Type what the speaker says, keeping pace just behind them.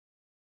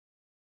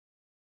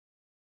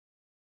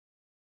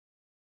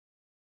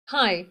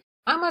Hi,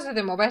 I'm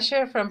Azade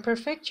مبشر from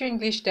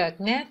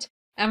perfectenglish.net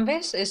and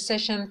this is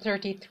session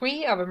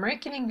 33 of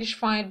American English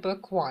File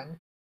Book 1.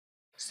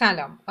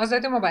 سلام،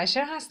 آزاده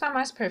مبشر هستم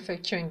از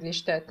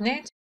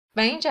perfectenglish.net و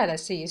این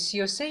جلسه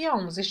 33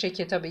 آموزش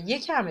کتاب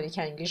 1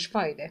 امریکن انگلیش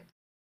فایله.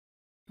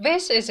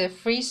 This is a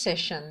free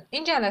session.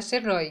 این جلسه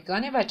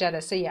رایگانه و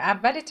جلسه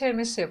اول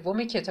ترم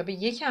سوم کتاب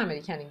 1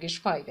 امریکن انگلیش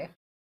فایله.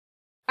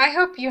 I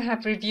hope you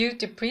have reviewed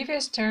the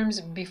previous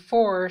terms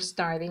before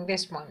starting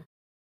this one.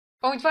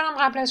 امیدوارم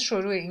قبل از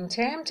شروع این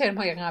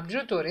ترم‌های قبلی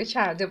رو دوره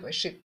کرده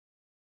باشید.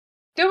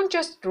 Don't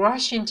just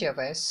rush into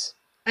this.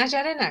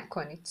 عجله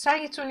نکنید.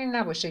 سعیتون این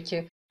نباشه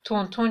که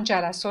تون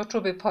جلسات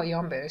رو به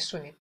پایان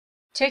برسونید.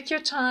 Take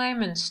your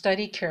time and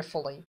study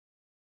carefully.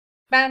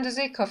 به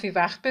اندازه کافی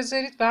وقت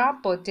بذارید و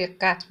با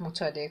دقت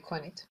مطالعه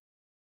کنید.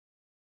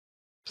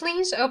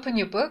 Please open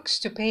your books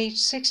to page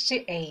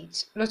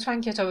 68. لطفاً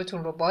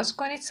کتابتون رو باز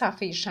کنید.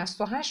 صفحه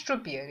 68 رو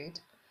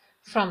بیارید.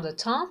 From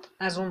the top,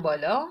 از اون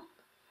بالا.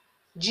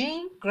 G.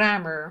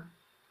 Grammar.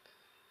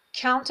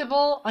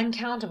 Countable,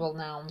 uncountable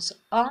nouns.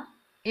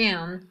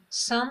 an,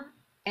 some,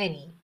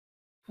 any.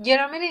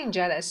 گرامر این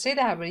جلسه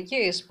درباره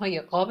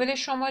اسمهای قابل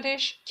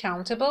شمارش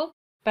countable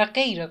و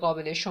غیر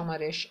قابل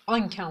شمارش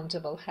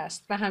uncountable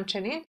هست و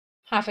همچنین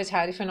حرف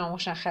تعریف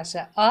نامشخص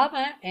a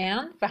و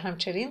an و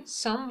همچنین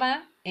some و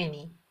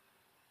any.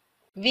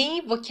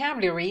 V.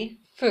 Vocabulary.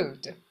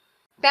 Food.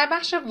 در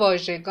بخش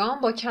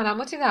واژگان با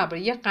کلماتی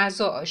درباره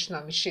غذا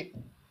آشنا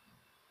میشید.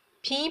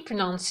 P.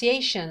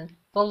 Pronunciation.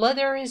 The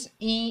letter is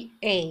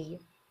E-A.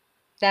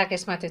 در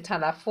قسمت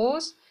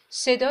تلفظ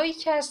صدایی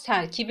که از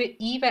ترکیب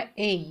E و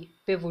A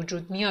به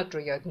وجود میاد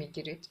رو یاد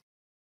میگیرید.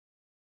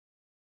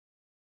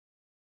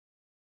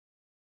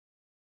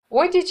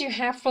 What did you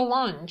have for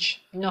lunch?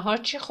 نهار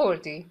چی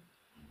خوردی؟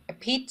 A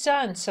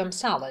pizza and some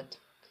salad.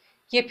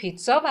 یه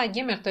پیتزا و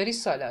یه مقداری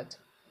سالاد.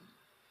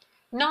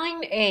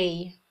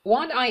 9A.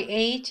 What I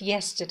ate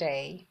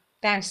yesterday.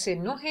 درس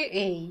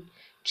 9A.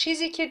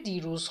 چیزی که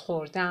دیروز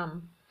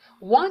خوردم.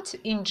 What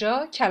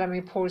اینجا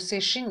کلمه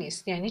پرسشی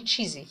نیست، یعنی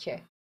چیزی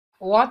که.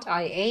 What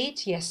I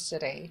ate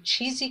yesterday.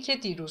 چیزی که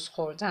دیروز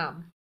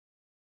خوردم.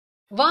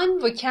 1.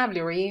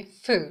 Vocabulary.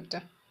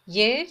 Food.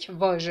 1.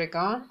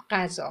 واژگان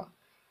غذا.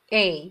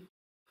 A.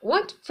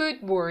 What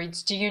food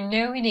words do you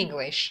know in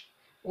English?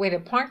 With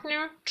a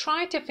partner,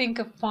 try to think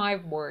of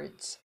 5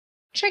 words.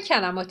 چه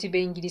کلماتی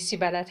به انگلیسی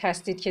بلد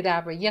هستید که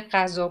درباره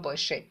غذا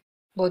باشه؟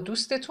 با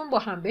دوستتون با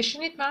هم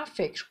بشینید و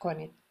فکر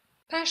کنید.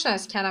 5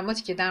 از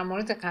کلماتی که در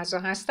مورد غذا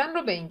هستن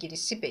رو به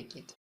انگلیسی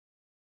بگید.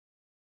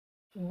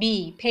 B.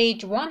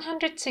 Page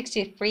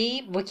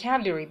 163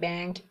 Vocabulary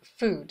Bank.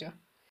 Food.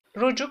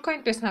 رجوع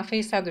کنید به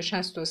صفحه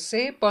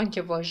 163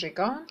 بانک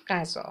واژگان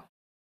غذا.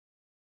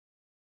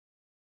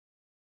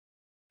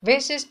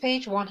 This is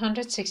page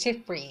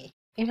 163.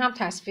 این هم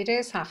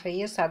تصویر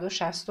صفحه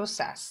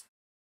 163 است.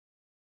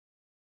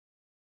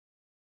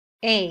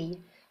 A.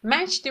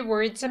 Match the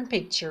words and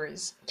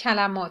pictures.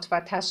 کلمات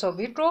و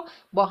تصاویر رو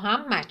با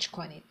هم مچ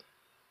کنید.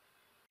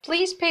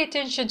 Please pay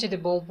attention to the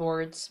bold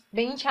words.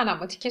 به این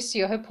کلماتی که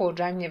سیاه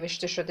پررنگ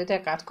نوشته شده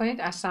دقت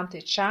کنید. از سمت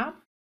چپ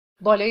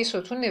بالای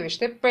ستون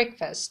نوشته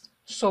breakfast.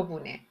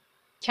 صبحونه.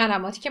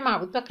 کلماتی که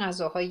مربوط به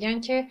غذاهایی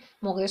هستند که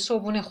موقع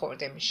صبحونه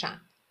خورده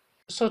میشن.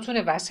 ستون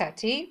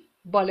وسطی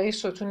بالای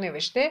ستون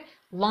نوشته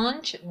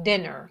lunch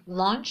dinner.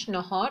 lunch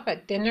نهار و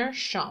dinner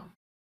شام.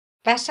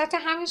 وسط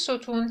همین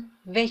ستون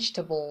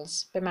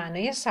vegetables به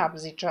معنای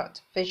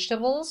سبزیجات.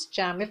 vegetables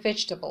جمع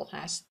vegetable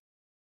هست.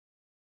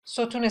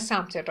 ستون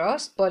سمت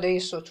راست بالای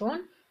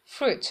ستون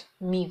fruit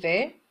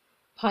میوه،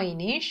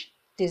 پایینیش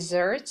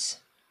desserts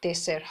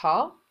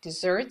دسرها.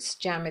 desserts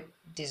جمع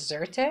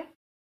dessert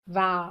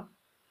و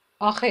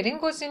آخرین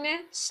گزینه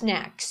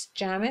snacks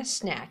جمع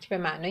snack به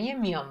معنای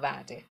میان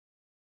وعده.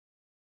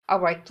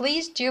 Alright,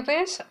 please do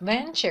this,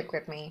 then check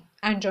with me.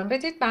 انجام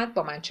بدید بعد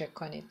با من چک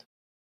کنید.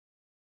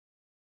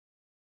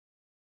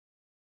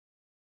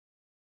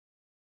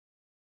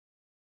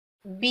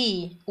 B.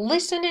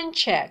 Listen and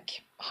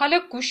check. حالا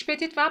گوش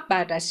بدید و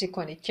بررسی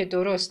کنید که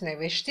درست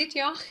نوشتید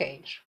یا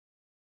خیر.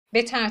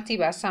 به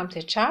ترتیب از سمت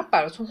چپ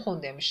براتون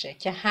خونده میشه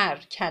که هر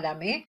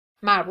کلمه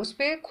مربوط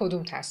به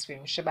کدوم تصویر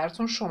میشه.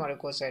 براتون شماره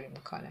گذاری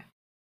میکنه.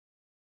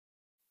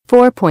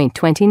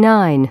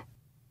 4.29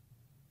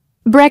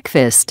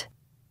 Breakfast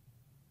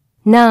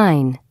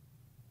 9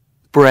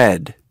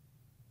 bread,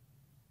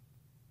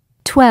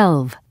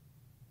 12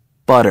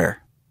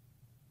 butter,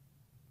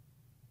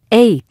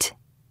 8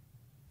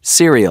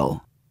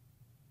 cereal,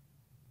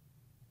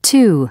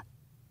 2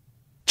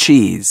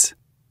 cheese,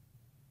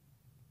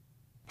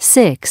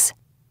 6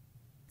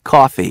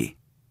 coffee,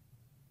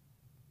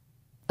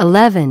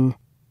 11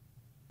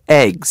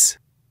 eggs,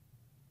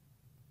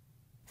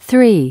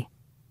 3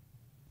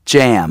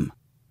 jam,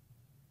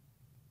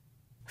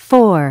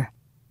 4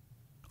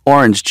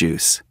 orange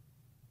juice,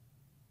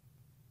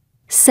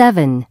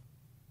 7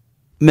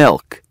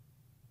 milk,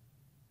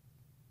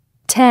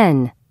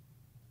 10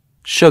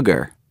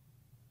 sugar,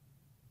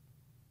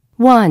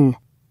 1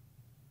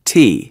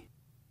 tea,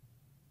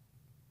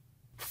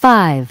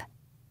 5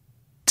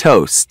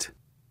 toast,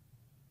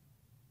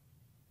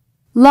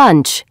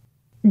 lunch,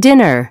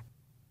 dinner.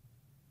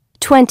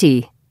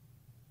 20.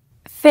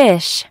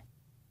 Fish.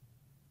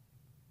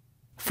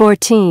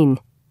 14.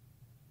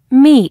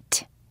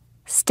 Meat.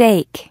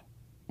 Steak.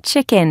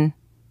 Chicken.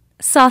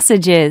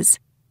 Sausages.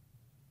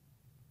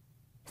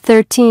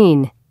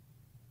 13.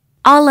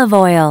 Olive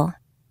oil.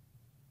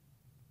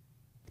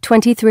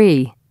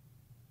 23.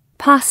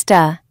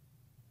 Pasta.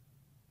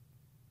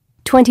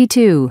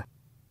 22.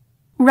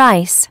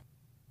 Rice.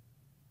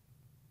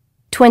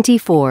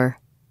 24.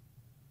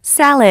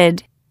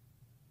 Salad.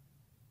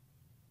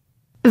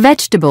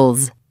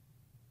 Vegetables.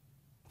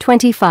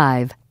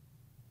 25.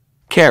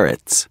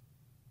 Carrots.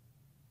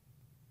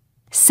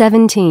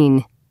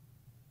 17.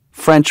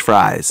 French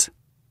fries.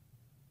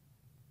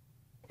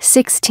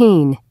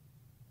 16.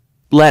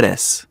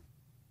 Lettuce.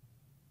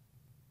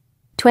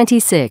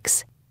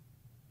 26.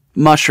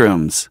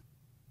 Mushrooms.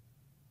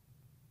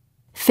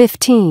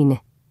 15.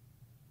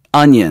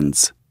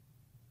 Onions.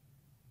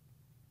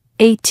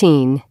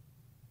 18.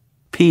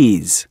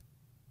 Peas.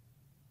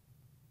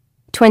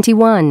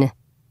 21.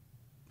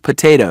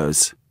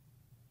 Potatoes.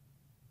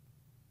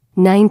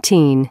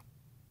 19.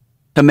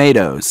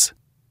 Tomatoes.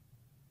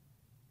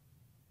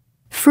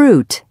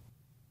 Fruit.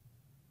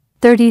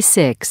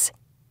 36.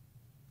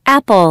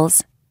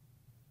 Apples.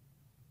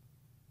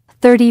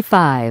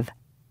 35.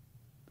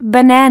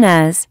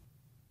 Bananas.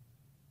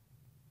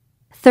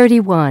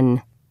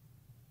 31.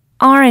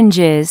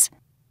 Oranges.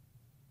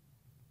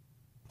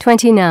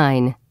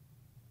 29.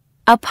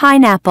 A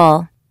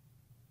pineapple.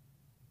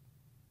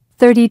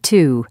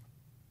 32.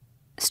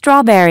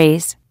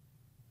 Strawberries.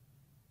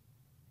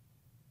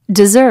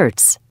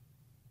 Desserts.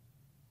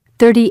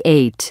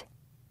 38.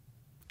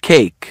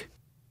 Cake.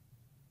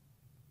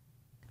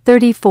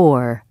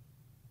 34.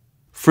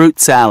 Fruit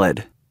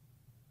salad.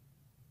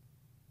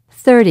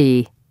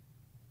 30.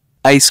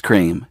 Ice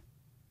cream.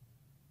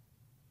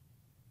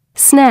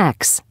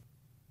 Snacks.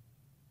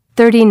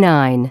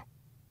 39.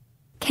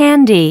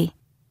 Candy.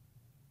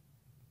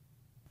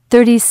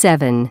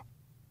 37.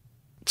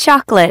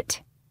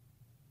 Chocolate.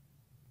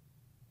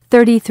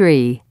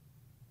 33.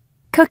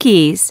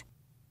 Cookies.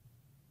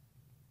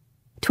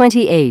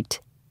 28.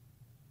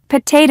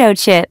 Potato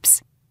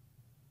chips.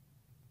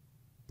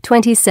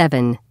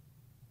 27.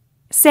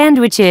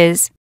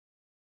 Sandwiches.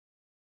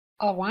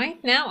 All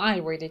right, now I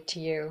read it to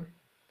you.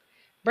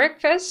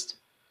 Breakfast.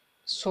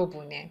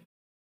 صبحونه.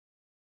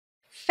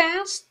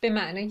 Fast به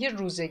معنای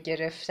روزه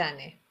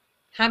گرفتنه.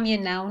 هم یه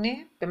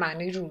نونه به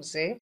معنای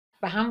روزه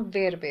و هم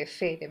ورب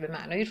فعله به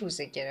معنای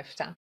روزه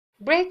گرفتن.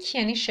 break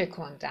یعنی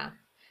شکندن.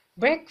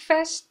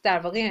 breakfast در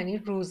واقع یعنی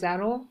روزه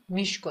رو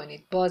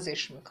میشکنید،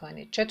 بازش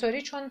میکنید.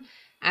 چطوری؟ چون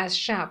از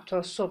شب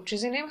تا صبح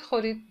چیزی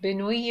نمیخورید، به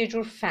نوعی یه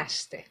جور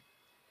فسته.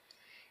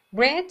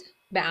 bread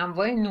به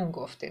انواع نون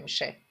گفته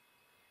میشه.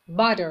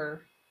 butter.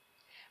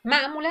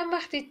 معمولا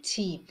وقتی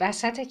تی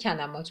وسط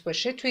کلمات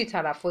باشه توی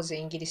تلفظ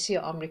انگلیسی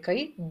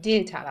آمریکایی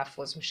د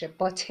تلفظ میشه.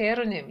 با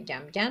تر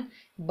نمیگن، میگن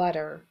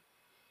butter.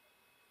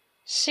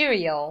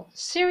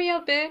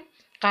 cereal به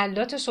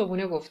غلات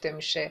صبحونه گفته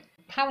میشه.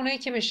 همونایی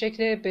که به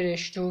شکل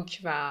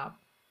برشتوک و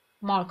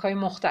مارکای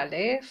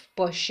مختلف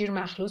با شیر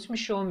مخلوط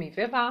میشه و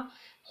میوه و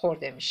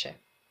خورده میشه.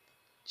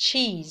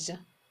 چیز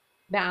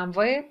به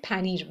انواع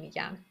پنیر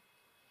میگن.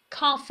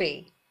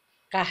 کافی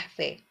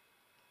قهوه.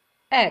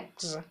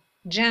 eggs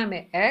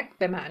جمع egg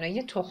به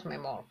معنای تخم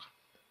مرغ.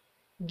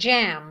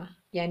 جم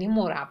یعنی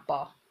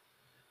مربا.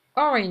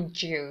 orange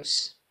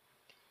juice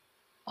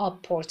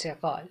آب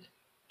پرتقال.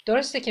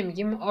 درسته که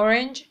میگیم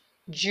orange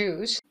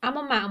juice،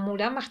 اما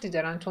معمولا وقتی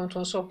دارن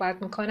تون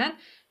صحبت میکنن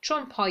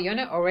چون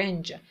پایان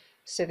orange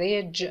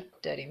صدای ج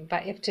داریم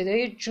و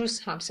ابتدای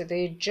جوس هم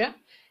صدای ج،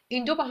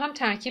 این دو با هم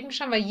ترکیب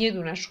میشن و یه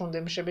دونش خونده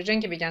میشه. به جای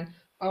اینکه بگن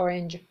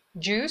orange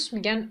juice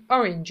میگن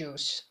orange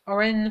juice.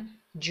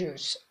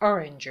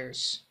 orange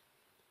juice.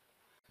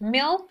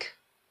 milk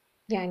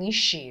یعنی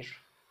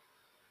شیر.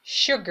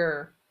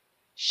 sugar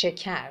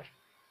شکر.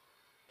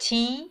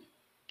 tea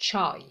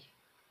چای.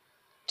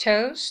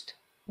 toast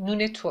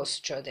نون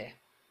توست شده.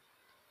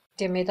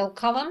 the middle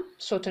column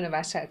ستون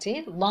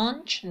وسطی.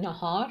 lunch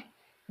نهار.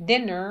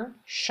 dinner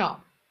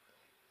شام.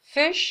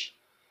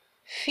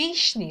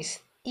 fish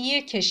نیست،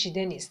 ای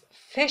کشیده نیست.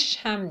 fish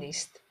هم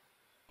نیست،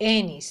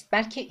 ای نیست،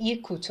 بلکه ای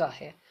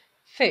کوتاهه.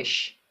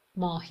 fish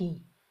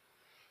ماهی.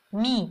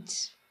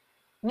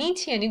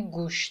 meat یعنی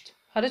گوشت.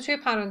 حالا توی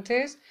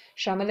پرانتز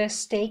شامل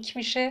استیک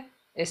میشه،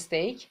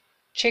 استیک.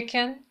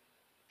 chicken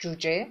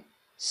جوجه.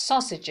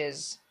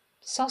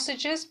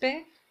 sausages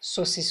به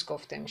سوسیس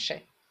گفته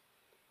میشه.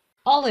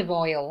 olive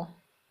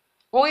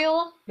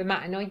oil به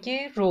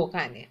معنای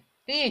روغنه.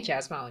 این یکی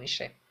از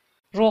معانیشه.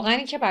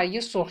 روغنی که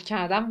برای سرخ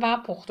کردن و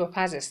پخت و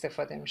پز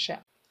استفاده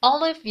میشه.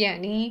 olive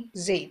یعنی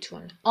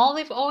زیتون.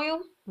 olive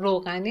oil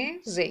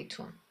روغن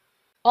زیتون.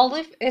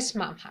 olive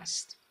اسمم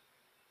هست.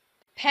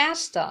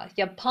 پاستا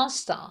یا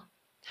پاستا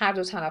هر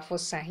دو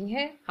تلفظ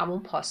صحیحه،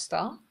 همون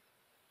پاستا.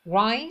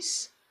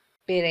 رایس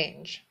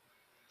برنج.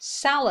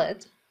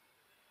 سالاد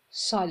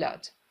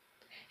سالاد.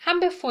 هم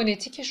به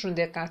فونتیکشون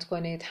دقت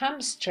کنید هم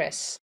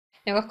استرس.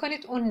 نگاه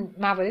کنید اون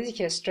مواردی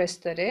که استرس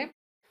داره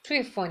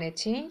توی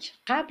فونتیک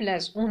قبل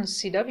از اون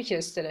سیلابی که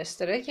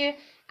استرس یه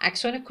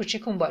اکسون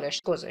کوچیک اون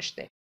بالاش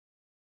گذاشته.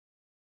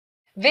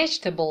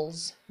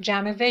 vegetables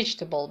جمع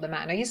vegetable به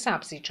معنای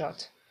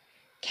سبزیجات.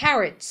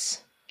 carrots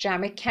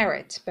جمع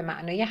carrot به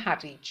معنای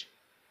هویج.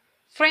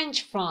 French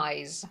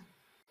fries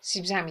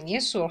سیب زمینی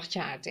سرخ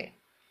کرده.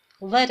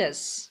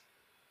 lettuce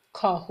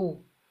کاهو.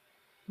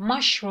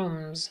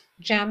 mushrooms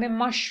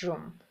جمع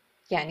mushroom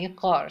یعنی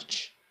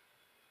قارچ.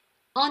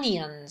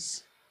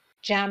 onions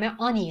جمع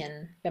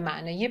onion به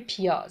معنای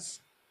پیاز.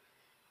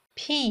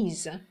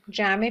 peas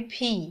جمع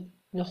پی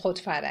نخود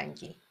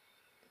فرنگی.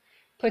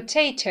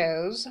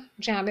 potatoes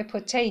جمع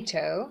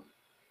potato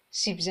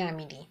سیب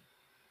زمینی.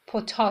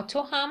 potato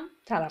هم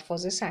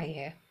تلفظ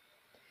صحیحه.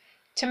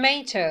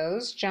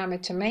 tomatoes جمع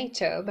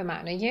tomato به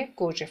معنای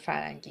گوجه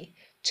فرنگی.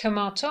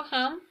 tomato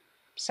هم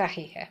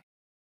صحیحه.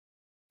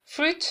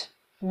 fruit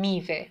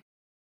میوه.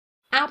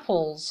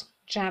 apples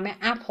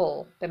جمع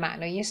apple به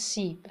معنای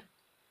سیب.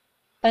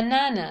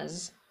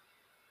 bananas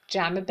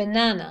جمع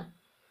banana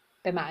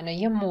به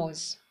معنای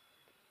موز.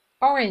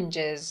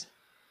 oranges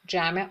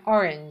جمع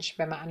orange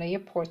به معنای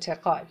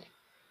پرتقال.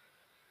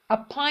 a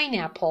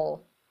pineapple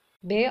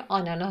به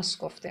آناناس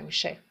گفته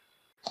میشه.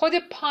 خود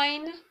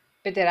پاین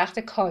به درخت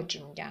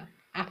کاج میگن.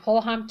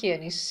 اپل هم که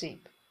یعنی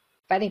سیب.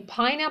 ولی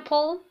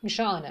پایناپل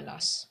میشه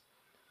آناناس.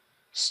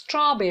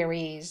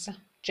 strawberries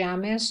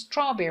جمع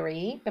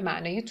strawberry به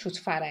معنای توت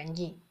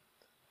فرنگی.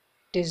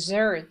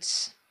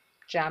 desserts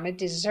جمع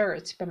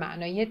dessert به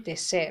معنای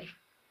دسر.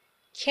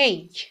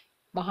 کیک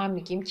ما هم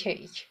میگیم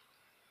کیک.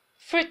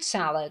 fruit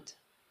salad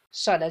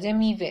سالاد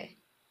میوه.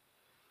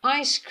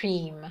 ice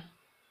cream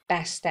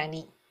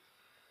بستنی.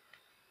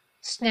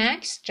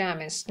 snacks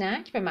جمع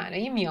snack به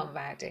معنای میان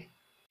وعده.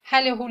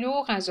 هله هلو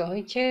و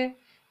غذاهایی که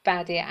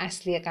وعده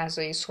اصلی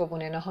غذای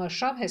صبحونه نهار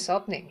شام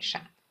حساب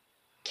نمیشن.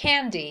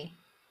 candy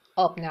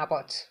آب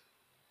نبات.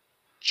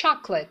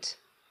 chocolate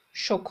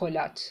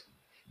شکلات.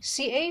 ch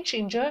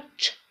اینجا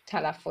چ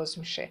تلفظ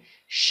میشه.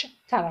 ش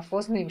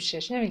تلفظ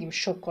نمیشه. نمیگیم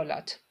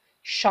شکلات.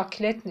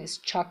 شاکلت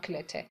نیست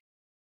چاکلته.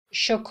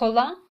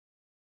 شکلا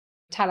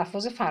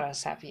تلفظ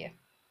فرانسویه.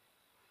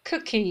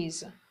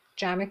 cookies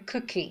جمع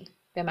cookie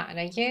به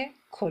معنای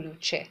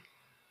کلوچه.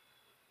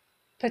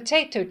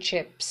 potato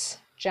chips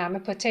جمع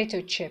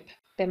potato chip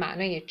به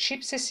معنای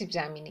چیپس سیب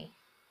زمینی.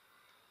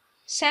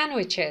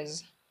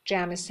 sandwiches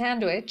جمع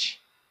ساندویچ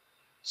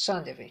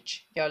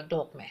ساندویچ یا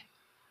لقمه.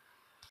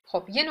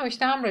 خب یه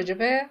نکته هم راجع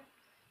به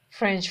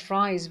فرنچ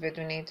فرایز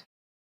بدونید.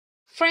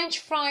 فرنچ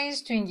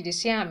فرایز تو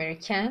انگلیسی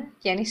امریکن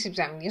یعنی سیب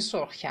زمینی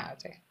سرخ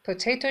کرده.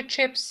 potato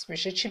chips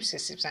میشه چیپس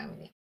سیب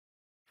زمینی.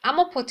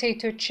 اما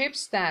پوتیتو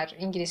چیپس در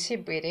انگلیسی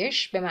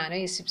بریتیش به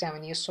معنای سیب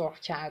زمینی سرخ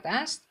کرده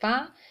است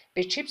و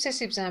به چیپس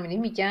سیب زمینی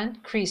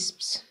میگن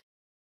کریسپس.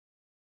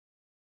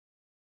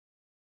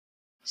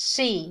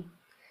 C.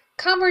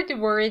 Cover the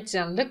words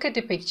and look at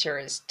the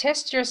pictures.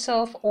 Test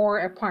yourself or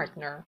a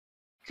partner.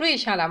 روی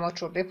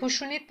کلمات رو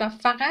بپوشونید و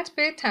فقط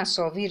به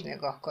تصاویر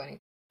نگاه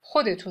کنید.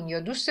 خودتون یا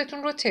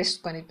دوستتون رو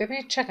تست کنید.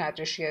 ببینید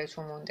چقدرش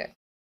یادتون مونده.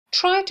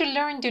 Try to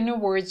learn the new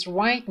words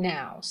right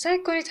now.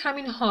 سعی کنید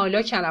همین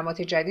حالا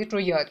کلمات جدید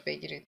رو یاد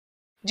بگیرید.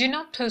 Do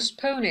not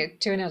postpone it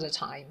to another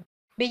time.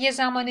 به یه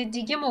زمان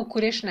دیگه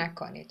موکولش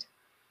نکنید.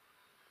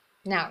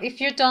 Now,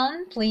 if you're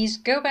done, please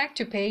go back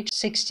to page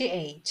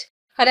 68.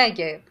 حالا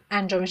اگه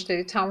انجامش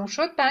دادید تموم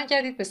شد،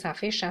 برگردید به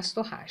صفحه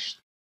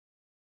 68.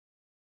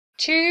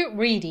 To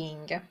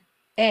reading.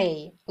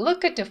 A.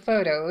 Look at the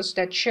photos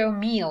that show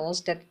meals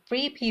that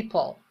 3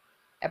 people,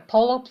 a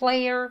polo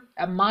player,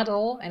 a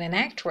model, and an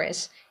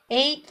actress,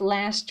 ate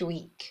last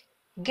week.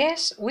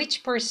 Guess which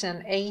person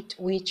ate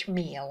which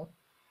meal.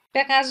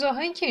 به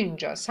غذاهایی که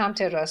اینجا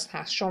سمت راست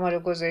هست شماره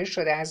گذاری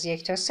شده از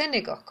 1 تا 3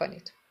 نگاه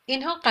کنید.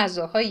 اینها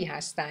غذاهایی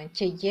هستند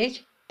که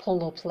یک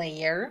پولو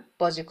پلیر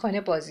بازیکن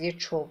بازی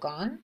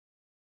چوگان.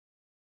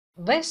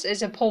 This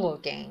is a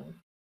polo game.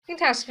 این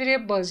تصویر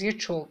بازی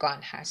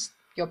چوگان هست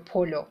یا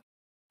پولو.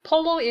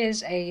 Polo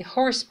is a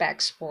horseback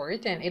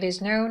sport and it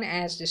is known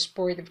as the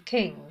sport of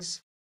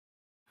kings.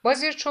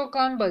 بازی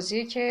چوگان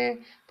بازی که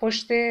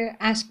پشت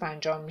اسب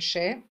انجام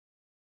میشه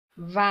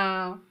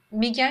و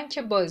میگن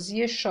که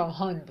بازی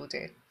شاهان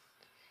بوده.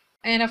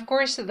 And of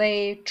course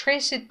they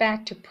trace it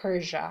back to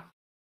Persia.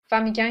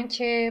 و میگن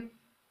که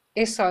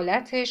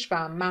اصالتش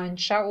و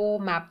منشأ و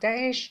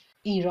مبدأش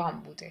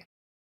ایران بوده.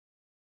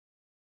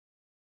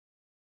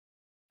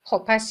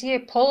 خب پس یه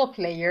پولو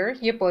پلیر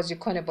یه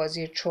بازیکن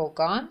بازی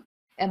چوگان،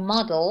 a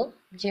model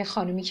یه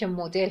خانومی که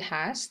مدل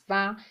هست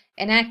و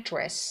an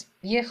actress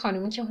یه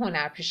خانومی که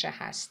هنرپیشه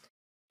هست.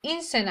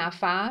 این 3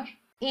 نفر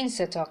این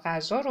 3 تا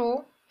غذا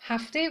رو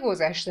هفته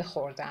گذشته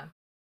خوردن.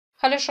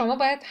 حالا شما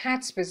باید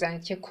حدس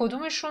بزنید که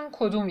کدومشون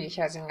کدوم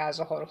یکی از این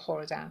غذاها رو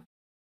خوردن.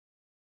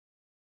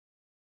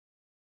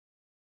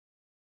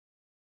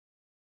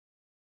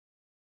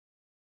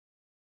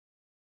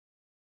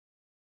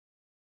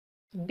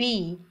 B.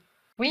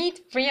 Read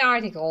 3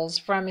 articles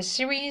from a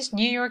series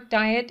New York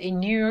Diet in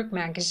New York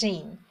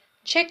Magazine.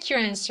 Check your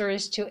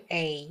answers to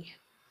A.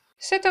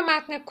 3 تا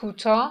متن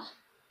کوتاه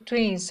توی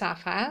این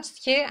صفحه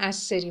است که از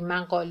سری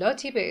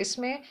مقالاتی به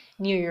اسم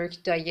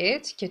نیویورک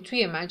دایت که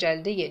توی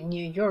مجله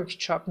نیویورک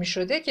چاپ می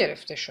شده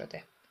گرفته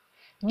شده.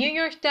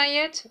 نیویورک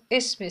دایت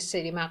اسم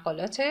سری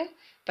مقالاته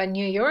و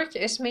نیویورک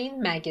اسم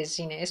این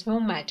مگزینه، اسم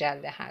اون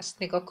مجله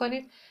هست. نگاه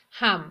کنید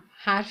هم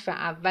حرف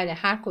اول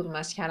هر کدوم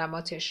از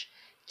کلماتش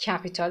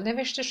کپیتال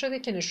نوشته شده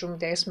که نشون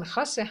میده اسم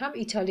خاصه، هم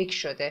ایتالیک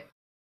شده.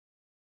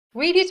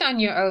 Read it on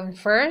your own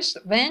first,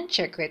 then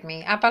check with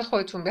me. اول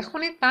خودتون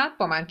بخونید بعد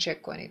با من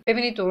چک کنید.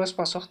 ببینید درست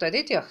پاسخ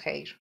دادید یا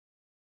خیر.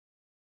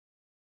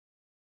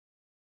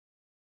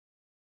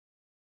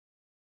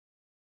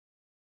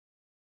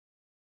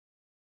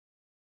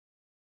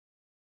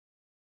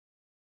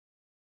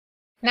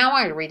 Now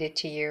I read it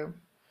to you.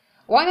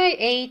 What I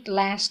ate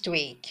last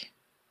week.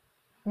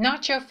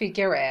 Nacho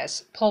Figueres,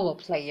 polo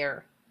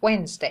player,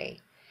 Wednesday.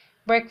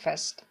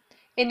 Breakfast.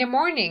 In the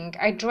morning,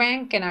 I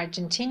drank an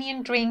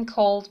Argentinian drink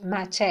called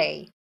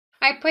mate.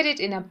 I put it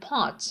in a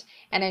pot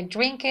and I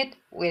drink it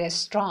with a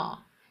straw.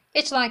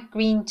 It's like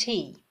green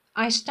tea.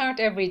 I start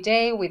every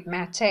day with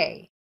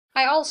mate.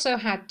 I also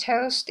had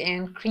toast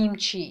and cream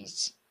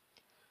cheese.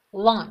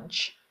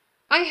 Lunch.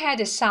 I had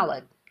a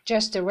salad,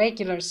 just a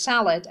regular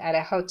salad at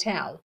a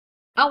hotel.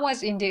 I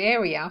was in the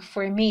area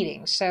for a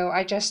meeting, so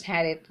I just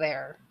had it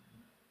there.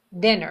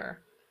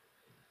 Dinner.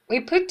 We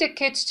put the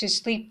kids to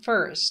sleep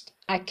first.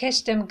 I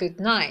kissed them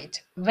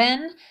goodnight.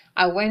 Then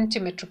I went to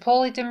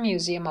Metropolitan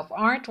Museum of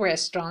Art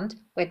restaurant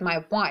with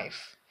my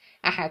wife.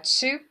 I had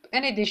soup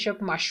and a dish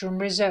of mushroom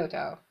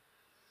risotto.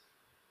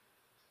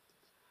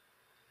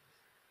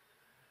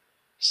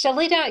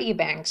 Shalida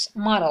Ebanks,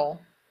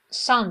 model.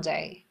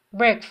 Sunday.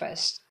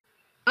 Breakfast.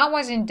 I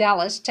was in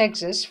Dallas,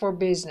 Texas for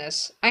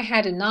business. I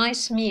had a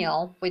nice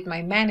meal with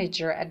my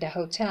manager at the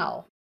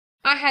hotel.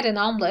 I had an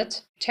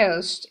omelette,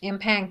 toast, and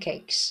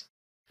pancakes.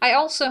 I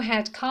also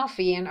had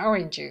coffee and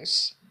orange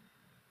juice.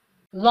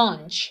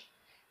 Lunch.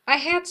 I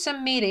had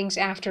some meetings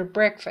after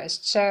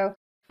breakfast, so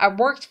I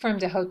worked from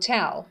the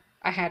hotel.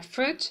 I had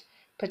fruit,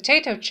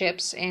 potato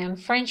chips,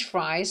 and French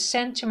fries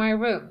sent to my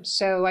room,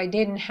 so I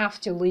didn't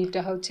have to leave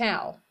the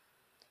hotel.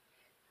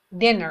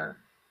 Dinner.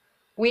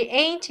 We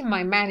ate in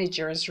my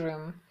manager's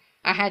room.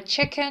 I had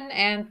chicken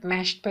and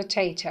mashed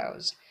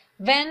potatoes.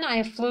 Then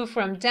I flew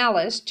from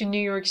Dallas to New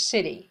York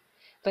City.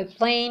 The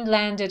plane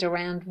landed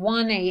around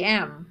 1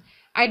 a.m.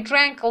 I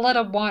drank a lot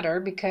of water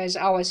because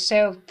I was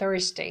so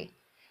thirsty.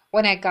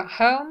 When I got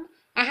home,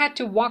 I had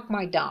to walk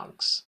my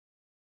dogs.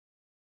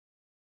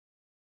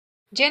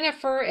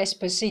 Jennifer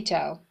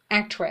Esposito,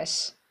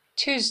 actress.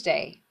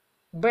 Tuesday.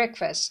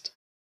 Breakfast.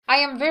 I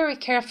am very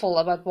careful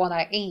about what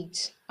I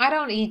eat. I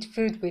don't eat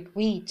food with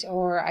wheat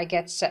or I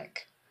get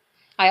sick.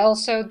 I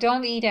also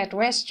don't eat at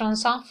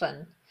restaurants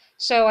often,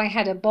 so I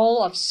had a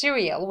bowl of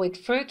cereal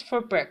with fruit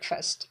for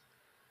breakfast.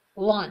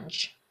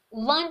 Lunch.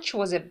 Lunch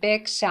was a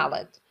big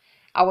salad.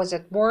 I was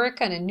at work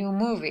on a new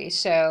movie,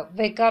 so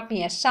they got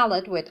me a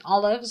salad with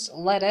olives,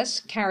 lettuce,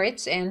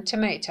 carrots, and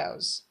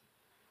tomatoes.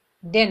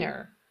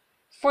 Dinner.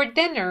 For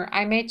dinner,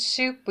 I made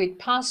soup with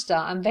pasta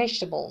and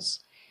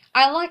vegetables.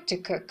 I like to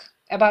cook.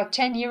 About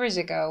 10 years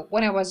ago,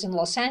 when I was in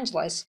Los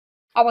Angeles,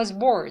 I was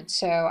bored,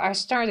 so I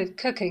started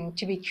cooking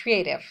to be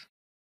creative.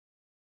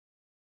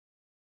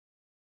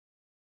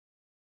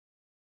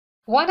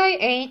 What I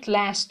ate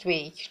last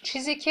week.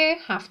 چیزی که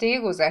هفته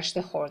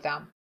گذشته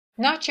خوردم.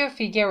 Nacho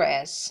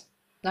Figueres.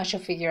 Nacho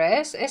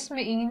Figueres اسم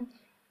این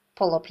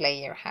پولو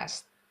پلیر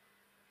هست.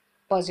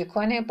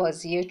 بازیکن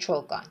بازی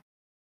چوگان.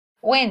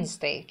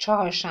 Wednesday.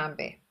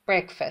 چهارشنبه.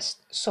 Breakfast.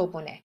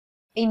 صبحونه.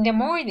 In the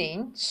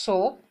morning.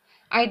 صبح.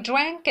 I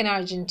drank an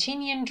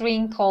Argentinian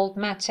drink called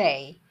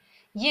mate.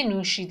 یه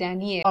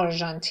نوشیدنی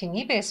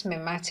آرژانتینی به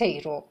اسم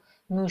مته رو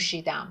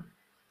نوشیدم.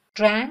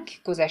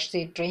 Drank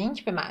گذشته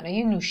drink به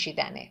معنای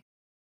نوشیدنه.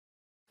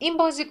 این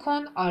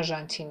بازیکن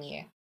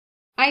آرژانتینیه.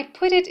 I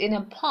put it in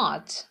a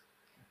pot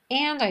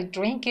and I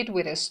drink it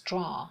with a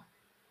straw.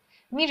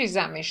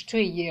 میریزمش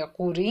توی یه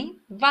قوری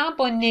و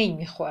با نی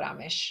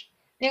میخورمش.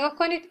 نگاه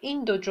کنید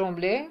این دو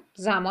جمله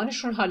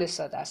زمانشون حال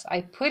ساده است.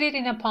 I put it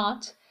in a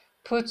pot.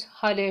 put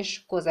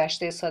حالش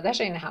گذشته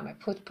سادهش این همه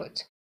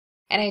put.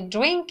 And I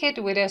drink it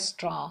with a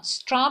straw.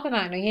 straw به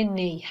معنای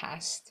نی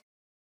هست.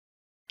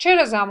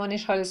 چرا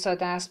زمانش حال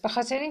ساده است؟ به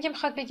خاطر اینکه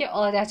میخواد بگه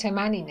عادت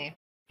من اینه.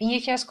 این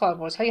یکی از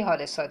کاربردهای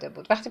حال ساده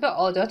بود. وقتی به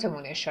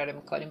عاداتمون اشاره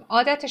میکنیم.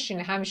 عادتش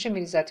اینه همیشه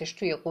میریزتش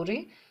توی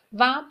قوری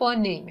و با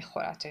نی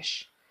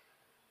میخورتش.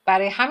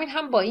 برای همین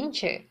هم با این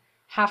که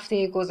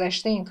هفته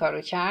گذشته این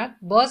کارو کرد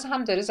باز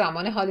هم داره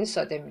زمان حال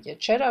ساده میگه.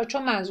 چرا؟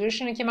 چون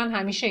منظورش اینه که من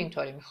همیشه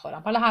اینطوری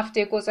میخورم. حالا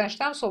هفته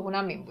گذشته هم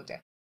صبحونم این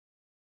بوده.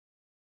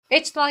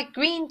 It's like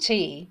green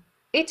tea.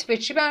 It به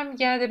چی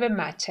برمیگرده؟ به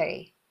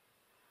مته.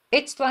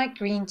 It's like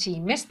green tea.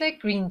 مثل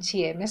green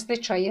tea. مثل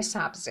چای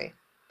سبزه.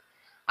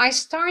 I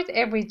start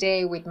every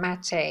day with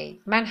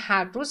mate. من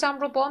هر روزم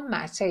رو با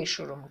mate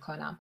شروع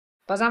میکنم.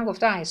 بازم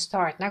گفته I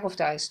start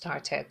نگفته I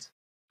started.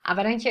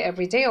 اولا که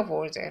every day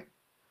آورده.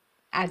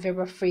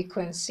 adverb of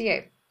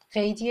frequency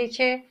قیدیه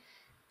که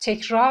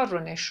تکرار رو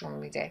نشون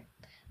میده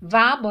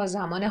و با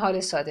زمان حال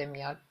ساده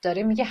میاد.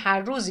 داره میگه هر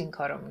روز این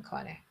کارو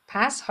میکنه.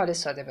 پس حال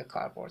ساده به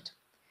کار برد.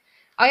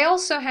 I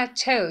also had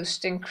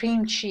toast and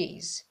cream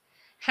cheese.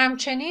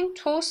 همچنین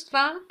توست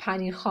و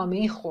پنیر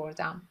خامه‌ای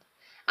خوردم.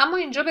 اما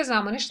اینجا به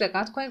زمانش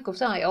دقت کنید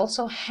گفته I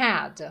also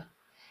had.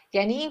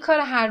 یعنی این کار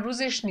هر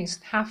روزش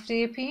نیست.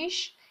 هفته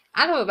پیش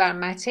علاوه بر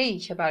مته‌ای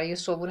که برای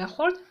صبحونه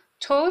خورد،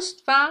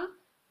 توست و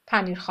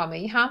پنیر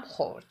خامه‌ای هم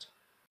خورد.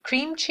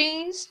 cream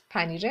cheese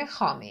پنیر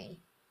خامه‌ای.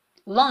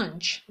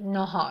 lunch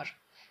نهار.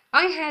 I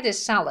had a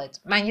salad.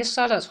 من یه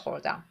سالاد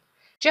خوردم.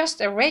 Just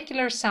a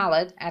regular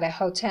salad at a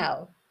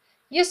hotel.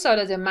 یه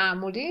سالاد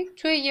معمولی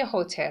توی یه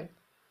هتل.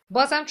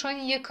 بازم چون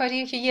یه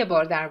کاریه که یه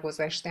بار در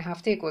گذشته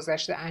هفته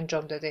گذشته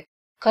انجام داده،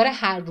 کار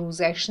هر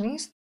روزش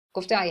نیست،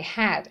 گفته I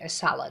had a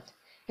salad.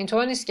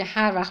 اینطور نیست که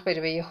هر وقت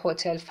بره به یه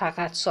هتل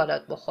فقط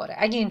سالاد بخوره.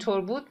 اگه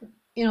اینطور بود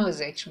اینو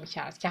ذکر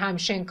میکرد که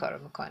همیشه این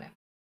کارو میکنه.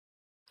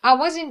 I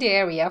was in the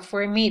area for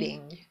a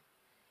meeting.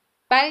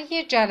 برای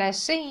یه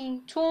جلسه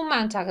ای تو اون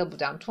منطقه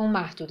بودم، تو اون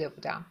محدوده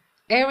بودم.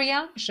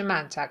 area میشه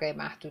منطقه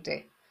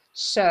محدوده.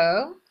 So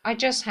I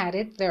just had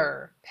it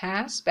there.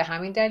 پس به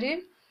همین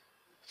دلیل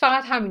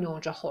فقط همینو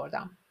اونجا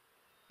خوردم.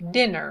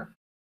 Dinner.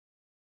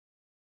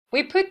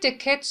 We put the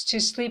kids to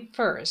sleep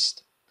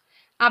first.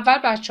 اول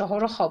بچه ها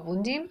رو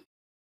خوابوندیم.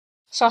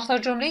 ساختار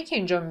جمله‌ای که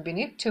اینجا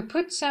میبینید to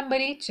put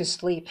somebody to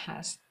sleep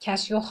هست.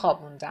 کسی رو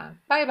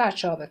خوابوندن. برای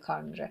بچه ها به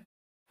کار میره.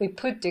 We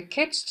put the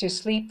kids to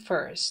sleep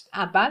first.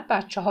 اول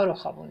بچه ها رو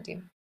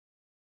خوابوندیم.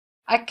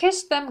 I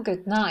kissed them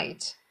good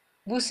night.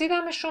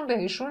 بوسیدمشون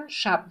بهشون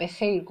شب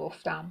بخیر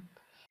گفتم.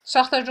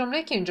 ساختار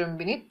جمله‌ای که اینجا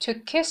میبینید to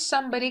kiss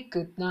somebody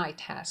good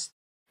night هست.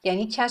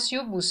 یعنی کسی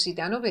رو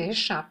بوسیدن و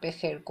بهش شب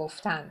بخیر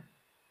گفتن.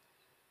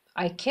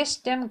 I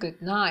kissed them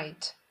good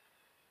night.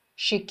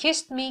 She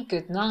kissed me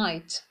good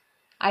night.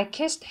 I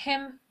kissed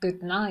him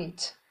good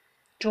night.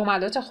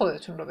 جملات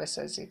خودتون رو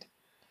بسازید.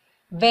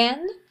 When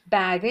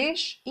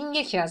بعدش این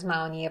یکی از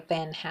معانی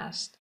when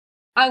هست.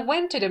 I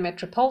went to the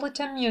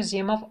Metropolitan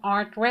Museum of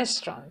Art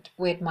restaurant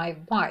with my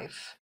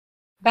wife.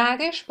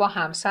 بعدش با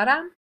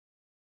همسرم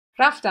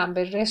رفتم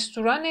به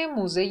رستوران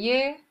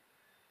موزه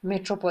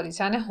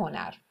متروپولیتن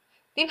هنر.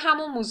 این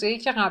همون موزه‌ای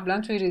که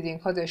قبلا توی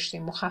ریدینگ ها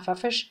داشتیم.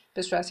 مخففش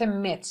به صورت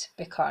مت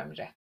به کار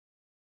میره.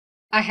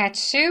 I had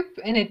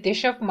soup and a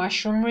dish of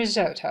mushroom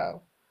risotto.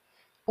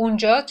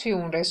 اونجا توی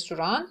اون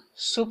رستوران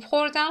سوپ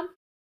خوردم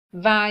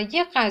و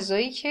یه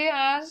غذایی که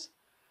از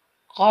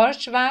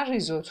قارچ و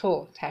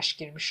ریزوتو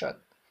تشکیل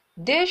میشد.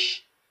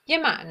 دش یه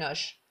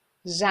معناش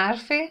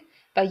ظرفه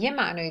و یه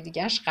معنای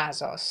دیگهش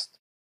غذاست.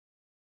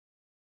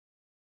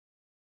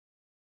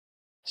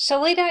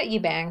 سلیدا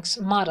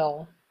ایبنکس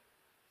مدل.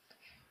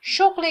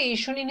 شغل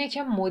ایشون اینه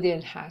که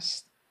مدل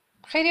هست.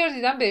 خیلی رو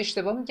دیدم به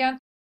اشتباه میگن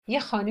یه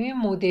خانمی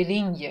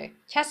مدلینگه.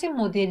 کسی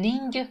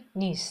مدلینگ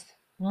نیست.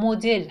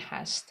 مدل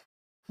هست.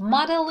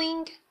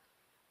 مدلینگ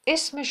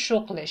اسم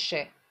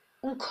شغلشه.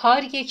 اون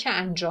کاریه که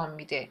انجام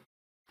میده.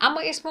 اما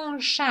اسم اون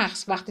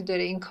شخص وقتی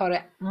داره این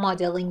کار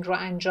مدلینگ رو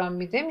انجام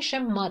میده میشه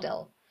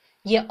مدل.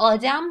 یه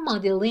آدم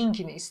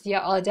مدلینگ نیست. یه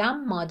آدم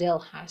مدل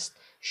هست.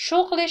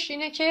 شغلش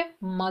اینه که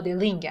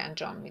مدلینگ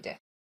انجام میده.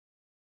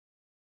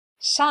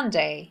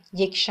 Sunday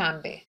یک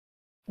شنبه.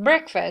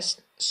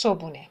 Breakfast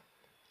صبحونه.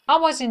 I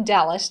was in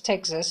Dallas,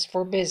 Texas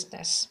for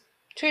business.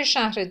 توی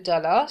شهر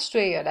دالاس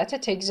توی ایالت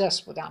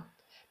تگزاس بودم.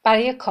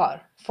 برای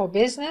کار. For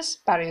business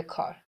برای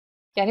کار.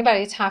 یعنی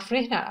برای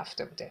تفریح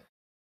نرفته بوده.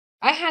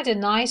 I had a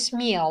nice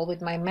meal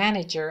with my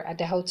manager at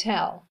the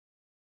hotel.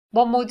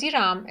 با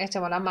مدیرم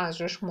احتمالا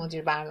منظورش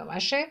مدیر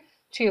برنامه‌شه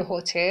توی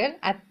هتل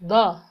at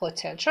the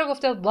hotel. چرا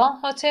گفته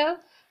the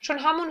hotel؟ چون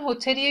همون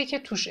هتلیه که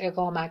توش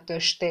اقامت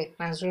داشته.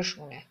 منظورش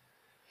اونه.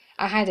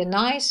 I had a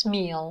nice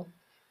meal.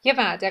 یه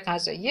وعده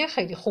غذایی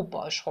خیلی خوب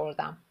باش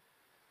خوردم.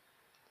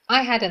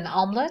 I had an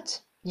omelet.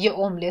 یه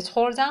املت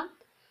خوردم.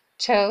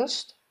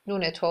 Toast.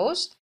 نون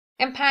توست.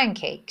 And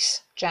pancakes.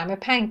 جمع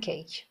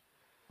پنکیک.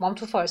 ما هم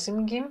تو فارسی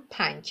میگیم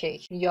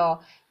پنکیک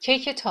یا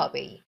کیک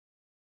تابعی.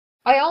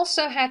 I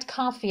also had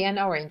coffee and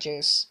orange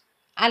juice.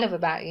 علاوه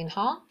بر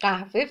اینها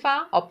قهوه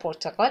و آب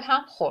پرتقال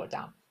هم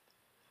خوردم.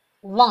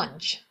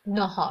 Lunch.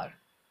 نهار.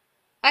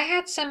 I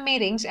had some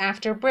meetings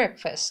after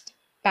breakfast.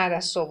 بعد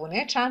از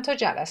صبحونه چند تا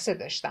جلسه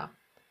داشتم.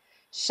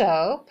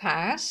 So,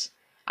 پس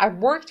I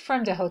worked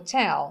from the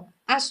hotel.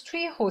 از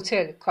توی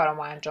هتل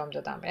کارامو انجام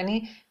دادم.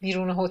 یعنی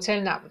بیرون هتل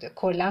نبوده.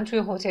 کلاً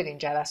توی هتل این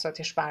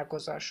جلساتش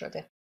برگزار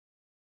شده.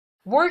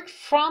 Work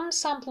from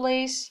some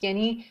place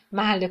یعنی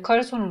محل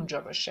کارتون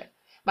اونجا باشه.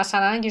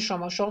 مثلا اگه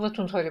شما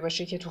شغلتون طوری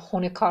باشه که تو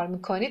خونه کار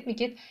میکنید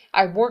میگید I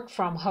work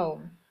from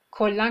home.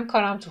 کلاً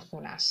کارم تو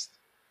خونه است.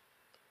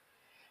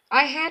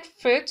 I had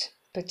fruit,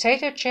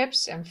 potato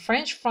chips and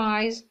french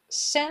fries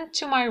sent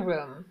to my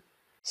room.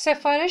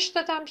 سفارش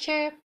دادم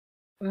که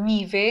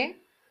میوه،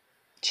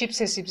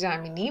 چیپس سیب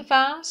زمینی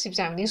و سیب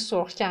زمینی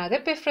سرخ کرده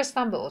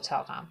بفرستم به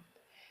اتاقم.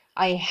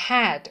 I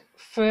had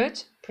fruit,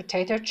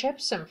 potato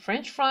chips and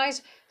french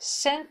fries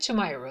sent to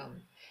my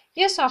room.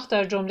 یه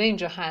ساختار جمله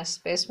اینجا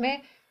هست به اسم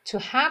to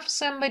have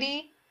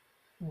somebody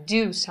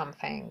do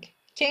something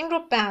که این رو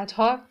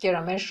بعدها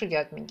گرامرش رو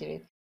یاد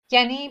میگیرید.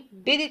 یعنی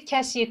بدید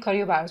کسی یه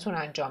کاری رو براتون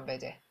انجام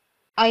بده.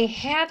 I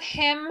had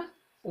him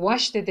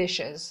wash the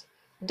dishes.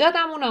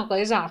 دادم اون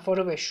آقای ظرفا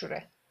رو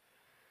بشوره.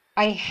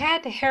 I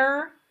had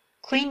her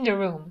clean the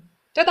room.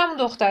 دادم اون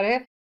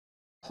دختره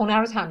خونه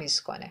رو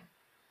تمیز کنه.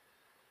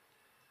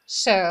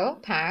 So,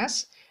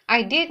 pass,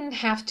 I didn't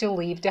have to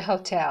leave the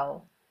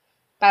hotel.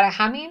 برای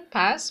همین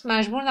پس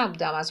مجبور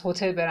نبودم از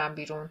هتل برم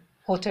بیرون.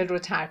 هتل رو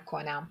ترک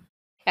کنم.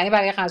 یعنی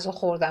برای غذا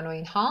خوردن و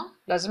اینها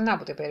لازم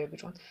نبوده بره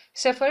بیرون.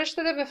 سفارش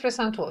داده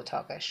بفرستن تو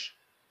اتاقش.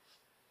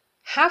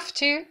 Have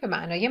to به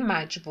معنای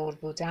مجبور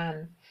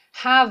بودن.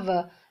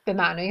 Have به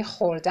معنای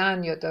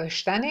خوردن یا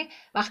داشتنه.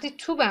 وقتی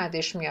تو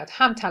بعدش میاد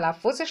هم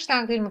تلفظش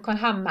تغییر میکنه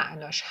هم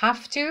معناش.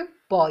 Have to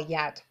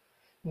باید.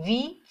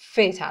 ف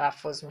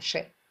تلفظ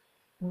میشه.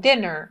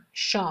 Dinner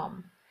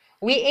شام.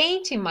 We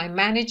ate in my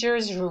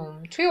manager's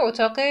room. توی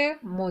اتاق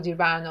مدیر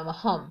برنامه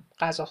هم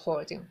غذا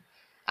خوردیم.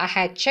 I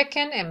had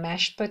chicken and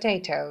mashed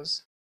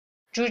potatoes.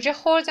 جوجه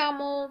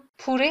خوردم و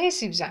پوره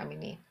سیب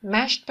زمینی.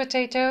 Mashed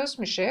potatoes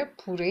میشه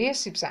پوره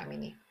سیب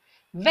زمینی.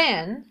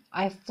 Then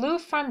I flew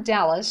from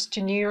Dallas to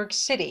New York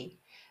City.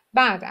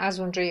 بعد از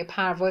اونجا یه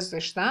پرواز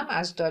داشتم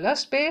از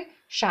دالاس به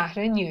شهر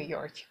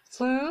نیویورک.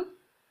 Flew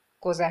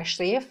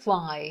گذشته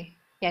fly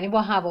یعنی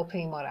با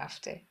هواپیما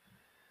رفته.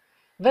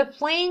 The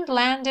plane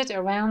landed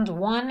around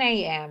 1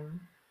 a.m.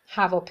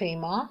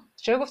 هواپیما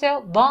چرا گفته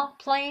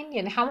the plane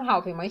یعنی همون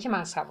هواپیمایی که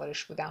من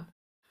سوارش بودم.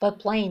 The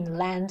plane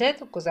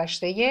landed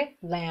گذشته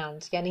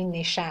land یعنی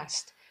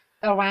نشست.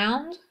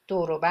 Around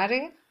دوروبر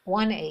 1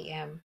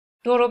 a.m.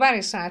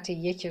 دوروبر ساعت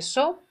 1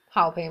 صبح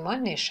هواپیما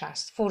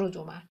نشست. فرود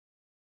اومد.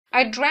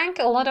 I drank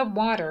a lot of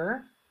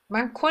water.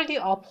 من کلی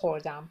آب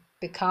خوردم.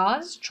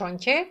 Because چون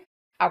که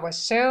I was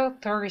so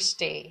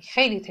thirsty.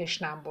 خیلی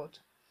تشنم بود.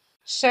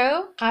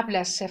 So قبل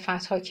از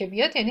صفت‌ها که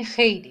بیاد یعنی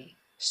خیلی.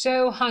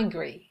 So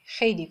hungry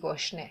خیلی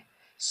گشنه.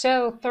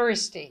 So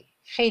thirsty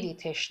خیلی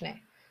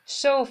تشنه.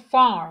 So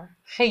far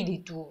خیلی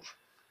دور.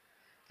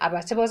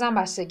 البته بازم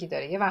بستگی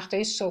داره. یه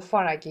وقتایی so far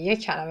اگه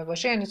یک کلمه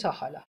باشه یعنی تا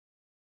حالا.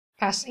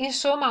 پس این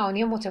so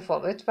معانی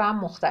متفاوت و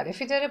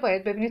مختلفی داره.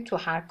 باید ببینید تو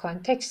هر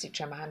کانتکستی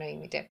چه معنایی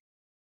میده.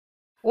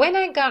 When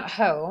I got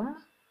home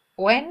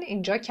when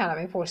اینجا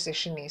کلمه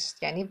پرسشی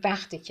نیست. یعنی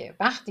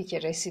وقتی که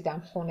رسیدم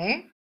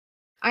خونه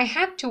I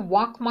had to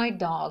walk my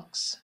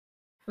dogs.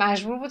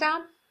 مجبور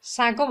بودم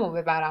سگامو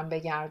ببرم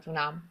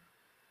بگردونم.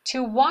 To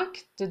walk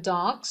the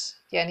dogs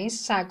یعنی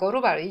سگا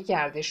رو برای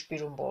گردش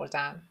بیرون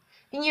بردن.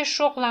 این یه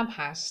شغلم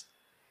هست.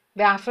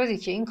 به افرادی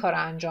که این کار رو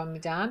انجام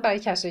میدن برای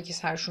کسایی که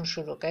سرشون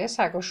شلوغه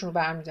سگاشون رو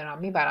برمیدارن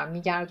میبرن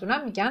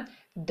میگردونن میگن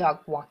dog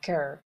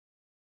walker.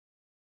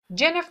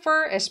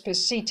 Jennifer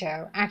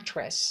Esposito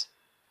actress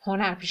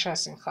هنرپیشه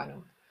است این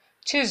خانم.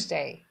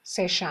 Tuesday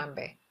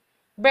سه‌شنبه.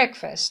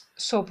 Breakfast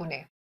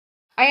صبحونه.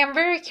 I am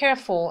very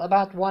careful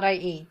about what I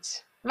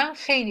eat. من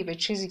خیلی به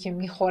چیزی که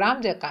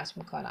میخورم دقت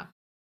میکنم.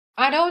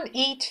 I don't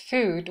eat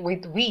food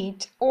with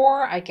wheat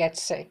or I get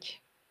sick.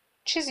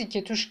 چیزی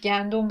که توش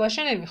گندم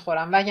باشه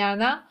نمیخورم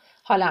وگرنه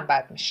حالم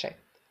بد میشه.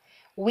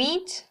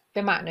 Wheat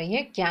به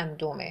معنای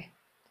گندمه.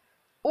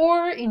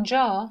 or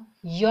اینجا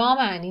یا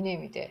معنی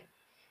نمیده.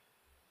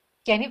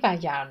 یعنی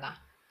وگرنه.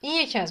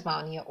 این یکی از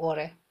معانی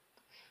اوره.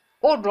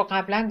 or رو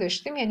قبلا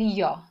داشتیم یعنی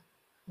یا.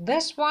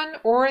 This one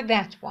or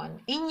that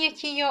one. این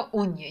یکی یا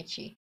اون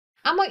یکی.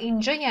 اما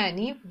اینجا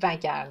یعنی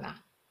وگرنه.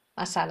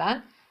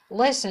 مثلا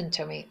listen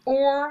to me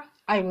or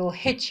I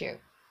will hit you.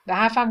 به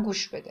حرفم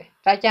گوش بده.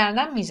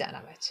 وگرنه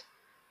میزنمت.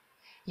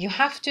 You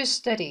have to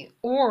study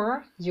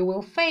or you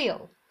will fail.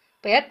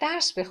 باید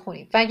درس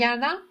بخونی.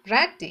 وگرنه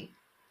ردی.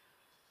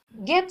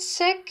 Get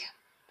sick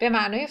به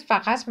معنای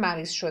فقط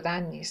مریض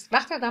شدن نیست.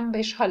 وقتی آدم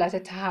بهش حالت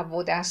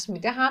تهوع دست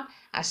میده هم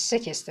از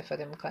sick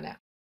استفاده میکنه.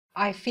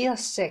 I feel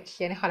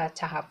sick یعنی حالت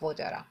تهوع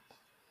دارم.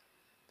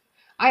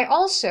 I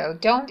also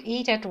don't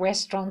eat at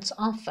restaurants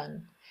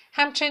often.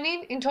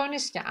 همچنین اینطور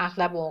نیست که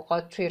اغلب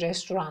اوقات توی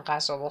رستوران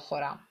غذا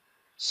بخورم.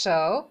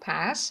 So,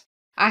 pass.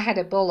 I had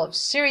a bowl of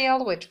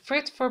cereal with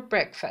fruit for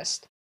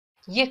breakfast.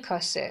 یک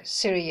کاسه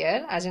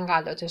سیریل از این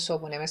غلات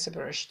صبحونه مثل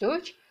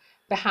برشتوک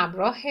به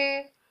همراه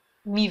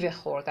میوه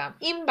خوردم.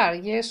 این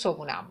برای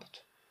صبحونم بود.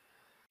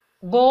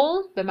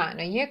 bowl به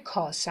معنای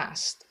کاسه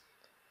است.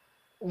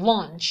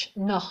 lunch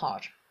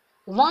نهار.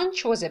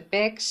 Lunch was a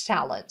big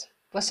salad.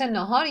 واسه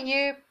نهار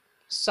یه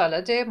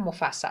سالاد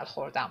مفصل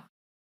خوردم.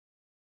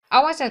 I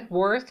was at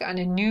work on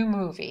a new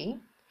movie.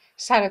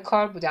 سر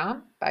کار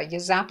بودم برای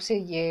ضبط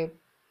یه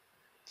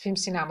فیلم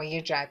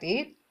سینمایی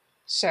جدید.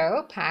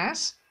 So, pass.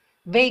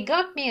 They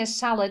got me a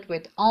salad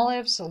with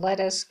olives,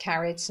 lettuce,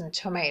 carrots and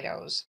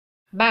tomatoes.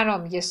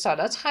 برام یه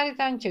سالاد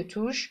خریدن که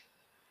توش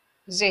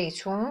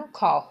زیتون،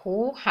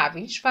 کاهو،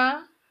 هویج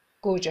و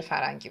گوجه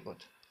فرنگی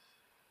بود.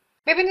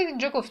 ببینید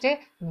اینجا گفته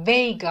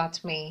they got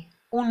me.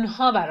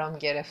 اونها برام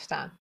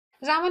گرفتن.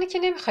 زمانی که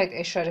نمیخواید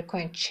اشاره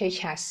کنید چه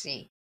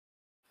کسی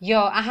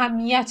یا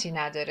اهمیتی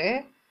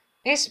نداره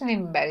اسم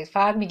نمیبرید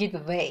فقط میگید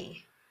they.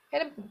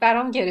 یعنی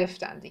برام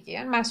گرفتن دیگه.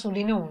 یعنی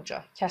مسئولین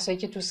اونجا کسایی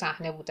که تو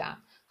صحنه بودن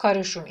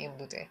کارشون این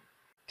بوده.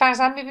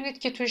 فرضاً میبینید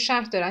که توی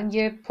شهر دارن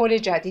یه پل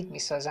جدید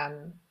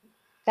میسازن.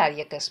 در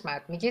یک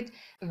قسمت میگید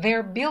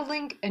they're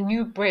building a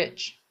new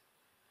bridge.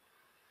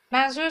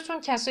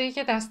 منظورتون کسایی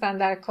که دستن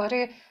در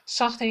کار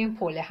ساخت این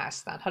پله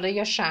هستن. حالا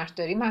یا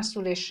شهرداری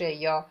مسئولشه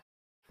یا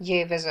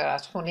یه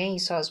وزارتخونه ای،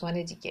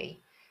 سازمان دیگه ای.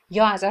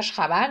 یا ازش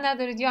خبر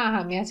ندارید یا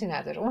اهمیتی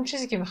نداره. اون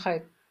چیزی که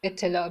میخواید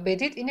اطلاع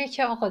بدید اینه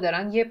که آقا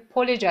دارن یه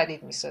پل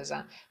جدید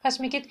میسازن. پس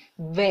میگید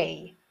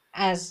they.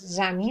 از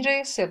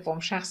ضمیر سوم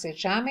شخص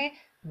جمع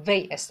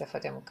they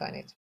استفاده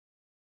میکنید.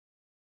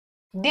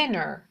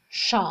 dinner،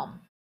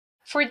 شام.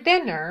 For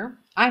dinner,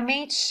 I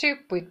made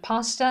soup with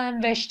pasta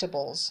and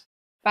vegetables.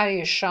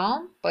 برای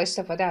شام با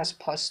استفاده از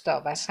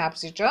پاستا و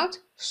سبزیجات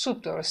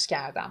سوپ درست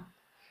کردم.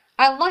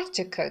 I like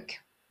to cook.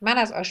 من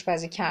از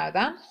آشپزی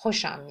کردن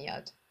خوشم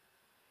میاد.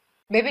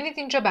 ببینید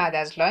اینجا بعد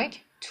از like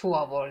to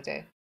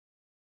آورده.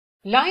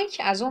 like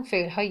از اون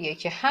فعل هاییه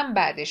که هم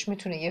بعدش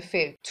میتونه یه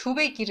فعل to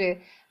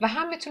بگیره و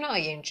هم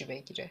میتونه ing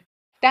بگیره.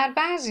 در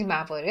بعضی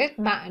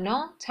موارد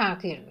معنا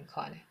تغییر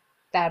میکنه.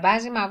 در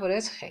بعضی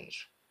موارد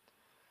خیر.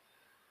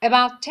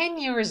 About 10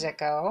 years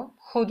ago،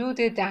 حدود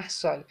 10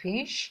 سال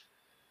پیش.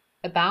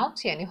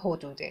 About یعنی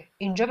حدوده.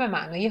 اینجا به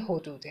معنای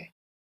حدوده.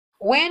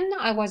 When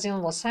I was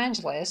in Los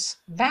Angeles،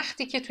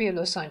 وقتی که توی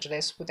لس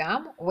آنجلس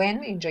بودم.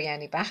 When اینجا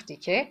یعنی وقتی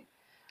که.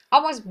 I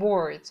was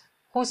bored،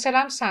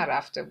 حوصله‌ام سر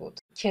رفته بود.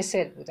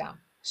 کسل بودم.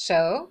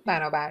 So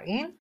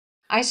بنابراین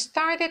I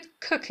started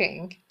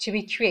cooking to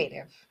be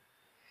creative.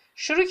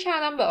 شروع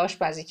کردم به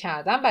آشپزی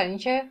کردن برای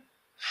اینکه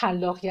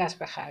خلاقیت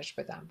به خرج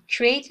بدم.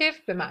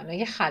 Creative به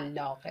معنای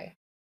خلاقه.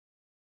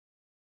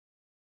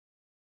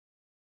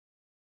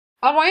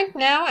 Alright,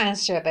 now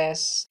answer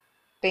this.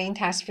 به این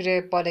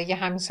تصویر بالای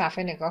همین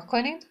صفحه نگاه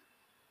کنید.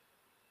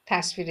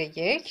 تصویر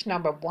 1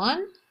 number 1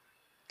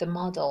 the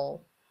model.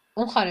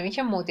 اون خانمی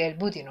که مدل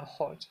بود اینو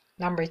خورد.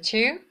 Number 2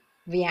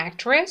 the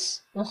actress.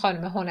 اون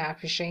خانم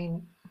هنرپیشه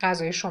این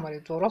غذای شماره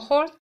 2 رو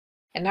خورد.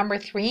 And number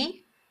 3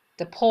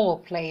 the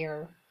polo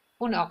player.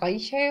 اون آقایی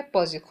که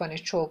بازیکن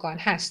چوگان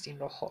هست این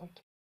رو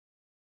خورد.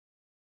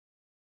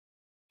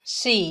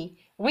 C.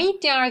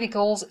 Read the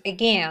articles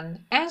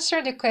again.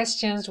 Answer the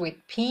questions with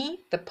P,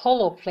 the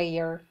polo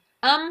player,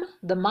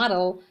 the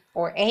model,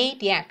 or A,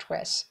 the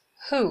actress.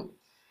 Who.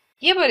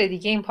 یه بار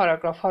دیگه این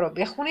پاراگراف ها رو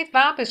بخونید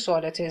و به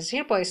سوالات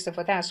زیر با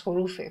استفاده از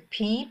حروف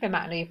P به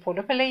معنای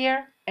پولو پلیر،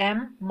 M,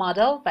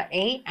 model و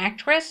A,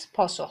 actress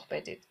پاسخ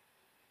بدید.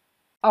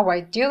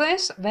 Alright, do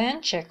this,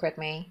 then check with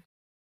me.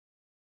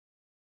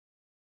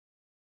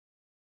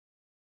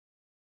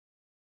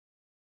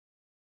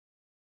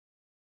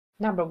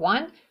 Number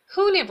 1.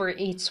 Who never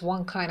eats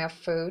one kind of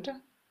food?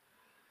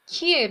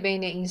 کیه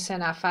بین این سه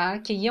نفر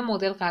که یه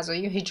مدل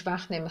غذایی هیچ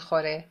وقت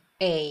نمیخوره؟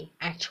 A.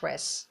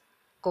 Actress.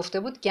 گفته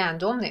بود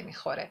گندم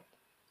نمیخوره.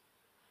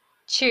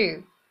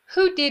 2.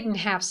 Who didn't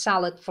have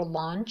salad for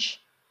lunch?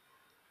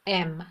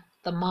 M.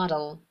 The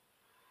model.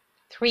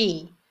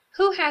 3.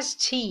 Who has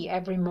tea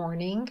every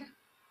morning?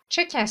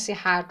 چه کسی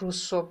هر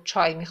روز صبح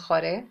چای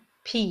میخوره؟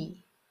 P.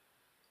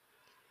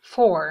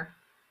 4.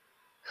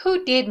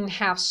 Who didn't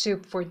have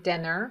soup for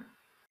dinner?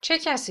 چه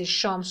کسی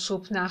شام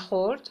سوپ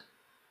نخورد؟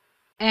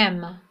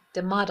 M.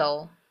 The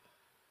model.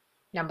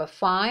 Number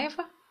 5.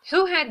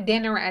 Who had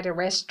dinner at a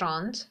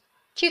restaurant?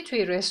 کی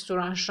توی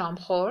رستوران شام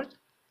خورد؟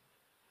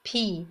 P.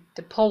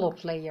 The polo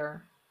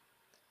player.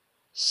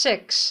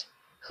 6.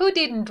 Who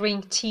didn't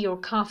drink tea or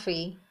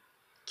coffee?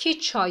 کی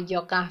چای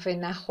یا قهوه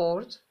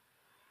نخورد؟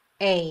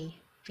 A.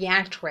 The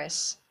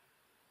actress.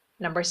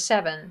 Number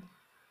 7.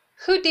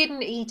 Who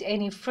didn't eat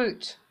any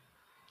fruit?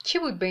 کی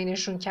بود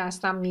بینشون که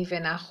اصلا میوه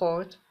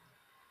نخورد؟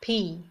 P.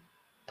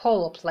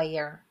 Polo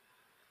player.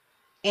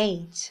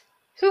 8.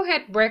 Who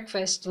had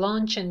breakfast,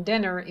 lunch and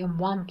dinner in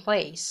one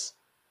place?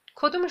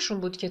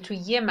 کدومشون بود که توی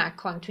یه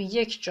مکان توی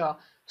یک جا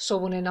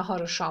صبحونه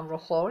نهار و شام رو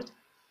خورد؟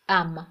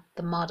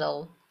 The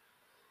model.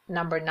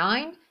 Number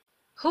 9.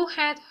 Who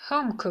had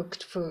home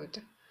cooked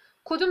food?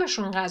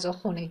 کدومشون غذا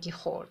خونگی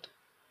خورد؟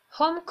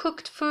 Home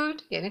cooked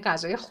food یعنی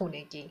غذای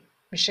خونگی.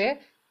 میشه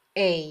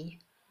A.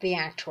 The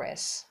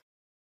actress.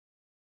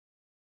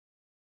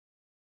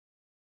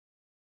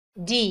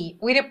 D.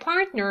 With a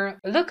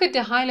partner, look at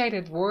the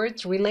highlighted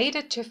words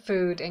related to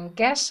food and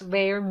guess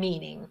their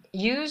meaning.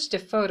 Use the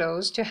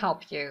photos to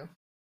help you.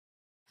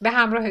 به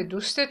همراه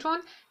دوستتون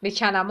به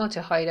کلمات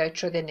هایلایت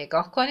شده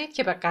نگاه کنید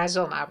که به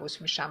غذا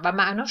مربوط میشن و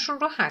معناشون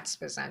رو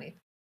حدس بزنید.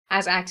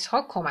 از عکس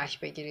ها کمک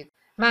بگیرید.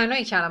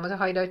 معنای کلمات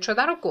هایلایت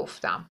شده رو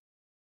گفتم.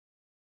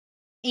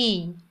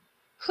 E.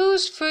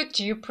 Whose food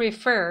do you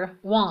prefer?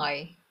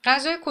 Why?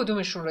 غذای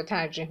کدومشون رو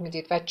ترجیح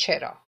میدید و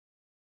چرا؟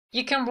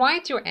 You can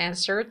write your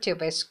answer to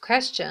this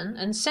question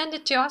and send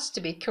it to us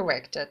to be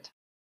corrected.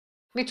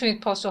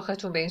 میتونید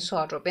پاسختون به این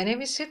سوال رو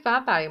بنویسید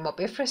و برای ما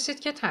بفرستید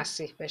که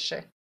تصحیح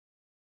بشه.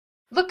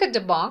 Look at the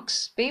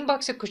box. به این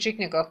باکس کوچیک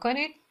نگاه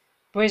کنید.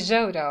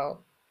 Risotto,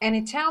 an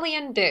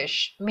Italian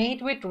dish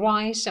made with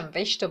rice and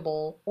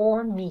vegetable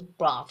or meat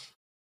broth.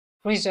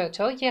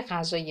 Risotto یه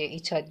غذای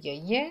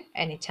ایتالیاییه.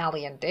 An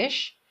Italian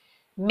dish.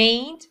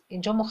 Made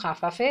اینجا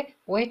مخففه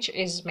which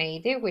is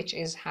made which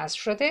is هست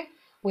شده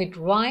with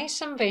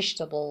rice and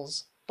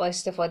vegetables با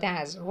استفاده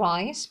از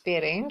rice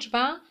برنج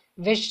و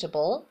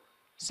vegetable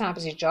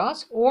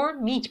سبزیجات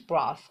or meat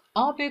broth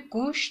آب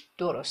گوشت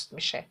درست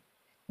میشه.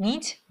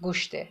 میت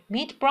گوشته.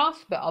 میت براث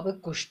به آب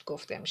گوشت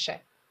گفته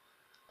میشه.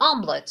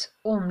 آملت،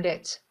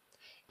 املت.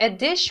 A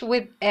dish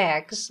with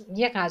eggs،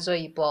 یه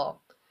غذایی با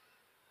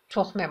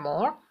تخم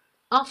مرغ.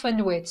 Often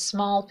with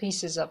small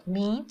pieces of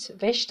meat,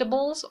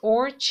 vegetables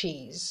or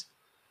cheese.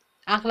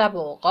 اغلب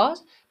اوقات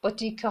با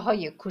تیکه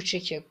های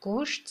کوچک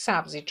گوشت،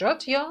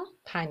 سبزیجات یا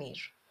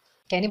پنیر.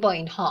 یعنی با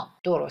اینها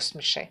درست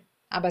میشه.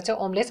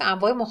 البته املت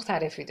انواع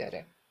مختلفی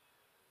داره.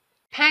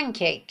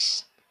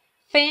 Pancakes.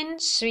 Thin,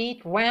 sweet,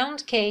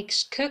 round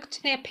cakes cooked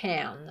in a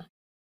pan.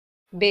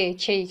 به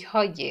کیک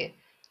های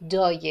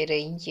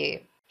دایره‌ای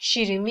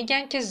شیرین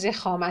میگن که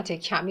ضخامت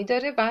کمی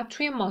داره و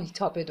توی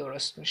ماهیتابه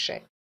درست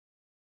میشه.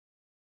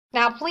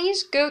 Now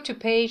please go to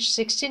page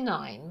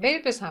 69.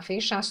 برید به صفحه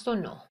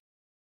 69.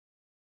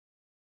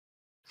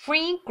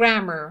 Free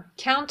grammar.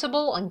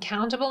 Countable,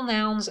 uncountable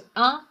nouns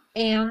a,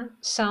 an,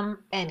 some,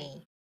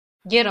 any.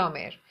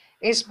 گرامر.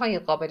 اسمهای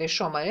قابل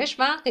شمارش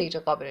و غیر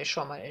قابل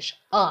شمارش.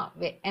 a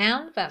و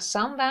an و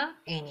some و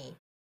any.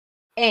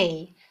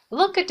 A.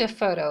 Look at the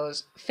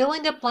photos. Fill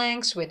in the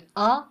blanks with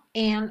a,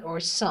 an or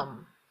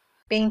some.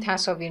 به این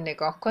تصاویر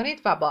نگاه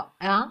کنید و با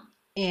a,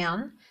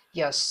 an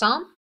یا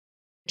some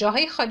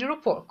جاهای خالی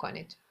رو پر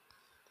کنید.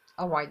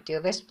 Alright, do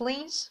this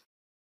please.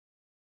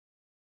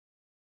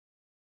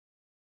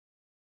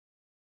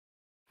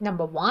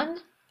 Number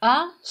 1.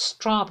 A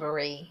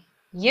strawberry.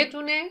 یه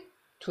دونه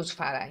توت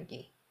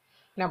فرنگی.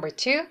 Number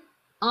 2.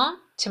 A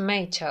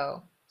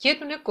tomato. یه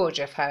دونه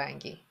گوجه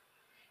فرنگی.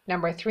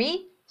 Number 3.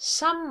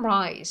 Some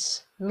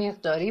rice.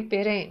 مقداری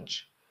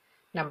برنج.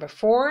 Number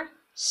 4.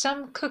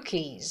 Some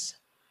cookies.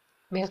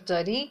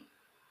 مقداری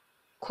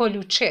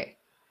کلوچه.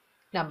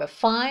 Number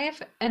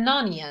 5. An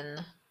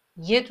onion.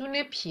 یه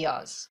دونه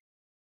پیاز.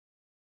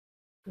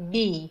 B.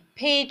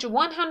 Page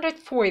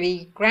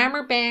 140.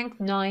 Grammar Bank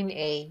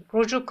 9A.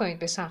 رجوع کنید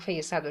به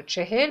صفحه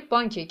 140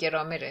 بانک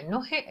گرامر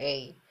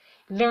 9A.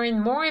 Learn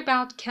more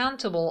about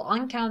countable,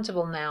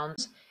 uncountable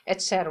nouns,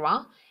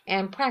 etc.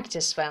 and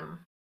practice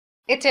them.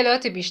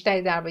 اطلاعات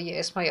بیشتری درباره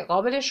اسمهای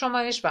قابل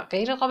شمارش و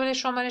غیر قابل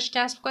شمارش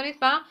کسب کنید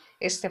و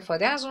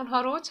استفاده از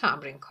اونها رو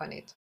تمرین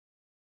کنید.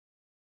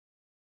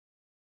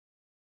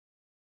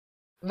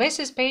 This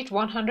is page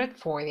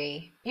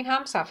 140. این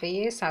هم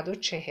صفحه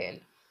 140.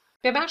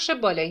 به بخش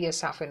بالایی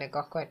صفحه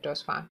نگاه کنید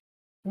لطفاً.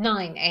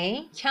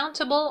 9A.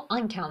 Countable,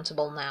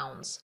 uncountable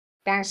nouns.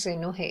 درس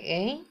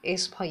 9A.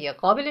 اسمهای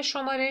قابل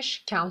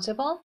شمارش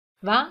countable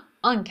و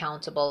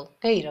uncountable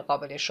غیر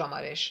قابل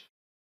شمارش.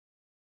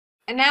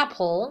 An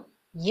apple.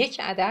 یک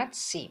عدد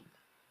سیب.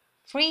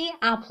 3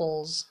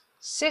 apples.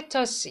 3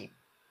 تا سیب.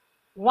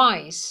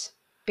 Rice.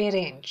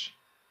 برنج.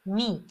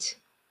 Meat.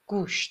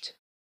 گوشت.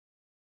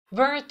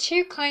 There are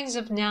 2 kinds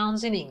of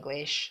nouns in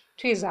English.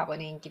 توی زبان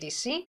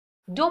انگلیسی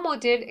 2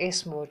 مدل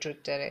اسم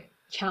وجود داره.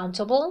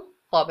 Countable.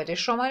 قابل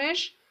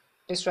شمارش.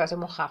 به صورت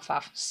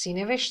مخفف C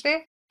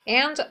نوشته.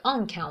 And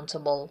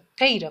uncountable.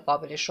 غیر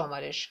قابل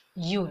شمارش.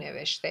 U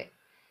نوشته.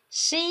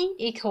 C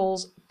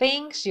equals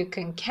things you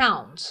can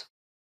count.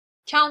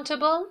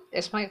 Countable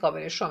اسمهای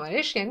قابل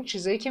شمارش یعنی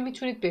چیزایی که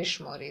میتونید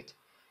بشمارید.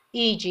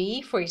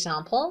 E.g. for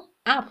example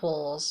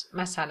apples.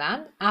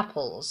 مثلا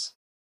apples.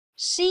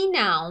 C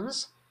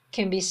nouns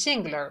can be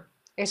singular.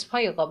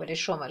 اسمهای قابل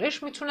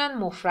شمارش میتونن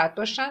مفرد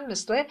باشن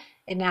مثل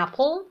an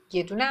apple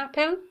یه دونه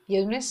اپل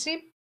یه دونه سیب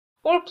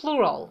or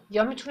plural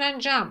یا میتونن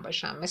جمع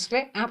باشن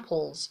مثل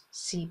apples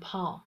سیب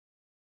ها.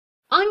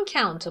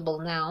 Uncountable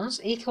nouns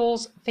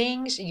equals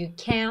things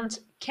you can't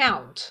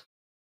count.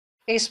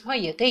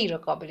 اسمهای غیر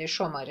قابل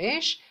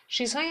شمارش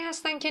چیزهایی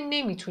هستن که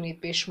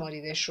نمیتونید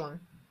بشماریدشون.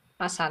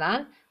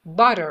 مثلا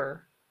butter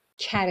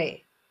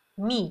کره.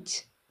 meat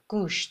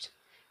گوشت.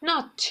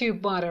 not 2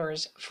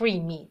 butters 3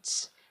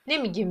 meats.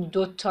 نمیگیم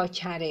 2 تا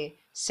کره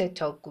 3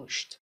 تا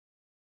گوشت.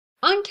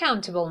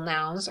 Uncountable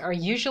nouns are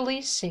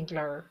usually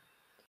singular.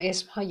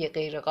 اسمهای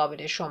غیر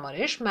قابل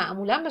شمارش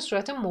معمولا به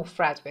صورت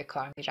مفرد به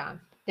کار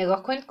میرن.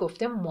 نگاه کنید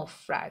گفته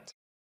مفرد.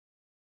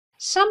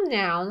 Some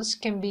nouns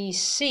can be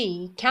C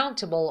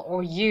countable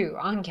or U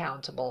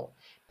uncountable,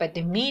 but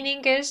the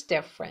meaning is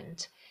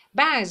different.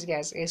 بعضی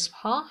از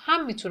اسمها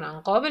هم میتونن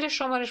قابل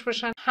شمارش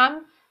باشن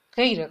هم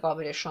غیر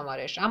قابل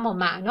شمارش اما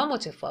معنا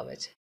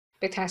متفاوته.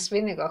 به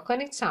تصویر نگاه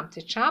کنید سمت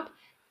چپ.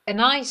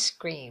 An ice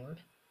cream.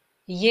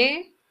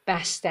 یه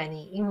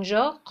بستنی.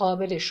 اینجا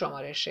قابل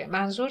شمارشه.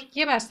 منظور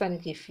یه بستنی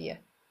قیفیه.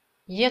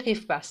 یه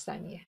قیف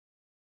بستنیه.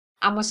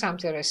 اما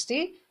سمت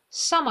راستی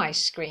some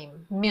ice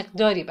cream.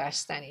 مقداری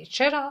بستنی.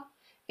 چرا؟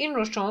 این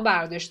رو شما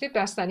برداشتید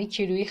بستنی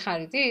کیلویی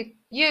خریدید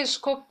یه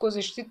اسکوپ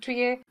گذاشتید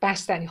توی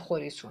بستنی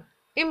خوریتون.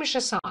 این میشه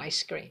some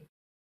ice cream.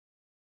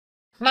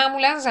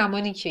 معمولا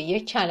زمانی که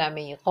یک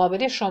کلمه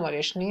قابل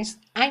شمارش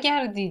نیست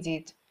اگر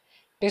دیدید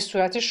به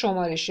صورت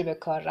شمارشی به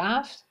کار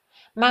رفت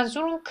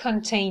منظور اون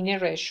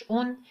کانتینرش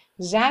اون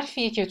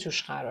ظرفیه که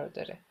توش قرار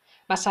داره.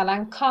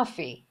 مثلا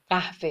کافی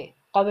قهوه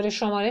قابل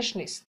شمارش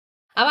نیست.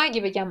 اما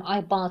اگه بگم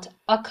I bought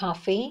a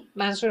coffee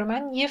منظور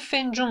من یه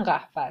فنجون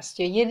قهوه است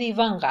یا یه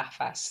لیوان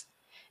قهوه است.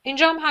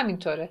 اینجا هم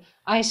همینطوره.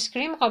 آیس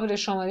کریم قابل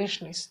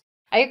شمارش نیست.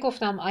 اگه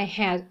گفتم I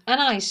had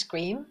an ice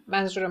cream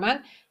منظور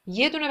من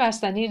یه دونه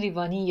بستنی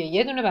لیوانی یا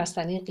یه دونه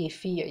بستنی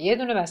قیفی یا یه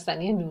دونه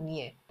بستنی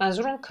نونیه.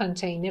 منظور اون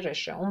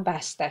کانتینرشه، اون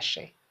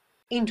بستشه.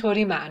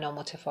 اینطوری معنا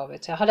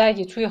متفاوته. حالا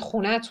اگه توی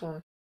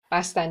خونتون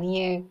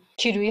بستنی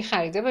کیلویی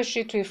خریده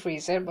باشید، توی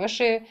فریزر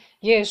باشه،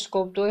 یه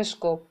اسکوپ 2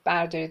 اسکوپ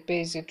بردارید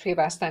بریزید توی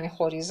بستنی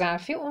خوری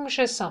ظرفی، اون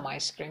میشه سام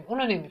آیسکریم.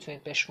 اونو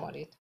نمیتونید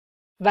بشمارید.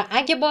 و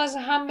اگه باز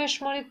هم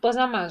بشمارید،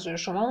 بازم منظور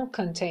شما اون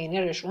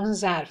کانتینرش، اون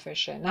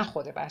ظرفشه، نه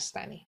خود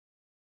بستنی.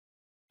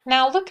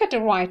 Now look at the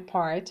right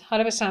part.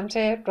 حالا به سمت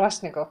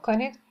راست نگاه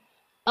کنید.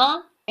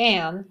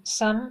 and,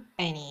 some,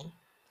 any.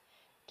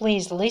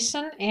 Please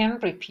listen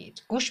and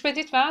repeat. گوش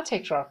بدید و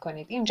تکرار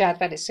کنید. این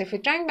جدول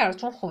سفید رنگ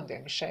براتون خونده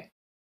میشه.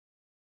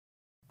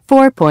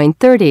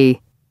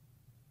 4.30.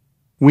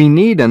 We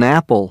need an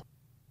apple.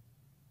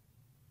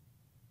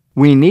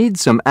 We need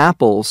some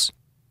apples.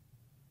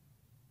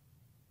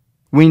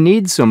 We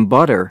need some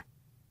butter.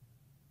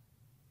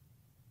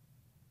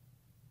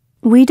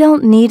 We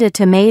don't need a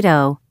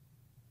tomato.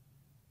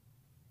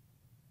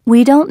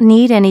 We don't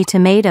need any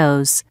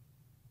tomatoes.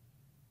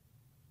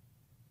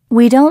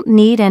 We don't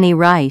need any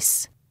rice.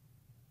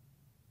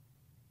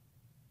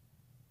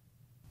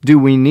 Do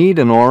we need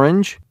an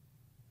orange?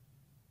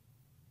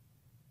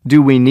 Do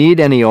we need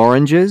any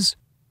oranges?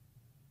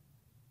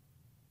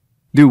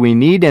 Do we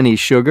need any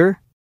sugar?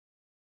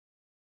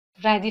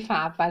 ردیف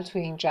اول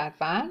توی این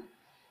جدول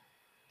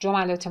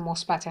جملات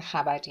مثبت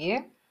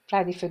خبریه،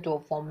 ردیف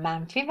دوم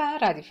منفی و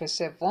ردیف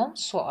سوم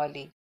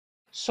سوالی.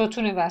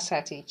 ستون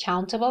وسطی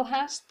countable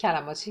هست،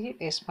 کلماتی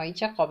اسمهایی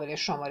که قابل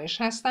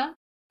شمارش هستن،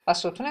 و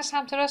ستون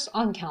سمت راست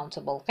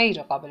uncountable،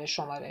 غیر قابل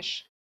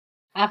شمارش.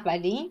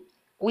 اولی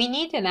we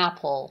need an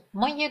apple،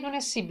 ما یه دونه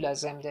سیب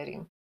لازم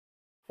داریم.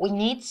 We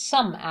need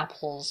some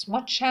apples،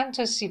 ما چند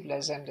تا سیب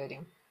لازم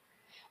داریم.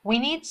 We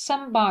need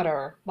some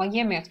butter، ما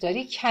یه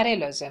مقداری کره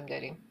لازم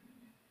داریم.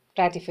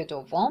 ردیف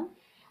دوم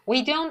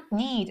we don't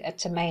need a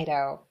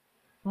tomato،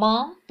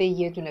 ما به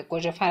یه دونه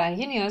گوجه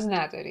فرنگی نیاز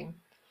نداریم.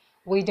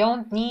 We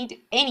don't need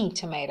any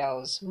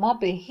tomatoes، ما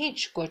به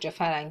هیچ گوجه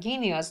فرنگی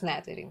نیاز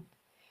نداریم.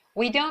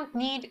 We don't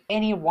need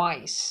any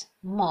rice،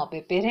 ما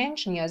به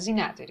برنج نیازی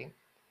نداریم.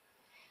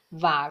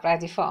 و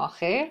ردیف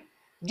آخر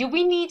do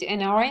we need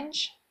an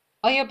orange،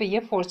 آیا به یه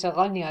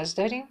پرتقال نیاز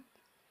داریم؟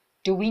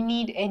 Do we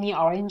need any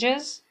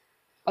oranges،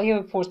 آیا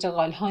به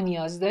پرتقال ها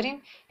نیاز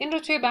داریم؟ این رو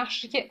توی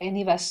بخشی که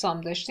any و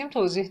some داشتیم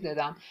توضیح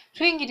دادم.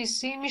 توی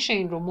انگلیسی میشه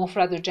این رو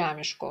مفرد و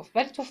جمعش گفت،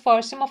 ولی تو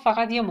فارسی ما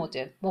فقط یه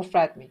مدل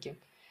مفرد میگیم.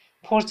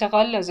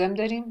 پرتقال لازم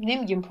داریم،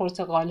 نمیگیم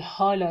پرتقال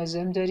ها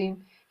لازم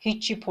داریم،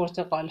 هیچی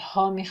پرتقال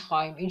ها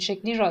میخوایم، این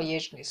شکلی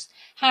رایج نیست.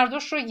 هر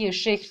دوش رو یه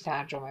شکل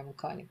ترجمه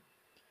میکنیم.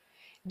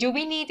 Do we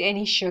need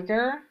any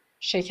sugar،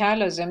 شکر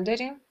لازم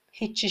داریم،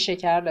 هیچی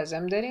شکر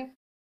لازم داریم.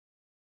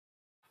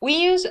 We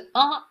use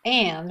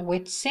and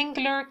with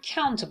singular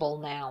countable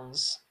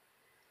nouns.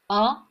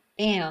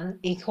 and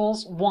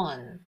equals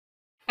one.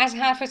 از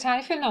حرف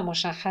تعریف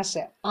نامشخص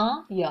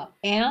یا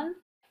an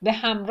به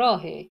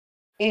همراه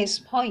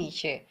اسمهایی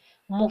که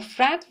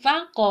مفرد و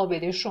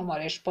قابل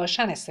شمارش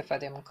باشن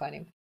استفاده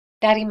میکنیم.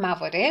 در این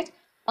موارد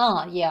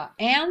یا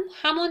an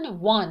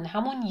همون one،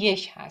 همون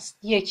یک هست،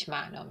 یک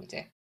معنا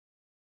میده.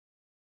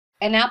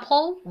 An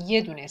apple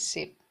یه دونه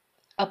سیب.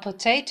 A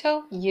potato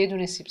یه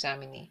دونه سیب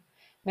زمینی.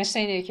 مثل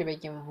اینه که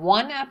بگیم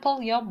one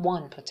apple یا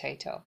one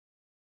potato.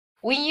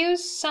 We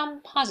use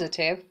some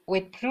positive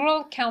with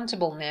plural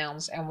countable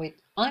nouns and with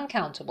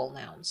uncountable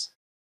nouns.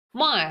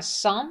 ما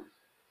از some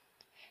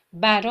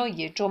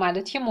برای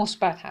جملاتی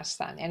مثبت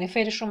هستن، یعنی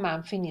فعلشون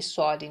منفی نیست،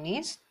 سوالی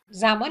نیست،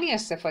 زمانی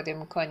استفاده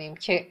میکنیم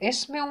که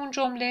اسم اون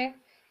جمله،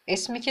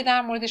 اسمی که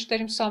در موردش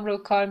داریم some رو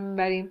کار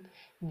میبریم،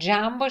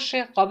 جمع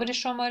باشه، قابل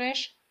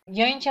شمارش،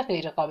 یا اینکه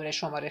غیر قابل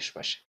شمارش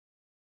باشه.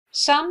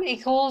 Some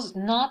equals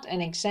not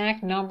an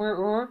exact number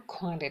or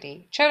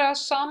quantity. چرا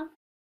some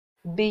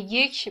به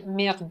یک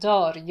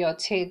مقدار یا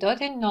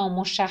تعداد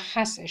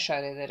نامشخص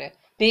اشاره داره،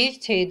 به یک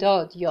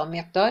تعداد یا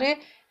مقدار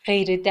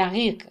غیر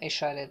دقیق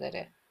اشاره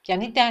داره،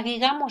 یعنی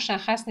دقیقا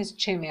مشخص نیست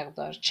چه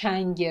مقدار،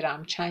 چند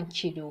گرم، چند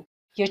کیلو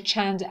یا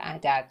چند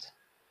عدد.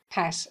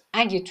 پس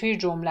اگه توی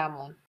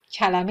جملمون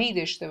کلمه‌ای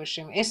داشته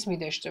باشیم، اسمی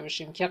داشته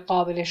باشیم که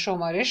قابل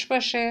شمارش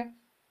باشه،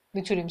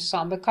 میتونیم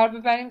سام به کار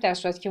ببریم، در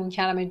صورتی که اون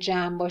کلمه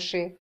جمع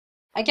باشه.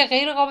 اگه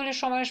غیر قابل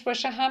شمارش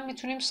باشه هم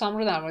میتونیم سام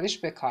رو در موردش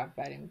به کار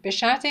ببریم، به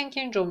شرط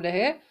اینکه این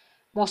جمله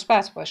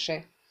مثبت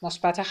باشه،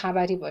 مثبت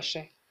خبری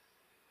باشه.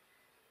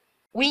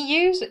 We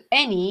use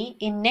any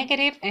in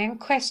negative and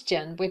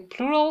question with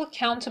plural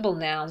countable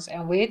nouns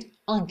and with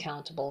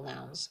uncountable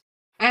nouns.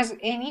 از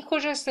any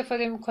کجا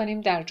استفاده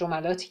میکنیم؟ در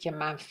جملاتی که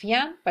منفی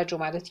هستند و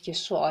جملاتی که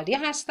سوالی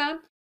هستند،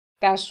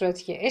 در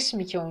صورتی که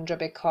اسمی که اونجا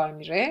به کار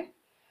میره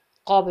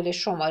قابل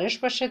شمارش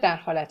باشه در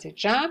حالت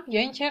جمع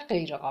یا اینکه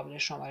غیر قابل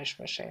شمارش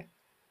باشه.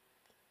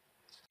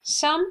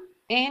 Some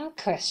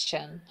in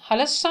question.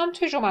 حالا some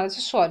توی جملات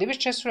سوالی به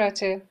چه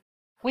صورته؟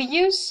 We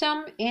use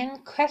some in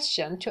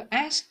question to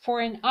ask for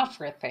and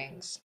offer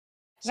things.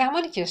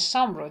 زمانی که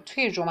some رو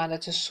توی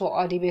جملات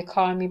سوالی به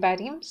کار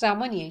میبریم،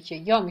 زمانیه که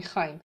یا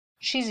میخوایم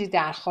چیزی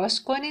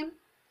درخواست کنیم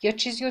یا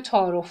چیزی رو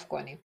تعارف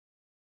کنیم.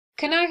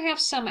 Can I have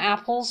some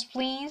apples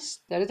please?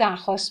 داره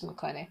درخواست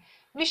میکنه.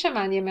 میشه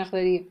من یه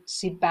مقداری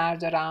سیب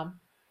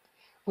بردارم؟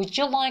 Would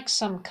you like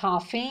some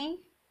coffee?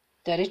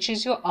 داره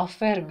چیزی رو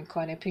آفر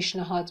میکنه،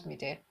 پیشنهاد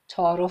میده،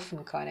 تعارف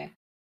میکنه.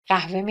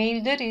 قهوه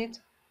میل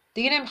دارید؟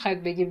 دیگه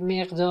نمیخواید بگی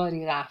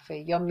مقداری قهوه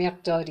یا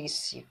مقداری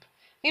سیب.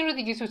 این رو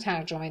دیگه تو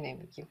ترجمه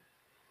نمیگیم.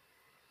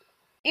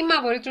 این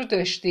موارد رو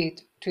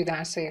داشتید توی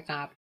درس‌های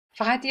قبل.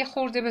 فقط یه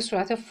خورده به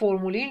صورت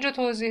فرمولی اینجا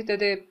توضیح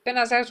داده. به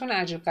نظرتون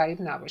عجیب غریب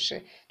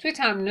نباشه. توی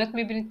تمرینات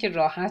میبینید که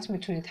راحت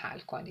میتونید حل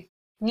کنید.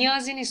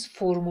 نیازی نیست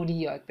فرمولی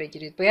یاد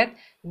بگیرید. باید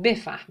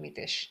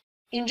بفهمیدش.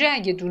 اینجا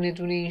اگه دونه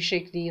دونه این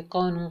شکلی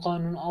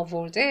قانون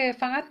آورده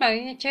فقط برای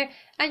اینه که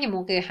اگه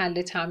موقع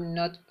حل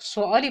تمرینات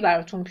سوالی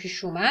براتون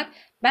پیش اومد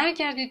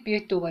برگردید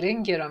بیاید دوباره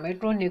این گرامر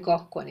رو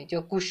نگاه کنید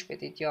یا گوش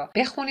بدید یا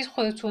بخونید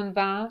خودتون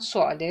و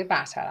سوال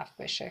برطرف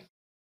بشه.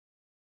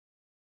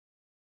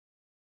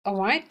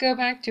 Alright, go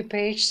back to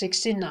page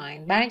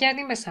 69.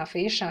 برگردیم به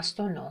صفحه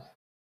 69.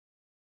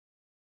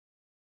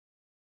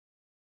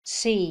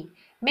 C.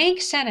 Make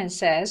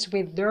sentences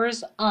with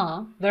there's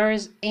a,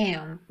 there's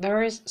an,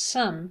 there's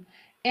some,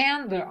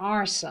 and there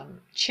are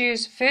some.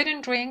 Choose food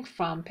and drink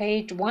from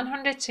page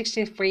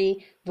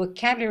 163,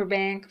 vocabulary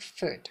bank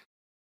food.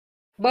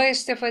 با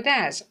استفاده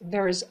از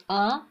there's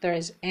a,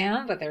 there's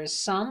an, but there's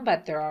some,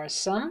 but there are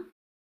some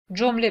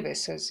جمله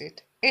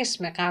بسازید.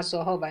 اسم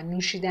غذاها و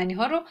نوشیدنی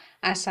ها رو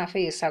از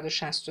صفحه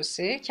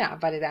 163 که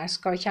اول درس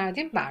کار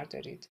کردیم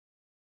بردارید.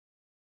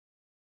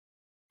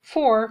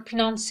 4.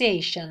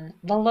 Pronunciation.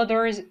 The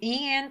letters E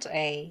and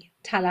A.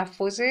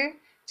 تلفظ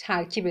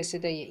ترکیب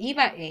صدای E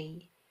و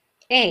A.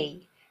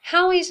 A.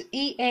 How is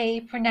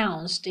EA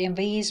pronounced in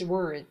these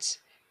words?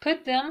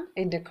 Put them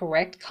in the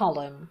correct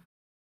column.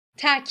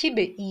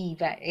 ترکیب E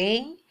و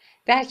A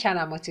در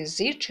کلمات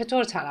زیر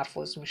چطور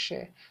تلفظ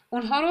میشه؟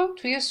 اونها رو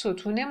توی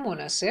ستون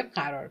مناسب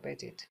قرار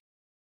بدید.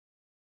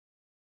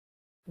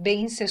 به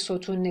این سه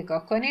ستون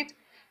نگاه کنید.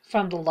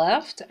 From the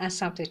left از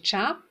سمت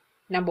چپ.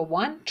 Number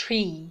 1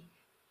 tree.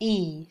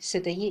 E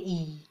صدای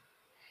E.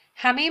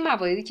 همه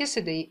مواردی که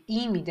صدای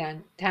E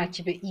میدن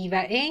ترکیب E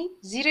و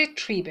A زیر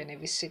tree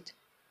بنویسید.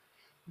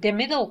 The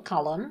middle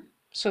column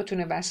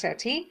ستون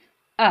وسطی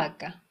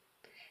ag.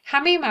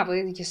 همه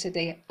مواردی که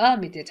صدای A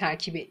میده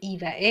ترکیب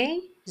E و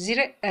A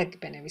زیر ag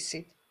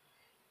بنویسید.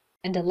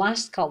 And the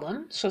last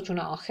column ستون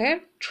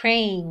آخر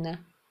train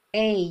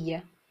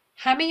A.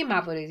 همه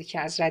مواردی که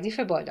از ردیف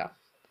بالا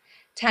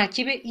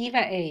ترکیب E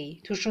و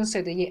A توشون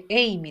صدای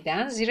A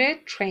میدن زیر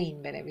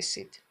train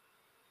بنویسید.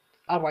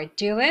 Alright,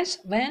 do this,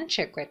 then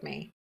check with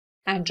me.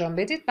 انجام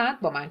بدید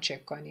بعد با من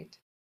چک کنید.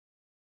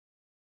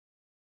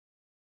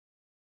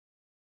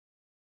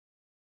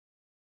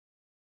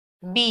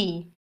 B.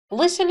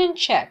 Listen and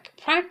check.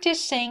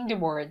 Practice saying the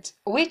words.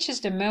 Which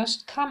is the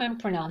most common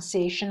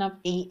pronunciation of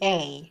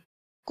EA?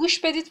 گوش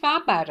بدید و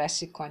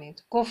بررسی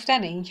کنید.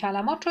 گفتن این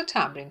کلمات رو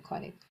تمرین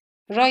کنید.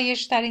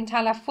 رایج ترین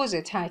تلفظ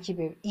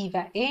ترکیب E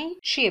و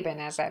A چیه به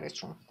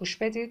نظرتون؟ گوش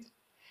بدید.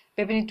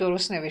 ببینید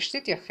درست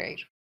نوشتید یا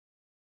خیر.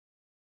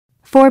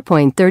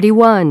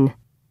 4.31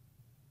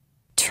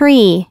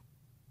 Tree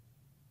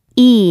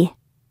E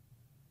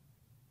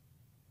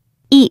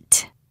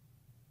Eat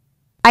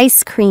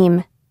Ice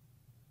cream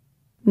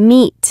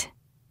Meat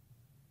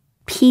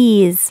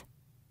Peas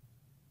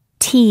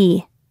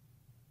Tea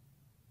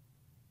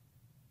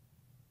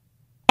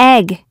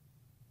Egg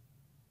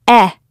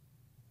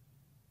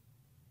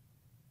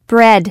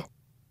Bread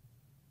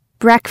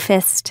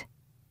Breakfast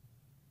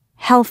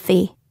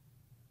Healthy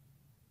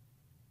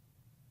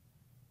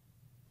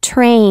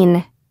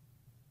Train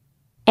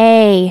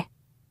A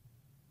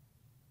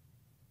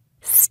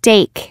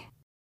Steak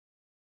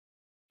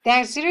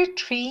در زیر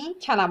tree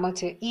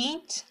کلمات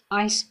eat,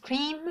 ice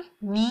cream,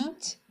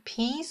 meat,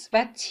 peas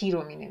و tea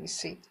رو می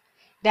نویسید.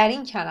 در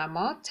این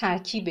کلمات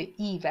ترکیب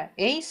E و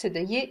A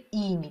صدای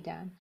E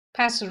میدن.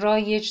 پس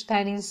رایج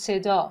ترین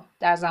صدا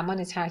در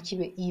زمان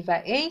ترکیب E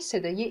و A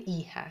صدای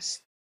E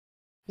هست.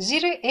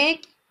 زیر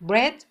egg,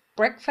 bread,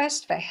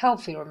 breakfast و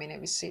healthy رو می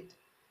نویسید.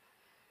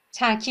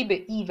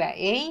 ترکیب E و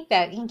A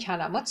در این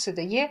کلمات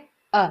صدای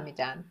A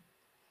میدن.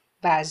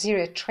 و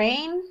زیر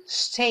train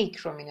steak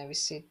رو می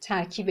نویسید.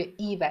 ترکیب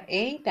E و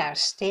A در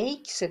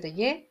steak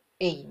صدای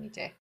A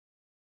میده.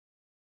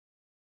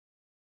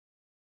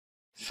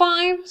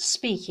 5.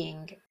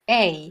 Speaking.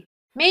 A.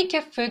 Make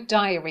a food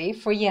diary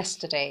for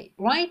yesterday.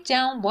 Write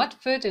down what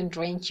food and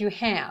drink you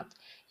had.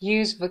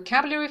 Use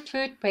vocabulary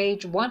food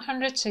page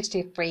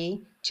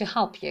 163 to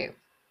help you.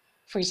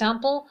 For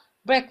example,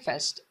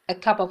 breakfast, a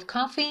cup of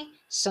coffee,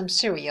 some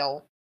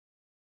cereal.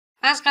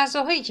 از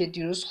غذاهایی که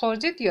دیروز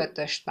خوردید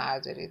یادداشت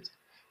بردارید.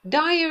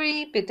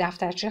 دایری به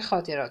دفترچه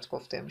خاطرات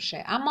گفته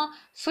میشه، اما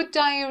فود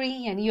دایری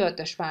یعنی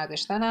یادداشت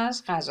برداشتن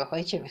از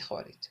غذاهایی که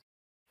میخورید.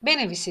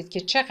 بنویسید که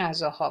چه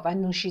غذاها و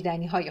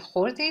نوشیدنی‌های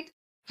خوردید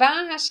و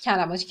از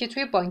کلماتی که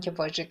توی بانک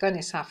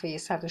واژگان صفحه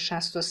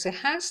 163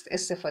 هست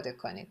استفاده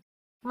کنید.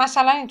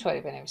 مثلا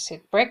اینطوری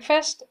بنویسید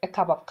breakfast, a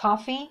cup of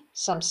coffee,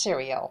 some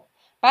cereal.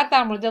 بعد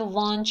در مورد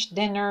lunch,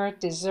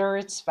 dinner,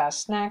 desserts و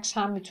snacks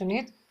هم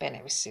میتونید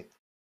بنویسید.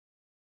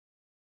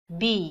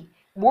 B.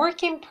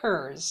 Work in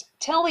pairs.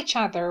 Tell each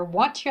other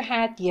what you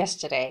had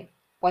yesterday.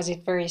 Was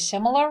it very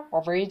similar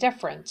or very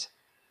different?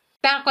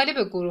 در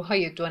قالب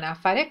گروه‌های 2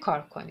 نفره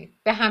کار کنید.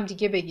 به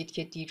همدیگه بگید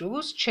که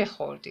دیروز چه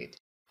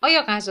خوردید.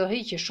 آیا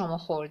غذاهایی که شما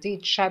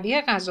خوردید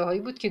شبیه غذاهایی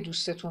بود که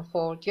دوستتون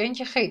خورد یا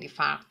اینکه خیلی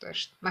فرق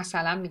داشت؟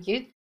 مثلا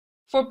میگید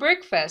For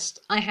breakfast,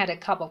 I had a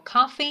cup of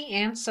coffee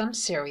and some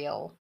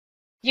cereal.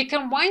 You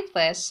can write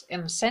this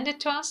and send it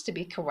to us to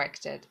be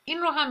corrected.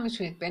 این رو هم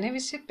میتونید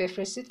بنویسید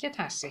بفرستید که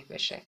تصحیح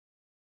بشه.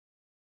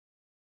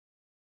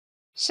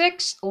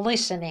 6.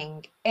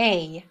 Listening.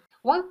 A.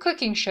 What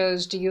cooking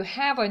shows do you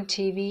have on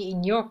TV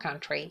in your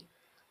country?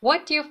 What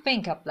do you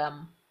think of them?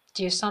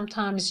 Do you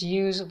sometimes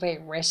use their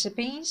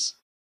recipes?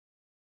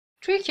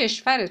 توی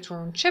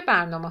کشورتون چه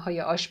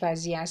برنامه‌های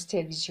آشپزی از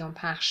تلویزیون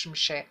پخش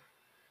میشه؟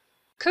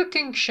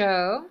 Cooking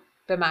show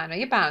به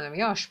معنای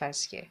برنامه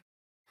آشپزیه.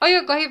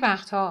 آیا گاهی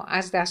وقتها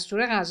از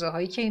دستور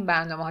غذاهایی که این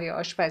برنامه‌های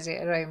آشپزی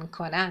ارائه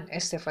میکنن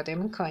استفاده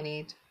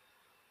میکنید؟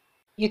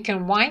 You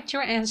can write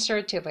your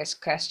answer to this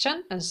question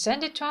and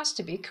send it to us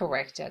to be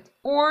corrected.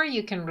 Or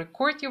you can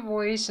record your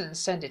voice and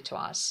send it to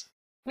us.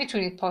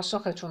 میتونید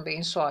پاسختون به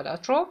این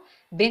سوالات رو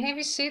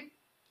بنویسید،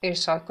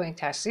 ارسال کنید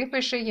تصحیح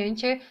بشه یا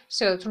اینکه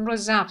صداتون رو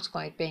ضبط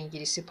کنید به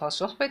انگلیسی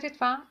پاسخ بدید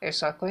و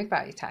ارسال کنید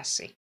برای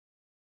تصحیح.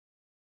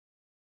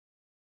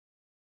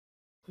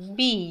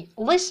 B.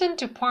 Listen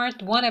to part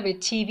 1 of a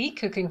TV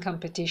cooking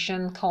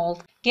competition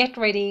called Get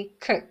Ready,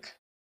 Cook,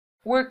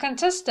 where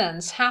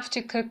contestants have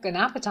to cook an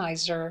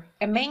appetizer,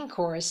 a main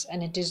course,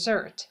 and a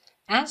dessert.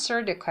 Answer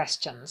the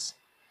questions.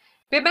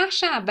 به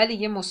بخش اول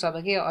یه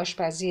مسابقه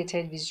آشپزی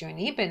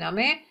تلویزیونی به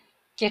نام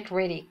Get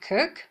Ready,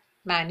 Cook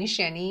معنیش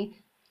یعنی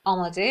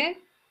آماده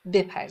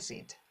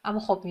بپزید. اما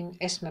خب این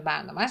اسم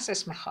برنامه است،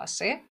 اسم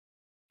خاصه.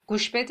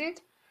 گوش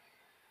بدید.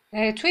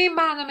 توی این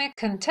برنامه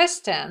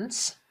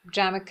contestants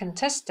جمع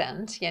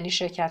contestant یعنی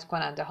شرکت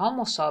کننده ها،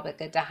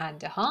 مسابقه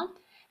دهنده ها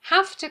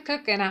have to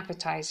cook an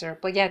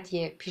appetizer باید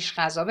یه پیش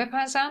غذا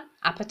بپزن.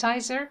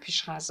 appetizer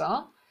پیش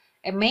غذا.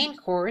 a main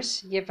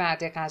course یه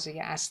وعده غذای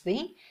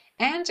اصلی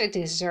and a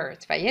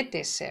dessert و یه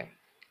دسر.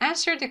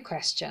 answer the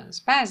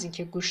questions بعد از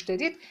اینکه گوش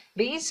دادید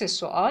به این 3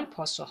 سوال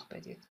پاسخ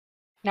بدید.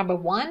 Number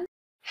 1.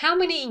 How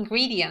many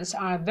ingredients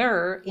are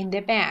there in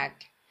the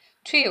bag?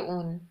 توی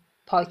اون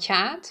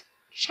پاکت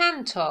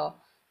چند تا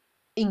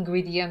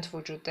ingredient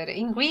وجود داره.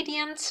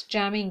 ingredients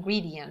جمع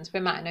ingredient به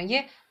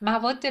معنای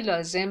مواد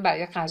لازم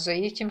برای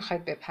غذایی که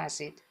میخواید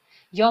بپزید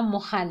یا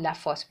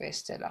مخلفات به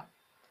اصطلاح.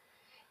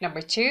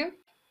 Number 2.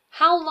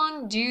 How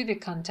long do the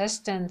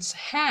contestants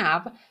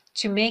have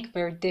to make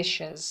their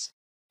dishes?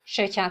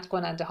 شرکت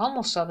کننده ها،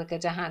 مسابقه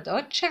دهنده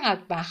ها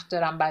چقدر وقت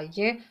دارن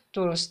برای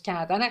درست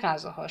کردن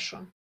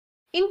غذاهاشون؟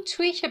 این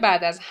تویی که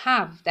بعد از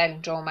have در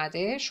اینجا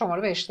اومده شما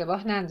رو به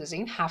اشتباه نندازه.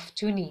 این have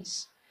to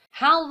نیست.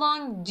 How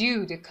long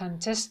do the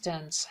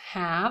contestants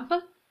have؟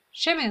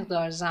 چه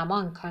مقدار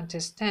زمان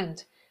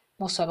contestant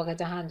مسابقه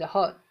دهنده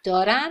ها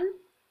دارن؟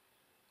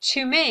 To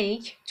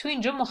make تو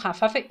اینجا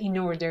مخفف in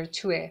order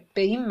toه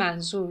به این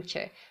منظور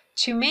که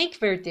to make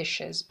their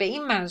dishes به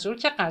این منظور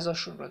که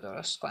غذاشون رو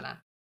درست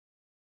کنن.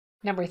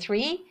 Number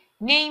 3.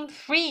 Name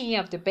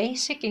 3 of the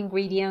basic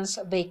ingredients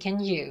they can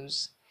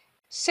use.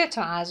 3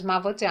 تا از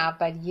مواد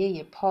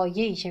اولیه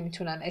پایه‌ای که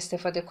میتونن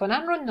استفاده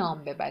کنن رو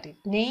نام ببرید.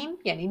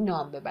 Name یعنی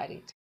نام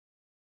ببرید.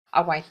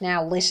 Alright,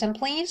 now listen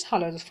please.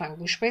 حالا لطفاً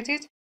گوش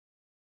بدید.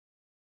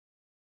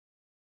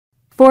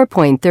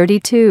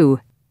 4.32.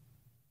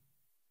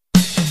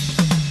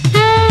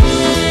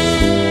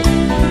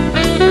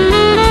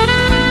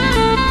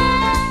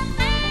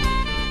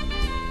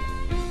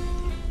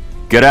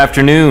 Good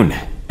afternoon,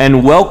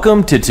 and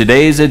welcome to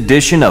today's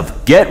edition of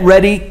Get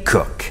Ready,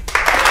 Cook.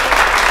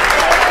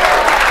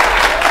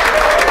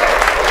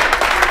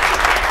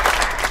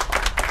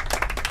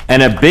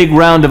 And a big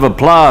round of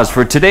applause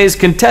for today's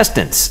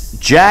contestants,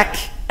 Jack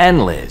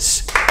and Liz.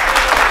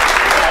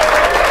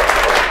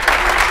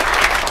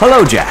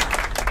 Hello, Jack.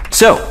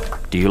 So,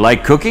 do you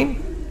like cooking?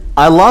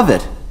 I love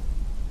it.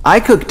 I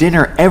cook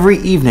dinner every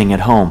evening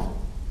at home.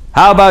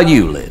 How about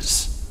you, Liz?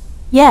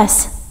 Yes,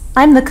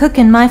 I'm the cook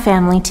in my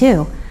family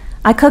too.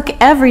 I cook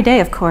every day,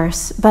 of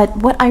course, but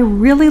what I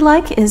really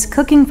like is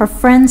cooking for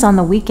friends on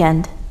the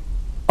weekend.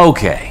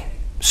 Okay,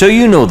 so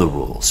you know the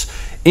rules.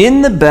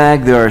 In the bag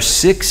there are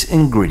 6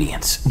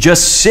 ingredients.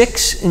 Just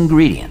 6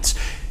 ingredients.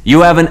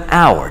 You have an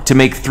hour to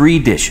make 3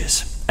 dishes.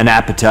 An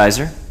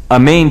appetizer, a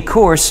main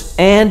course,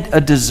 and a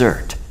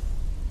dessert.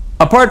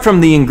 Apart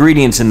from the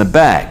ingredients in the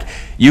bag,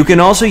 you can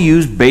also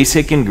use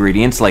basic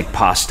ingredients like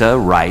pasta,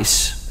 rice,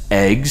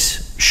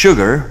 eggs,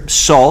 sugar,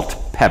 salt,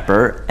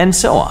 pepper, and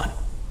so on.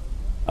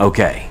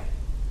 Okay,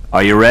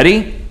 are you ready?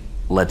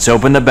 Let's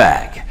open the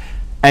bag.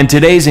 And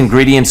today's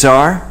ingredients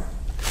are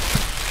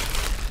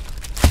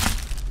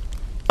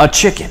a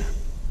chicken,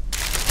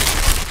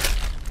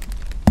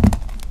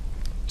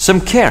 some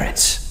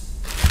carrots,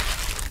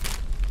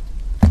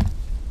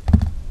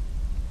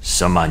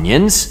 some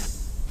onions,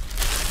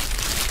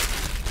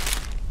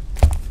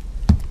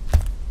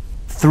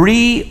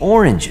 3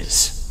 oranges,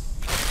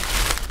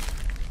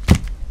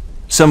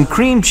 some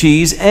cream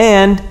cheese,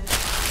 and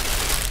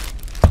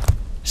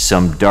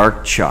some dark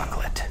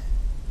chocolate.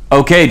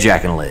 Okay,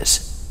 Jack and Liz,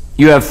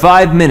 you have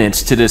 5 minutes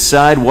to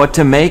decide what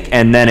to make,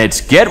 and then it's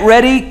get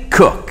ready,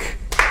 cook.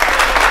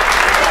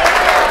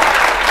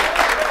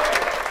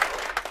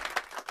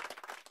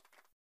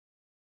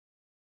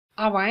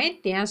 All right,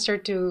 the answer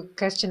to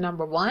question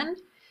number 1,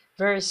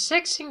 there are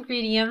 6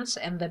 ingredients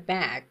in the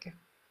bag.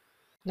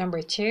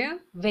 Number 2,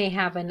 they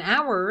have an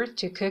hour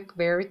to cook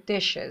their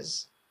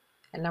dishes.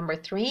 And number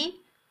 3,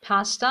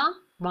 pasta,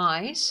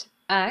 rice,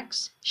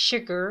 eggs,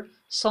 sugar,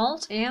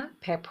 salt, and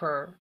pepper.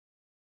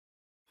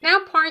 Now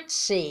part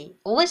C.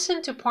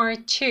 Listen to part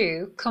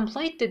 2.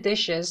 Complete the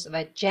dishes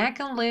that Jack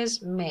and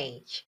Liz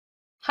make.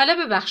 حالا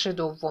به بخش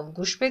دوم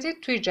گوش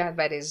بدید. توی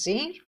جدول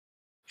زیر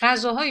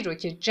غذاهایی رو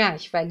که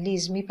جک و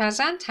لیز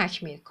میپزن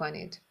تکمیل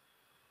کنید.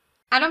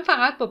 الان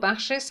فقط با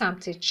بخش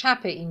سمت چپ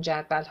این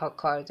جدول ها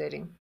کار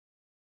داریم.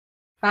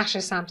 بخش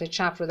سمت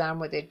چپ رو در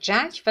مورد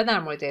جک و در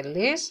مورد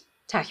لیز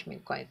تکمیل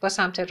کنید. با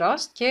سمت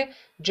راست که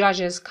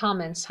judges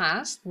comments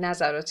هست،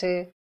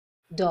 نظرات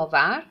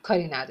داور،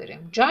 کاری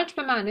نداریم. جاج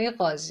به معنای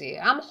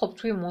قاضیه، اما خب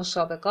توی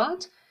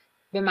مسابقات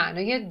به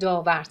معنای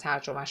داور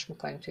ترجمهش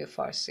میکنیم توی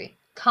فارسی.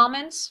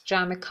 comments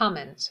جمع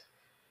comment.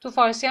 تو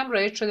فارسی هم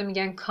رایج شده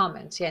میگن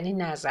comment یعنی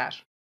نظر.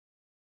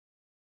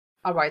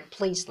 Alright,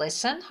 please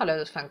listen. حالا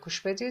لطفاً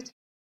گوش بدید.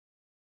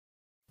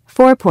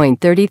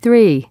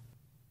 4.33.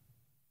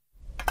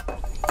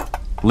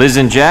 Liz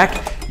and Jack,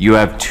 you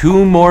have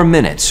 2 more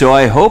minutes, so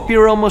I hope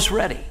you're almost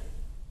ready.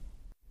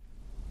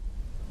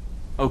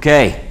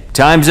 Okay,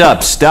 time's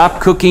up.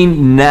 Stop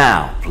cooking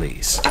now,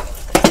 please.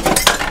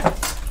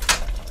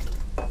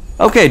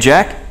 Okay,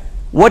 Jack,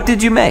 what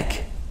did you make?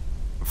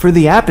 For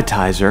the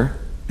appetizer,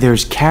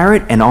 there's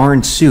carrot and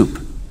orange soup.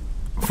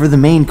 For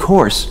the main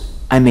course,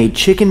 I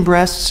made chicken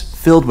breasts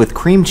filled with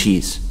cream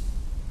cheese.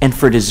 And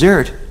for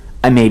dessert,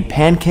 I made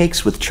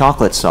pancakes with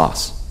chocolate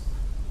sauce.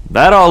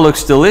 That all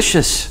looks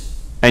delicious.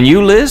 And you,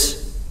 Liz?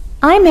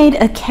 I made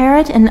a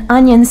carrot and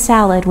onion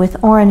salad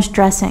with orange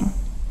dressing.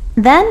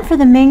 Then for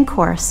the main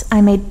course, I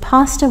made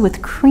pasta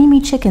with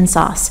creamy chicken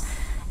sauce.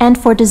 And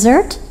for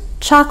dessert,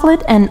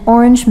 chocolate and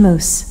orange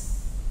mousse.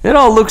 It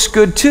all looks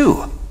good too.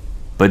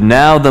 But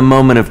now the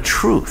moment of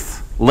truth.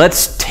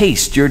 Let's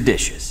taste your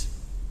dishes.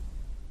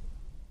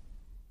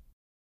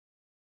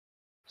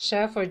 So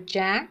for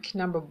Jack,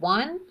 number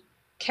 1,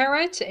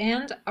 carrot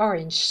and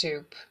orange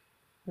soup.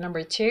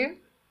 Number 2,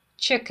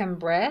 chicken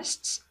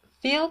breasts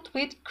filled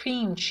with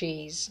cream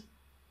cheese.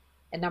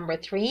 And number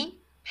 3,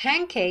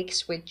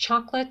 pancakes with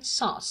chocolate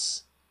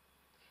sauce.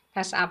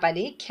 پس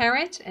اولی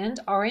carrot and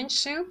orange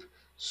soup،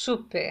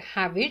 سوپ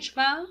هویج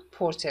و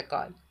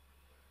پرتقال.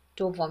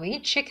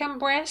 دومی chicken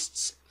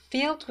breasts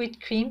filled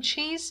with cream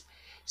cheese،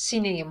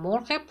 سینه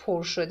مرغ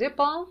پر شده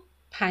با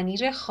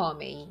پنیر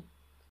خامه‌ای.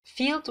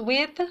 Filled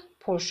with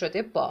پر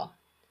شده با.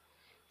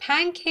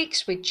 Pancakes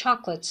with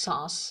chocolate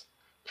sauce،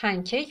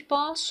 پنکیک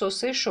با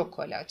سس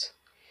شکلات.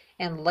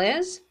 And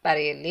Liz،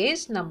 برای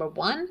لیز number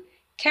 1،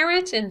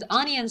 carrot and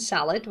onion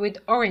salad with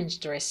orange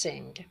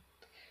dressing.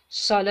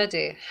 سالاد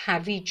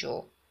هویج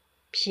و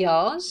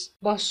پیاز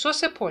با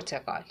سس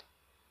پرتقال.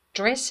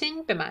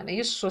 Dressing به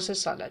معنی سس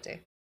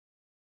سالاده.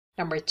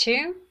 Number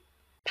 2,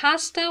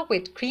 pasta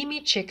with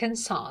creamy chicken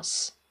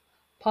sauce.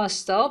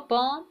 پاستا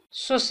با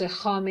سس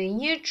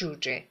خامه‌ای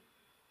جوجه.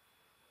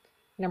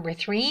 Number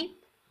 3,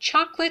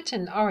 chocolate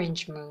and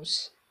orange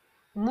mousse.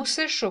 موس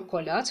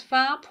شکلات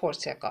و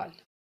پرتقال.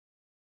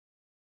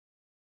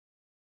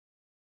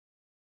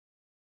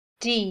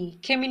 D.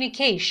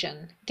 Communication.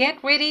 Get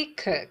ready,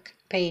 cook.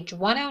 Page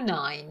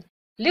 109.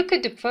 Look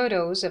at the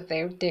photos of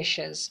their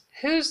dishes.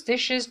 Whose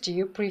dishes do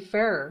you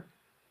prefer?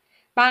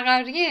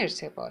 برقراری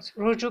ارتباط.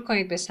 رجوع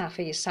کنید به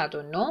صفحه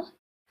 109.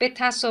 به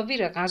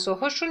تصاویر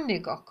غذاهاشون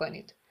نگاه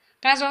کنید.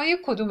 غذاهای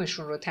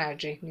کدومشون رو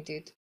ترجیح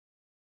میدید؟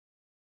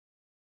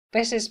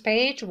 This is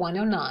page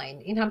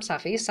 109. این هم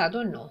صفحه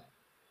 109.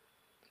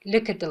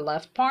 Look at the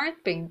left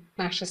part. به این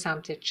بخش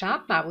سمت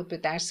چپ مربوط به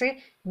درس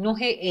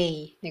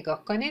 9A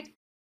نگاه کنید.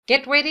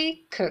 Get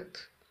ready, cook.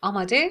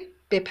 آماده؟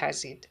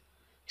 بپزید.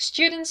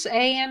 Students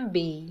A and B.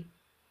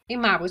 این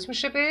مربوط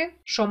میشه به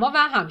شما و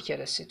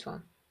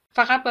همکلاسیتون.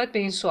 فقط باید به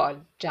این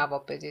سوال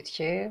جواب بدید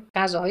که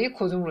غذاهای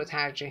کدوم رو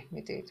ترجیح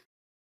میدید.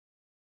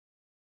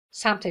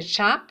 سمت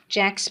چپ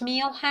Jack's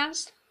meal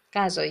هست.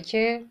 غذایی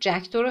که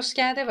جک درست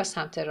کرده و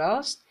سمت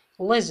راست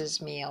Liz's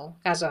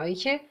meal. غذاهایی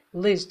که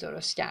لیز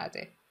درست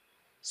کرده.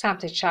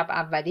 سمت چپ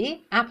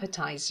اولی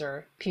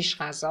appetizer.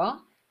 پیش غذا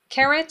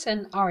carrot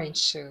and orange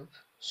soup.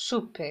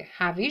 سوپ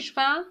هویج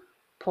و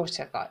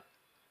پرتقال.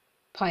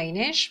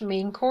 پایینش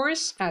main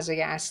course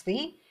غذای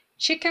اصلی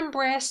chicken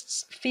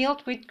breasts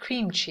filled with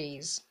cream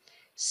cheese.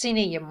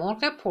 سینه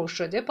مرغ پر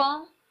شده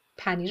با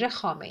پنیر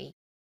خامه‌ای.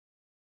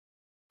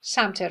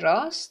 سمت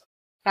راست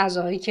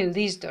غذاهایی که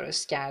لیز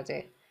درست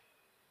کرده.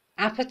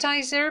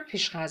 appetizer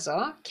پیش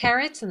غذا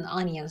carrot and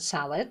onion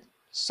salad.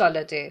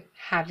 سالاد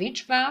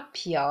هویج و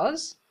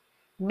پیاز.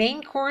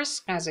 main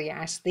course غذای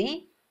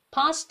اصلی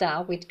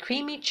pasta with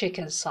creamy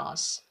chicken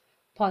sauce.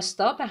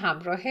 پاستا به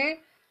همراه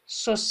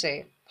سس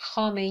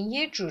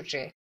خامه‌ای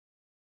جوجه.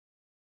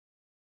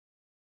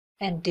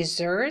 And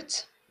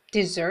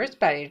dessert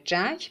برای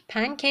جک.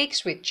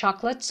 Pancakes with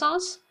chocolate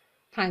sauce.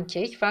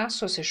 پنکیک و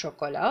سس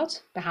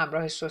شکلات به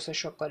همراه سس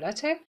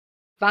شکلاته.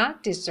 و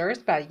dessert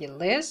برای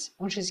لیز.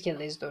 اون چیزی که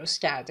لیز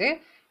درست کرده.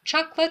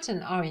 Chocolate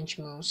and orange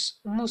mousse.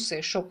 موس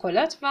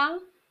شکلات و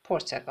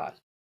پرتقال.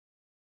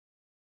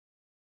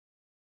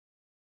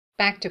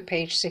 Back to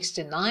page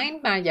 69.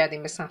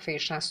 برگردیم به صفحه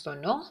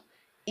 69.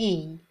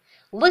 E.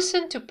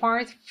 Listen to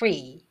part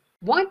 3.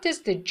 What does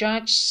the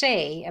judge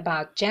say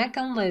about Jack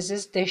and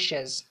Liz's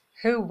dishes?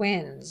 Who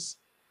wins?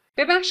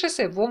 به بخش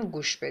سوم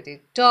گوش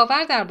بدید.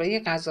 داور درباره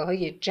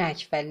غذاهای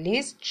جک و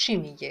لیز چی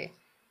میگه؟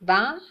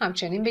 و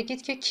همچنین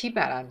بگید که کی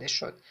برنده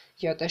شد.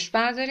 یادداشت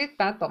بردارید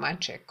بعد با من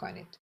چک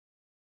کنید.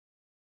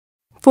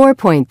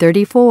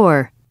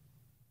 4.34.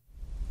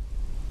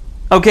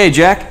 Okay,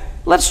 Jack,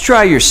 let's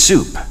try your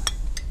soup.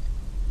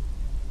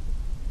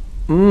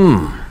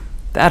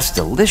 That's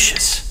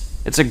delicious.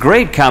 It's a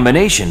great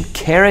combination,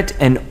 carrot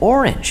and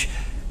orange.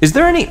 Is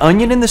there any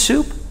onion in the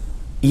soup?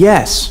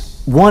 Yes,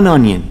 1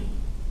 onion.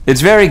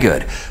 It's very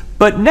good.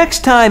 But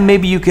next time,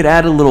 maybe you could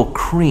add a little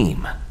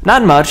cream.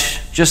 Not much,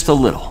 just a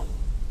little.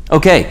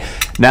 Okay,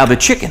 now the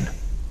chicken.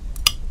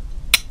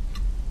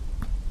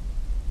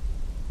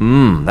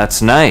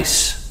 That's nice.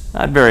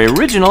 Not very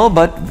original,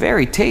 but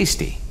very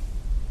tasty.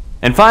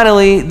 And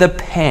finally, the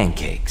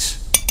pancakes.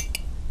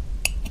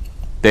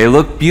 They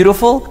look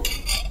beautiful.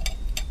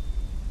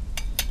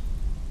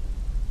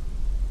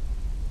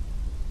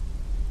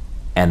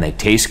 And they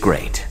taste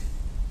great.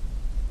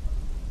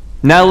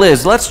 Now,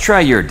 Liz, let's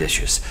try your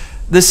dishes.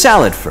 The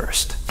salad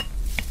first.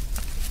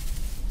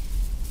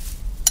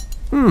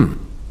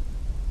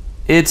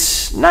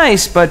 It's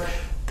nice, but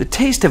the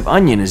taste of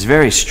onion is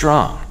very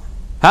strong.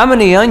 How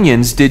many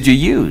onions did you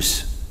use?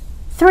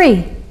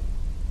 3.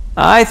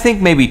 I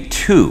think maybe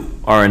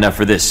 2 are enough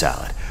for this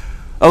salad.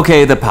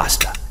 Okay, the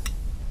pasta.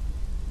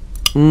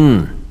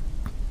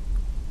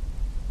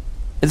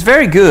 It's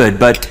very good,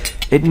 but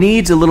it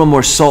needs a little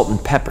more salt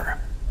and pepper.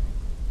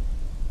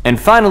 And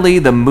finally,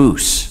 the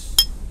mousse.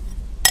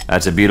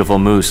 That's a beautiful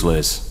mousse,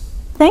 Liz.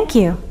 Thank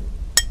you.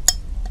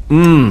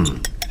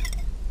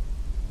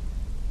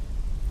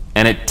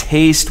 And it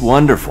tastes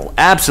wonderful.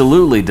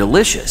 Absolutely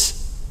delicious.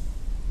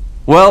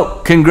 Well,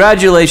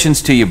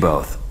 congratulations to you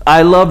both.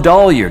 I loved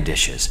all your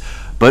dishes,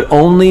 but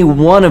only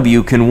one of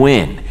you can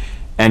win.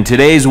 And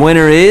today's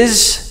winner is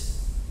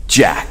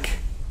Jack.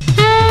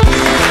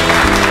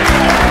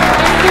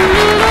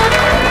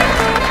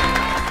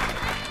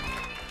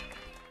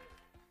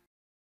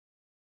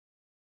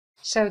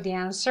 So the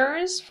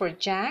answers for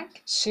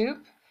Jack, soup.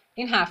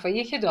 این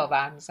حرفاییه که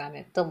داور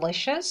میزنه.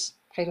 Delicious.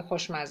 خیلی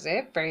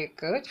خوشمزه. Very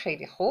good.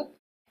 خیلی خوب.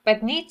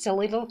 But needs a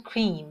little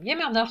cream. یه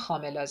مقدار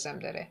خامه لازم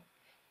داره.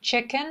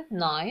 Chicken.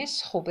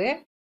 Nice.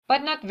 خوبه.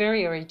 But not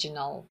very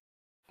original.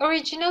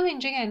 Original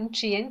اینجا یعنی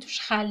چی؟ یعنی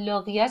توش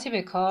خلاقیتی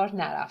به کار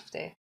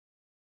نرفته.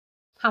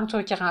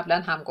 همطور که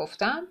قبلا هم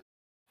گفتم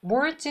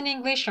Words in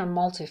English are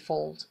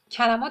multifold.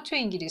 کلمات تو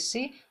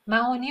انگلیسی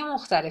معانی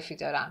مختلفی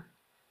دارن.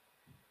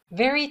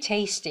 Very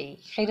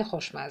tasty. خیلی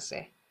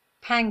خوشمزه.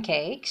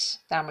 Pancakes.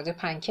 در مورد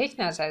پنکیک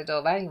نظر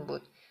داور این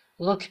بود.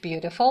 Look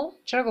beautiful.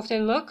 چرا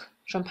گفته look؟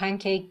 چون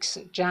pancakes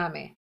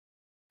جمعه.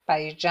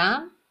 برای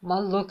جمع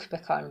ما look به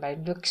کار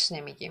میبریم. looks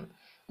نمیگیم.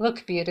 Look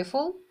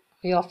beautiful.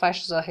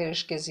 قیافش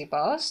ظاهرش که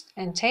زیباست.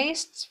 And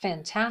tastes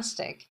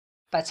fantastic.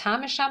 و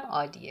طعمش هم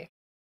عالیه.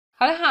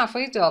 حالا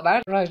حرفای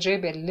داور راجع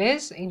به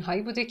لیز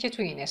اینهایی بوده که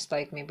توی این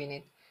اسلاید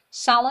میبینید.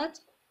 Salad.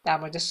 در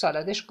مورد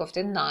سالادش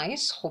گفته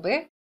nice.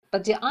 خوبه.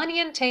 But the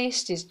onion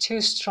taste is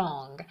too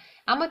strong.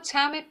 اما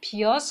طعم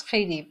پیاز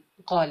خیلی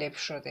غالب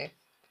شده.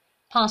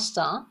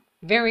 Pasta.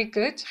 Very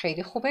good.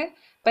 خیلی خوبه.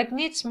 But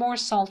needs more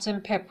salt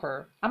and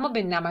pepper. اما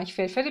به نمک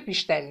فلفل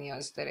بیشتری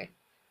نیاز داره.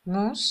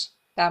 Mousse.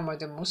 در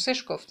مورد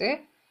موسش گفته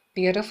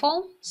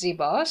Beautiful.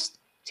 زیباست.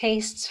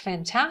 Tastes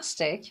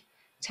fantastic.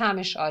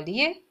 طعمش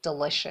عالیه.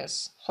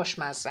 Delicious.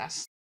 خوشمزه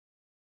است.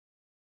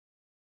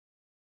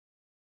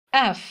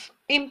 F.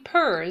 In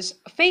pairs,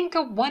 think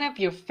of one of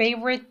your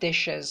favorite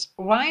dishes.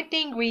 Write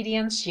the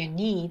ingredients you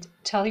need.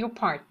 Tell your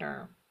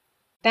partner.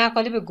 در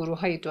قالب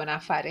گروه‌های 2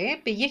 نفره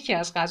به یکی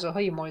از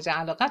غذاهای مورد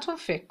علاقتون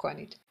فکر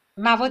کنید.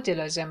 مواد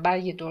لازم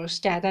برای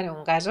درست کردن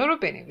اون غذا رو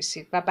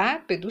بنویسید و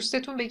بعد به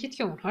دوستتون بگید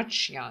که اونها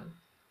چیان.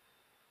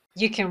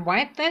 You can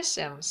write this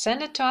and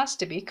send it to us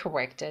to be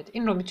corrected.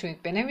 این رو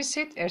میتونید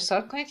بنویسید،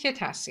 ارسال کنید که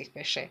تصحیح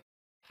بشه.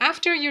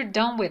 After you're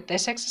done with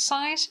this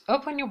exercise,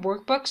 open your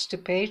workbooks to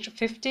page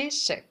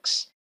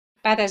 56.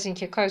 بعد از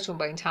اینکه کارتون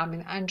با این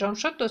تمرین انجام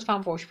شد، لطفاً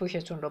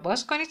ورکبوکتون رو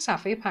باز کنید،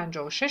 صفحه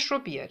 56 رو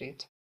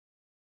بیارید.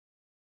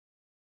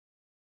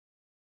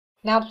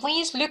 Now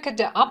please look at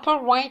the upper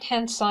right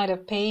hand side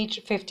of page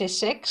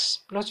 56.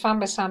 لطفاً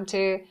به سمت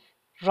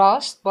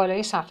راست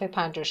بالای صفحه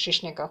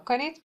 56 نگاه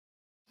کنید.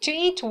 To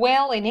eat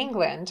well in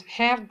England,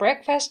 have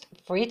breakfast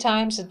 3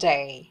 times a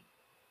day.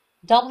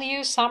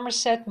 W.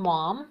 Somerset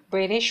Maugham,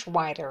 British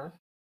writer.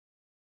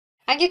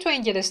 اگه تو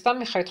انگلستان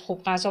میخواید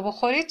خوب غذا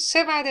بخورید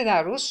 3 وعده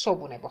در روز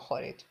صبحونه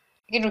بخورید.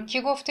 این رو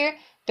کی گفته؟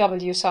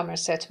 W.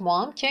 Somerset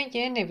Maugham که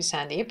یه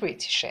نویسنده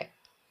بریتیشه.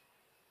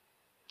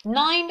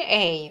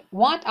 9A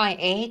What I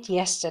ate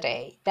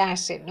yesterday.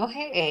 درس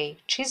 9A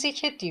چیزی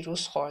که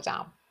دیروز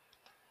خوردم.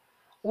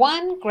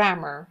 1.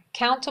 Grammar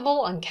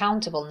Countable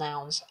uncountable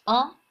nouns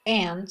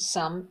and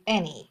some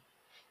any.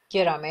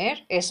 گرامر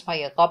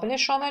اسمهای قابل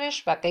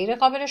شمارش و غیر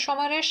قابل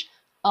شمارش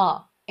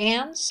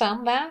and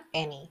some و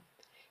any.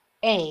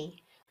 A.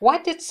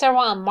 What did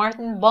Sarah and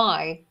Martin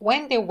buy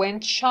when they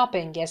went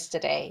shopping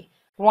yesterday?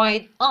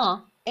 Write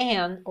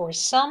and or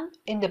some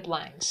in the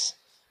blanks.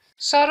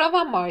 سارا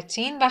و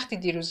مارتین وقتی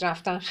دیروز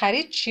رفتن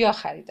خرید چیا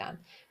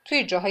خریدن؟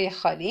 توی جاهای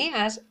خالی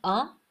از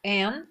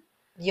and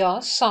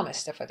یا some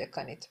استفاده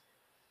کنید.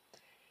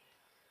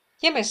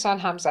 یه مثال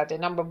هم زده.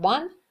 Number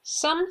 1.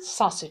 Some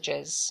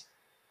sausages.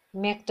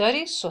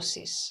 مقداری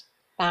سوسیس.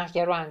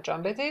 بقیه رو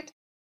انجام بدید.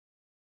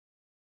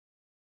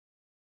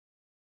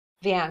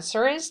 The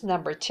answer is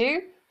number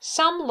 2.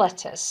 Some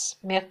lettuce.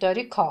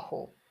 مقداری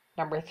کاهو.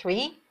 Number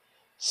 3.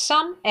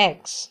 Some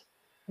eggs.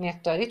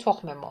 مقداری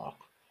تخم مرغ.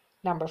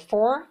 Number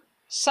 4.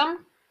 Some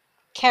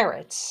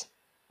carrots.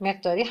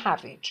 مقداری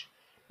هویج.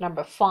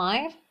 Number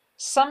 5.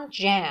 Some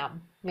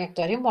jam.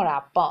 مقداری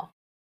مربا.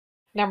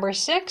 Number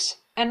 6.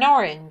 An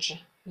orange.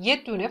 یه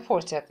دونه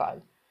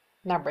پرتقال.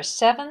 Number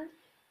 7.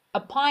 A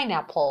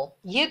pineapple.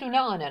 یه دونه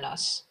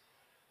آناناس.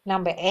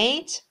 Number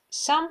 8.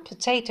 Some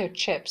potato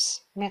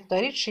chips.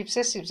 مقداری چیپس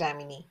سیب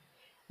زمینی.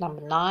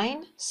 Number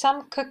 9.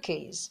 Some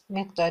cookies.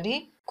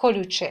 مقداری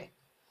کلوچه.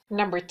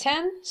 Number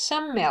 10.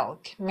 Some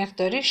milk.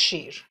 مقداری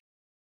شیر.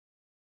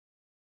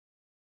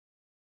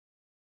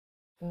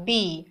 B.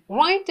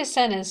 Write the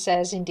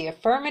sentences in the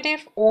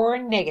affirmative or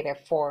negative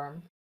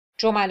form.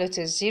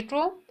 جملات زیر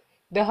رو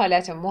به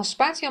حالت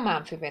مثبت یا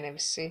منفی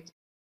بنویسید.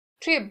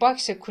 توی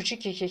باکس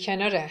کوچیکی که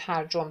کنار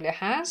هر جمله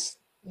هست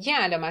یه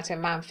علامت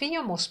منفی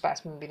یا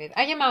مثبت می‌بینید.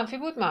 اگه منفی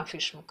بود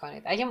منفیش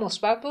می‌کنید. اگه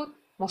مثبت بود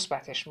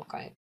مثبتش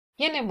می‌کنید.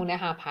 یه نمونه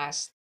هم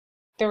هست.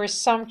 There is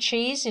some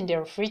cheese in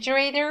the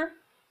refrigerator.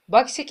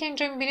 باکسی که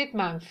اینجا می‌بینید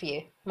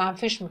منفیه.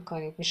 منفیش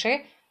می‌کنید.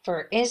 میشه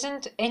There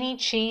isn't any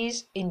cheese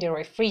in the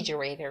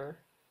refrigerator.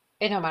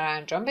 ادامه رو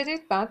انجام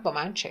بدید بعد با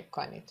من چک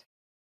کنید.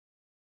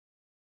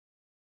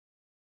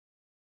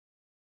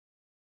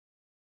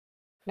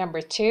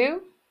 Number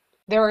 2.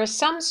 There are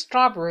some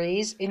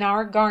strawberries in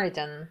our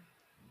garden.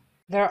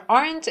 There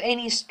aren't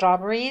any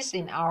strawberries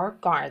in our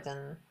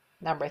garden.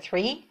 Number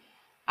 3.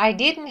 I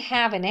didn't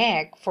have an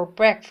egg for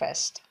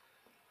breakfast.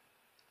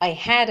 I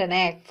had an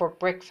egg for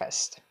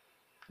breakfast.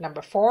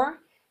 Number 4.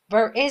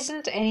 There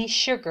isn't any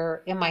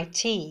sugar in my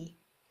tea.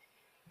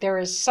 There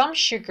is some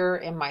sugar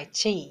in my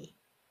tea.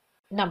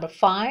 Number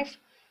 5.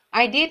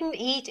 I didn't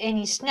eat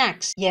any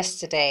snacks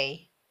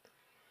yesterday.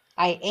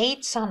 I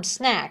ate some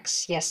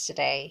snacks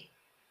yesterday.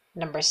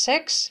 Number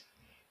 6.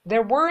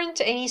 There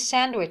weren't any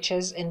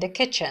sandwiches in the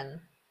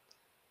kitchen.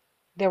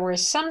 There were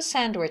some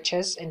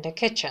sandwiches in the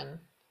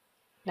kitchen.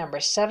 Number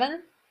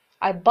 7.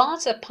 I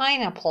bought a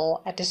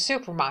pineapple at the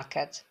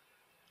supermarket.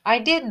 I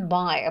didn't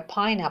buy a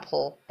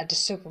pineapple at the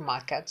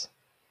supermarket.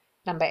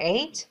 Number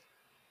 8.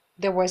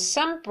 There was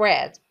some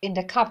bread in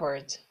the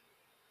cupboard.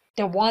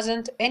 There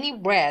wasn't any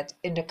bread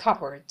in the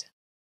cupboard.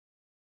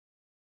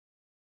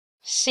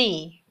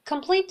 C.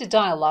 Complete the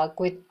dialogue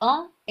with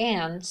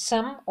and,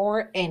 some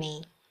or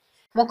any.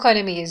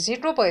 مکالمه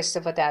زیر رو با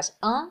استفاده از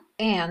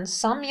and,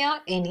 some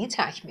یا any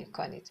تکمیل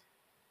کنید.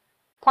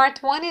 Part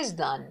 1 is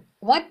done.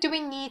 What do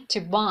we need to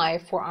buy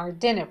for our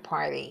dinner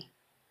party?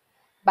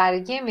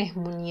 برای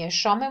مهمونی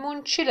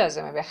شاممون چی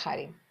لازمه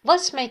بخریم؟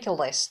 Let's make a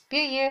list.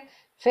 بیا یه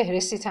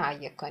فهرستی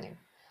تهیه کنیم.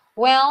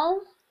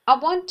 Well, I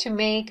want to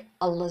make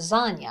a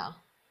lasagna.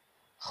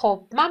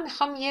 خب من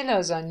میخوام یه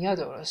لازانیا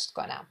درست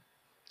کنم.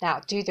 Now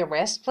do the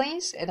rest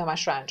please.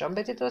 ادامهش رو انجام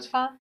بدید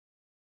لطفاً.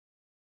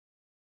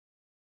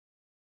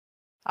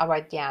 I'll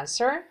write the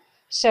answer.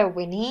 So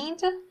we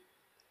need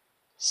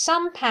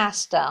some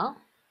pasta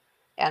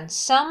and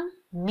some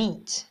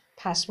meat.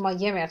 پس ما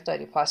یه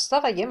مقداری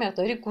پاستا و یه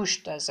مقداری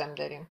گوشت لازم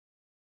داریم.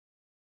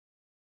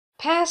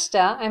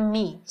 Pasta and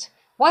meat.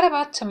 What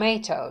about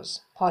tomatoes?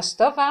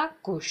 پاستا و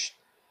گوشت.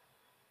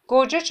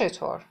 گوجه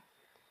چطور؟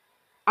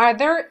 Are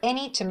there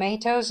any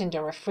tomatoes in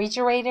the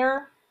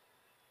refrigerator?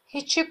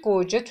 هیچی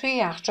گوجه توی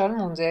یخچال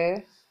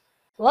مونده؟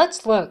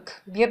 Let's look.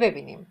 بیا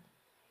ببینیم.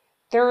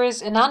 There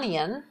is an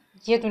onion.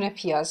 یه دونه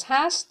پیاز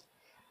هست.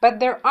 But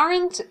there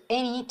aren't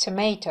any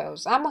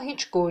tomatoes. اما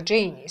هیچ گوجه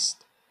ای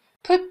نیست.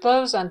 Put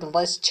those on the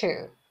list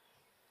too.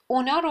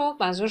 اونا رو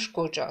منظورش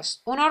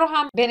گوجاست. اونا رو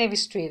هم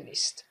بنویس توی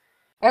لیست.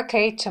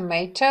 Okay,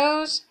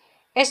 tomatoes.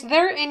 Is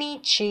there any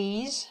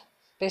cheese?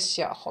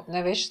 بسیار خوب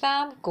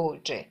نوشتم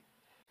گوجه.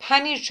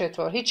 پنیر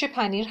چطور؟ هیچی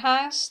پنیر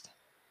هست؟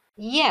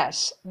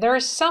 Yes,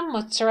 there's some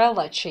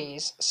mozzarella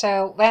cheese,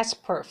 so that's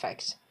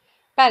perfect.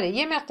 بله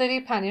یه مقداری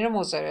پنیر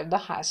موزارلا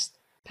هست.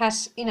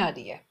 پس این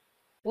عالیه.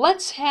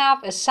 Let's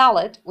have a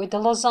salad with the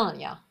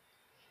lasagna.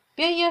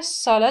 بیا یه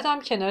سالاد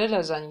هم کنار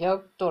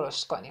لازانیا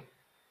درست کنیم.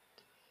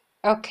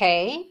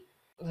 Okay,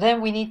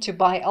 then we need to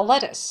buy a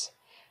lettuce.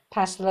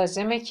 پس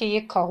لازمه که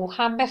یه کاهو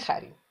هم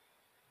بخریم.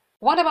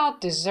 What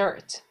about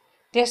dessert?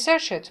 دسر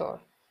چطور؟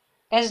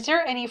 Is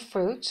there any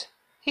fruit?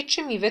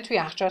 هیچی میوه توی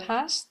یخچال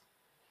هست؟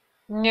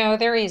 No,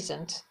 there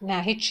isn't.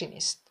 نه هیچی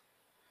نیست.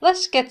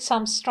 Let's get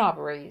some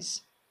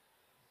strawberries.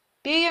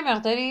 بیا یه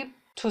مقداری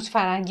توت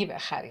فرنگی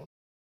بخریم.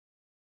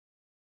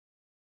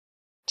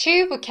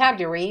 2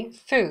 vocabulary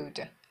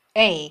food.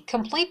 A.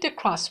 Complete the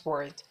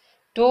crossword.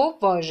 2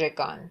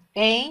 واژگان.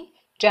 A.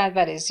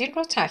 جدول زیر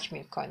رو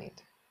تکمیل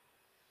کنید.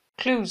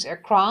 Clues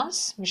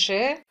across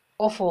میشه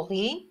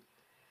افقی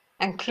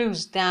and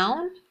clues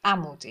down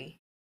عمودی.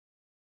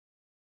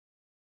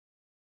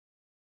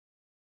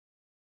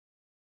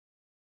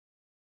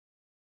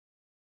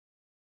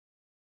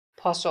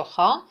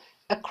 پاسخها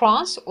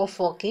across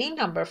افقی.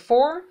 Number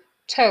 4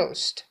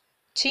 toast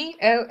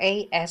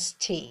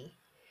Toast.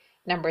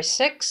 Number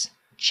 6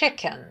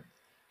 chicken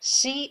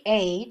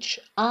Chicken.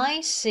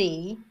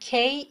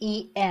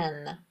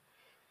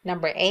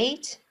 Number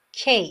 8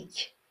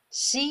 cake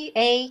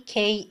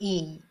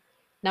Cake.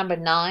 Number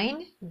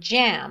 9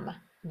 jam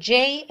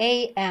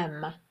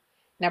Jam.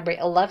 Number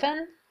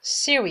 11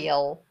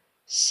 cereal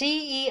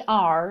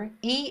Cereal.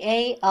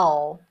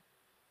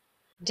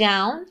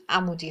 Down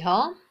عمودی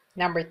ها.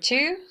 Number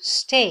 2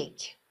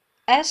 steak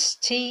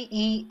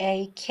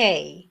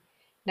Steak.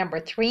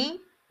 Number 3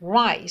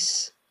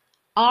 rice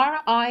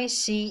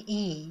Rice.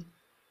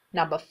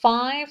 Number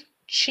 5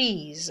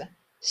 cheese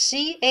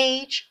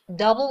Cheese.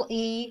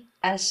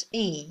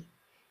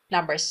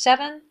 Number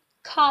 7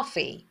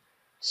 coffee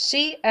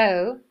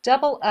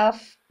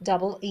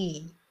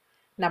Coffee.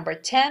 Number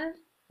 10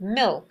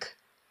 milk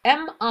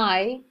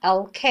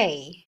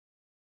Milk.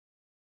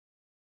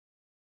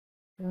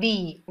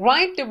 B.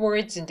 Write the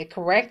words in the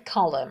correct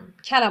column.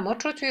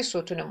 کلمات رو توی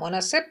ستون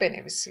مناسب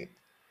بنویسید.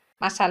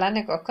 مثلا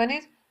نگاه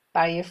کنید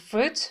برای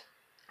fruit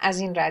از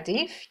این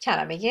ردیف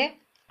کلمه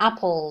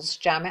apples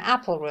جمع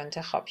apple رو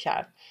انتخاب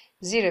کرد.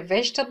 زیر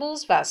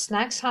vegetables و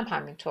snacks هم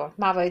همینطور.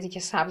 مواردی که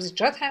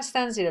سبزیجات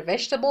هستن زیر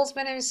vegetables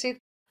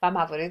بنویسید و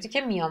مواردی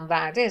که میان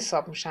وعده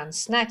حساب میشن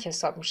snack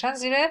حساب میشن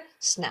زیر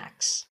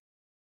snacks.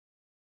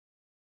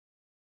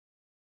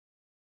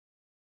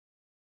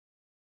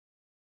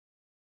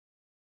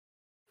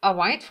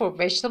 Alright, for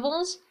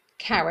vegetables,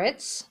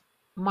 carrots,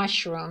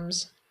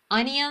 mushrooms,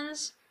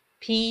 onions,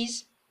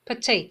 peas,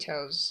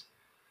 potatoes.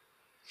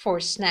 For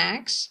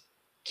snacks,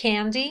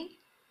 candy,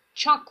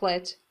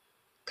 chocolate,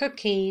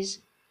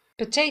 cookies,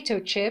 potato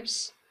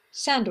chips,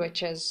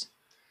 sandwiches.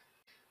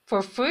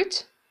 For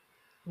fruit,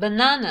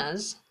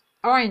 bananas,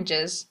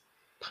 oranges,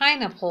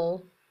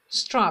 pineapple,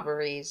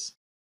 strawberries.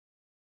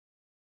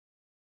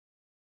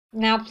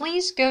 Now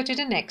please go to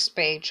the next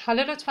page.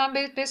 حالا لطفاً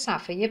برید به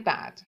صفحه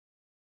بعد.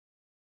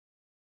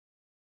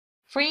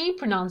 Free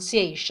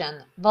pronunciation.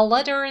 The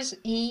letters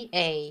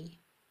EA.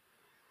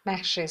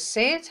 بخش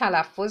 3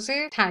 تلفظ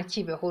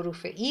ترکیب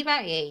حروف E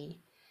و A.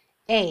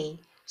 A.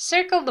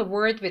 Circle the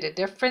word with a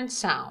different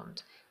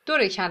sound.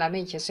 دور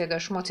کلمه‌ای که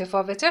صداش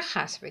متفاوته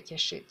خط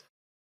بکشید.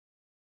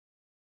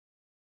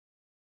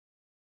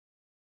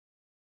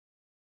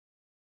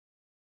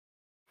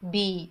 B.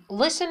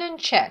 Listen and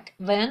check.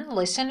 Then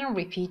listen and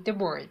repeat the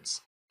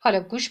words. حالا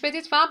گوش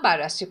بدید و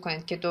بررسی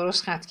کنید که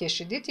درست خط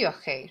کشیدید یا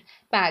خیر.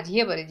 بعد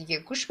یه بار دیگه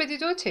گوش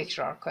بدید و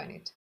تکرار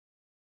کنید.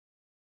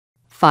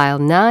 File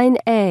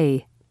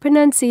 9A.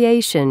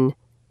 Pronunciation.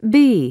 B.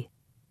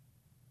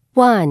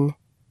 1.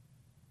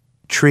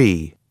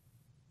 Tree.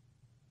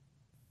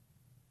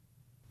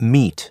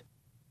 Meat.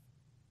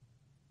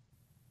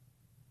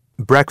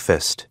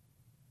 Breakfast.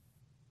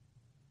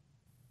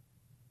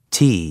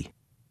 Tea.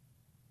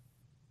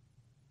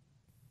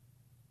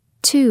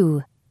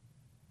 2.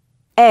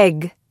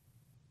 Egg.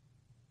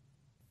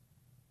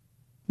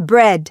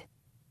 Bread.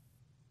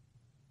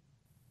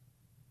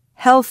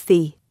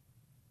 Healthy.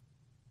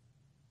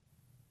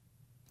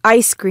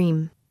 Ice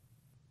cream.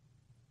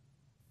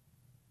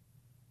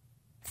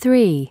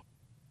 3.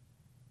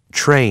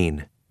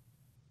 Train.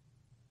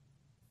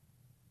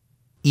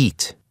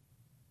 Eat.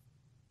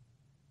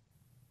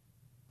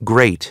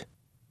 Great.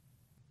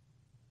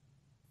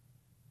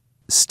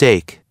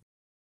 Steak.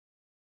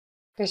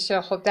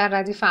 بسیار خوب. در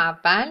ردیف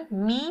اول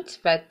میت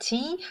و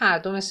تی هر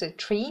دو مثل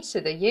تری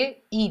صدای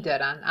ای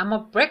دارن اما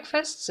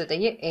برکفست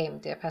صدای ای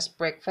میده پس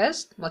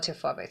برکفست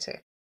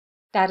متفاوته.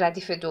 در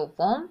ردیف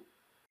دوم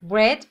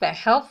برد و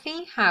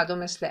هلفی هر دو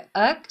مثل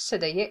اگ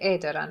صدای ای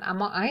دارن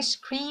اما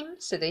آیس کریم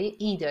صدای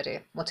ای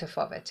داره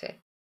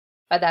متفاوته.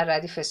 و در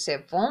ردیف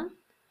سوم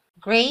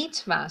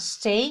گریت و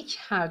استیک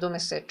هر دو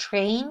مثل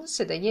ترین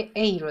صدای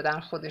ای رو در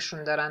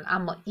خودشون دارن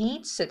اما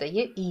ایت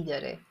صدای ای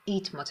داره.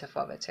 ایت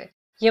متفاوته.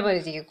 یه بار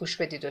دیگه گوش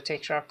بدید و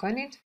تکرار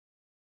کنید.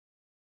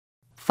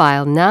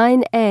 File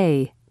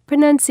 9A.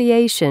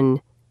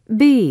 Pronunciation.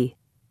 B.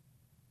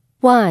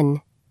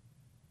 1.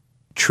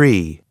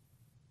 Tree.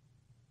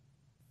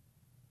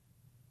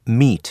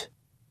 Meat.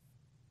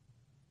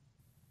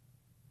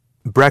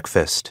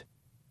 Breakfast.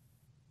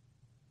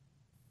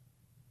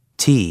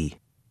 Tea.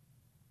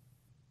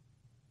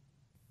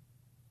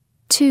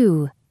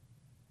 2.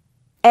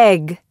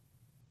 Egg.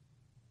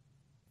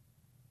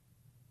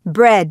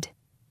 Bread.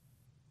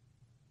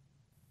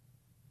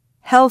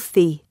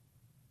 Healthy.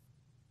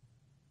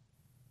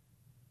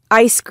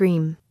 Ice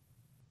cream.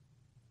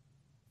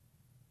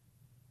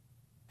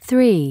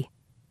 3.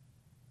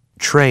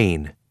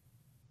 Train.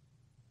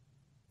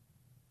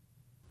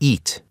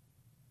 Eat.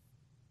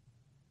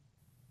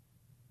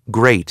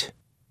 Great.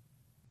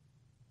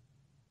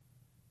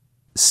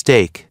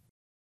 Steak.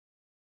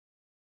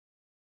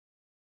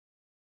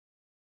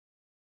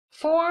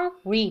 For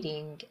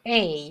reading.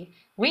 A.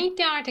 Read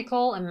the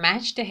article and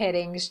match the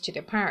headings to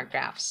the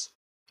paragraphs.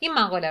 این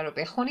مقاله رو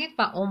بخونید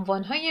و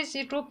عنوانهای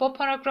زیر رو با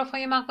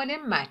پاراگراف‌های مقاله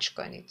مچ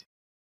کنید.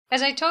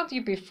 As I told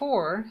you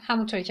before,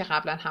 همونطوری که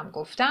قبلا هم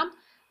گفتم,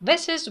 this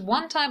is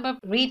one type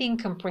of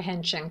reading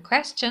comprehension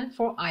question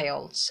for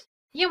IELTS.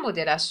 یه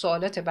مدل از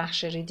سوالات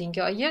بخش ریدینگ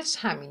آیلتس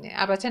همینه.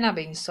 البته نه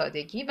به این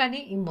سادگی، ولی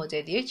این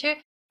مدلیه که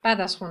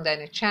بعد از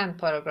خوندن چند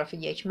پاراگراف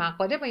یک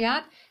مقاله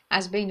باید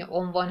از بین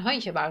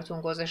عنوانهایی که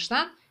براتون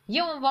گذاشتن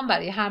یه عنوان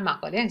برای هر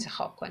مقاله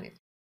انتخاب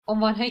کنید.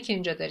 عنوانهایی که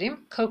اینجا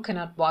داریم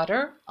coconut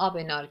water، آب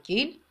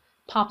نارگیل،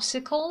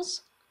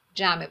 popsicles،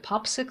 جمع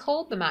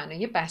popsicle به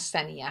معنای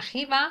بستنی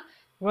یخی و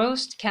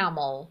roast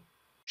camel،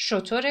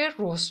 شتر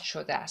رست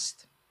شده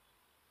است.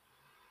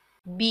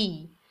 B.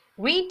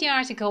 Read the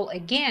article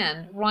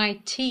again,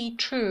 write T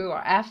true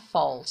or F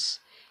false.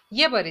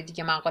 یه بار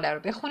دیگه مقاله رو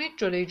بخونید،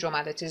 جلوی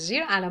جملات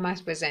زیر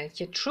علامت بزنید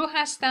که true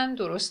هستن،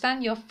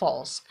 درستن یا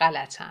false،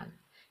 غلطن.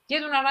 یه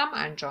دونه رو هم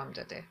انجام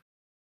داده.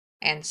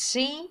 And C.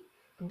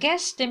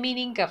 Guess the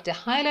meaning of the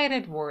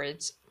highlighted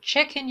words.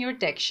 Check in your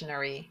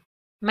dictionary.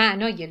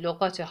 معنای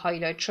لغات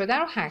هایلایت شده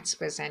رو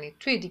حدس بزنید.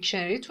 توی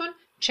دیکشنریتون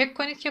چک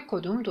کنید که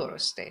کدوم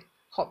درسته.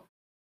 خب.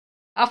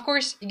 Of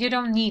course, you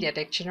don't need a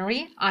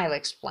dictionary.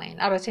 I'll explain.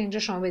 البته اینجا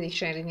شما به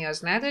دیکشنری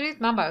نیاز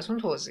ندارید. من براتون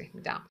توضیح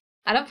میدم.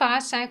 الان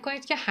فقط سعی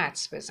کنید که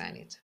حدس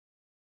بزنید.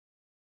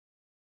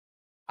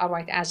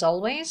 Alright, as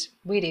always,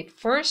 read it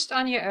first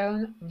on your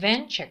own,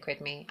 then check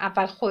with me.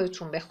 اول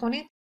خودتون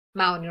بخونید.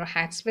 معانی رو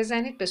حدس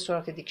بزنید، به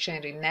سراغ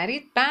دیکشنری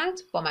نرید، بعد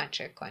با من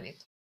چک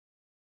کنید.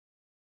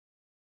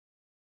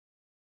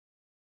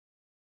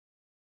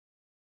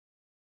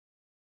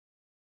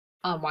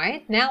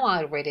 Alright, now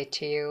I'll read it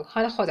to you.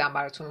 حالا خودم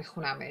براتون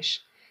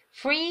میخونمش.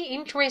 3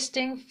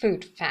 interesting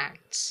food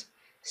facts.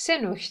 3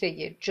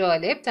 نکته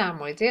جالب در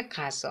مورد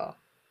غذا.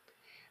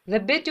 The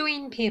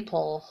Bedouin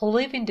people who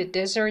live in the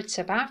deserts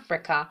of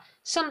Africa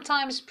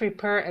sometimes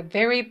prepare a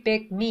very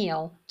big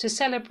meal to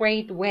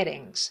celebrate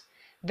weddings.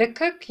 The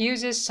cook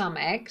uses some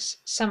eggs,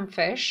 some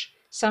fish,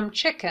 some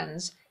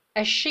chickens,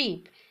 a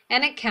sheep,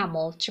 and a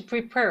camel to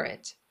prepare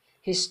it.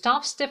 He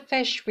stuffs the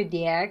fish with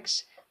the eggs,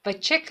 the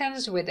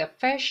chickens with the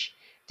fish,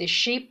 the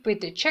sheep with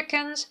the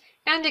chickens,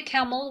 and the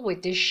camel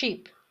with the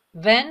sheep.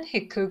 Then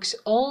he cooks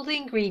all the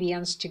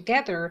ingredients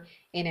together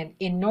in an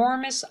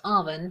enormous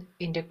oven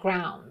in the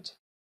ground.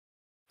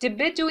 The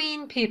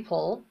Bedouin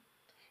people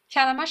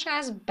کلمش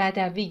از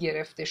بدوی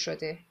گرفته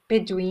شده.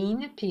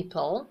 Bedouin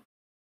people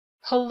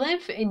who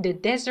live in the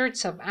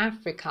deserts of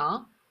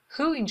Africa.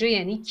 who اینجا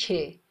یعنی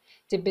که.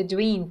 The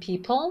Bedouin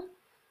people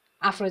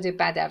افراد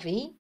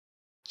بدوی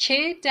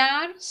که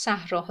در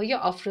صحراهای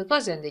آفریقا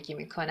زندگی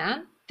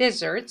میکنن.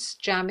 Deserts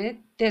جمع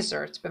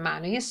desert به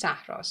معنای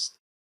صحراست.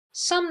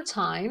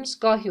 Sometimes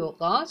گاهی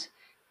اوقات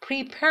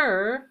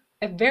prepare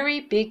a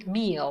very big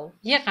meal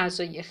یه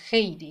غذای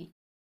خیلی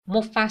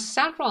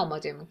مفصل رو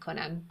آماده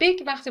میکنن.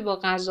 big وقتی با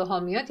غذاها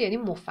میاد یعنی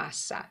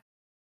مفصل.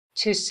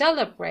 To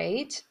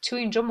celebrate تو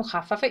اینجا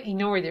مخفف in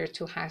order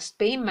to هست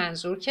به این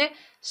منظور که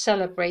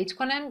celebrate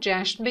کنن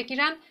جشن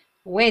بگیرن.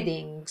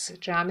 weddings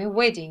جمع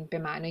wedding به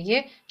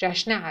معنای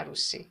جشن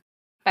عروسی.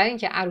 برای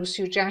اینکه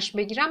عروسی و جشن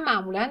بگیرن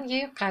معمولا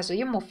یه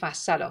غذای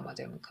مفصل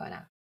آماده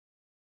میکنن.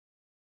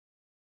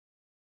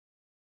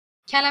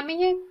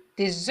 کلمه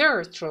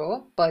dessert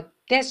رو با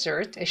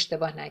desert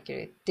اشتباه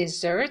نگیرید.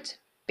 dessert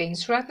به این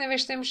صورت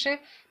نوشته میشه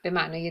به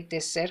معنای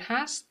دسر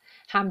هست.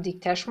 هم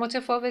دیکتش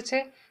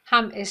متفاوته،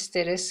 هم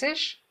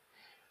استرسش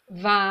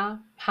و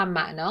هم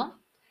معنا.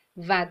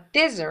 و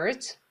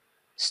desert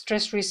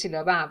استرس روی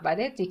سیلاب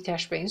اوله،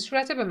 دیکتش به این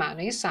صورته به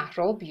معنای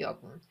صحرا و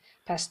بیابون.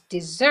 پس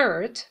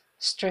desert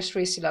استرس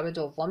روی سیلاب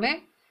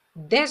دومه،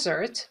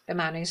 desert به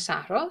معنای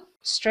صحرا،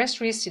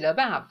 استرس روی سیلاب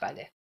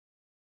اوله.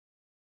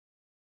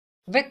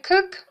 The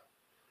cook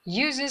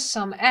uses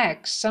some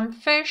eggs, some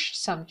fish,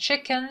 some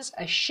chickens,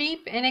 a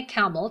sheep and a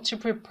camel to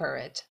prepare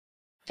it.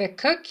 The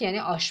cook یعنی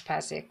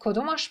آشپزه.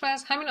 کدوم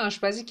آشپز؟ همین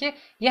آشپزی که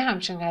یه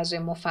همچین غذای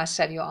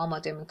مفصلی رو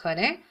آماده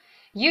میکنه.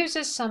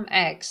 Uses some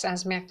eggs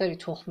از مقداری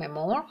تخم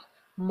مرغ،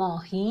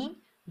 ماهی،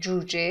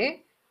 جوجه،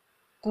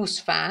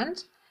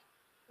 گوسفند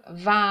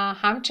و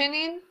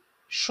همچنین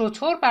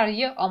شتر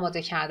برای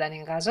آماده کردن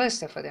این غذا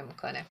استفاده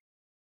میکنه.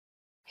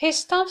 He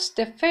stuffs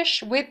the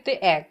fish with the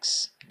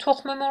eggs.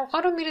 تخم مرغا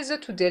رو میریزه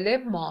تو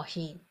دل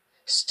ماهی.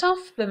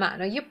 stuff به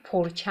معنای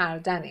پر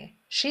کردنه.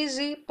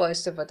 چیزی با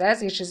استفاده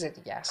از یه چیز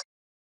دیگه است.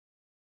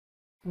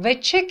 The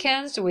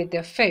chickens with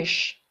the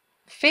fish.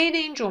 فعل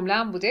این جمله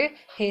هم بوده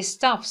He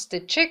stuffs the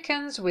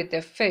chickens with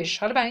the fish.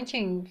 حالا برای اینکه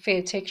این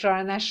فعل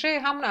تکرار نشه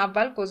همون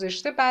اول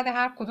گذاشته بعد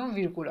هر کدوم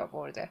ویرگول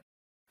آورده.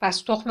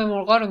 پس تخم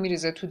مرغا رو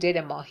میریزه تو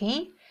دل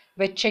ماهی.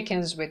 The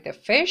chickens with the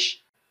fish.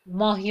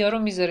 ماهی ها رو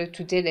میذاره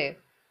تو دل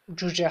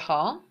جوجه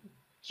ها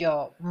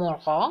یا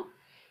مرغا.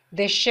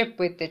 The sheep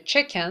with the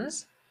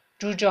chickens.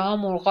 جوجه ها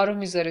مرغا رو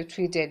میذاره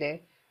توی دل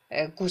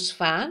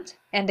گوسفند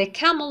and the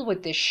camel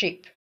with the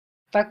sheep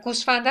و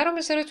گوسفنده رو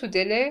میذاره تو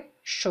دل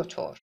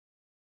شتر.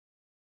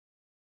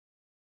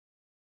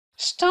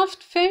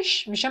 stuffed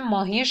fish میشه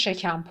ماهی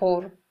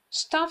شکمپر.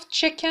 stuffed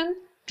chicken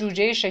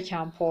جوجه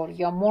شکمپر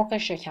یا مرغ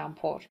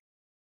شکمپر.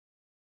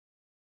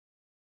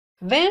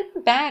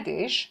 Then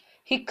بعدش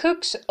he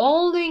cooks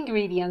all the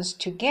ingredients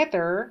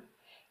together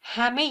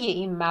همه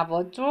این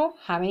مواد رو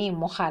همه این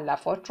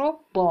مخلفات رو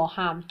با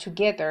هم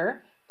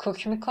together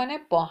cook میکنه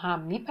با هم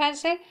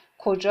میپزه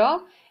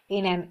کجا؟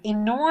 In an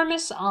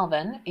enormous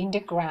oven in the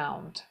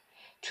ground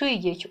توی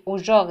یک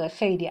اجاق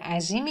خیلی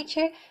عظیمی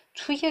که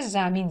توی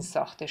زمین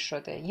ساخته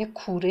شده یک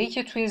کوره‌ای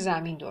که توی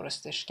زمین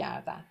درستش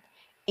کردن.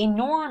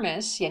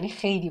 Enormous یعنی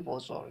خیلی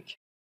بزرگ.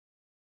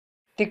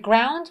 The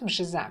ground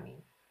میشه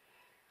زمین.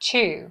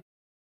 2.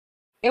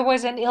 It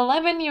was an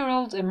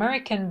 11-year-old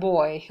American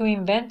boy who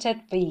invented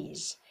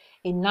these.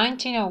 In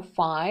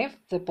 1905,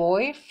 the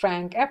boy,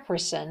 Frank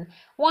Epperson,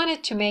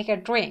 wanted to make a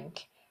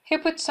drink. He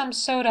put some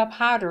soda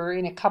powder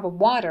in a cup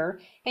of water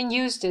and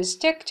used a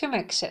stick to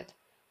mix it.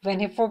 Then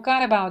he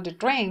forgot about the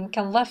drink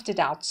and left it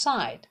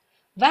outside.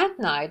 That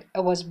night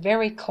it was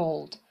very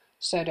cold,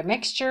 so the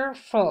mixture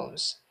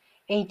froze.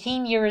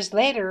 18 years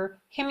later,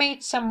 he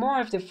made some more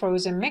of the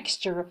frozen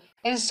mixture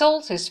and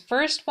sold his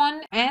first one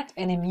at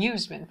an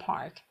amusement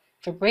park.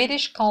 The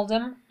British called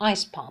them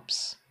ice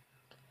pops.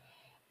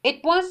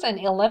 It was an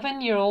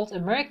 11-year-old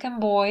American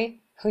boy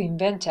who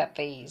invented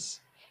these.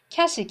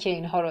 کسی که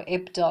اینها رو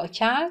ابداع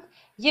کرد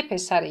یه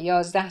پسر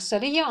 11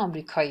 ساله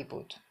آمریکایی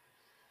بود.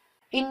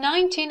 In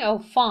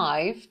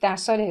 1905 در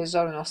سال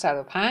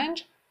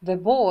 1905 the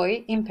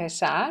boy این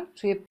پسر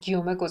توی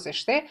گیومه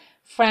گذاشته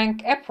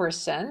فرانک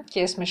اپرسون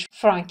که اسمش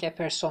فرانک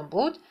اپرسون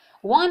بود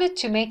wanted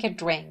to make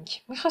a drink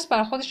میخواست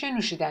برای خودش یه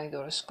نوشیدنی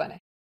درست کنه.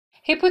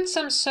 He put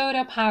some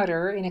soda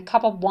powder in a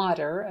cup of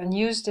water and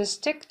used a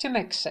stick to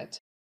mix it.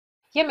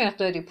 یه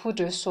مقداری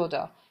پودر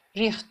سودا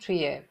ریخت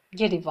توی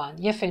یه لیوان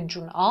یه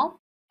فنجون آب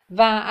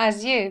و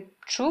از یه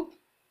چوب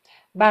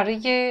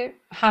برای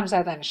هم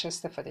زدنش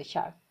استفاده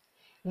کرد.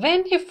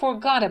 Then he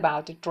forgot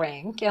about the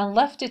drink and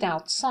left it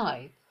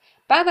outside.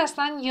 بعد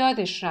اصلا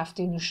یادش رفت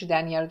این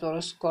نوشیدنی رو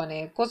درست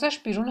کنه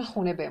گذاشت بیرون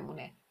خونه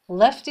بمونه.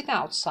 Left it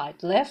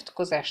outside. Left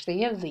گذشته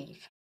یه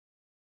leave.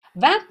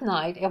 That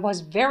night it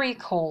was very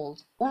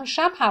cold. اون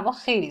شب هوا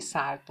خیلی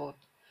سرد بود.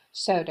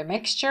 So the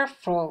mixture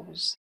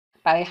froze.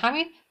 برای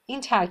همین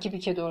این ترکیبی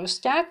که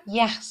درست کرد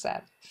یخ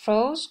زد.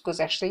 Froze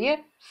گذشته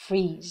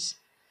freeze.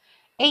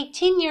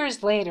 18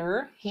 years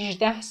later,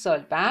 18 سال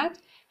بعد,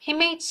 he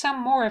made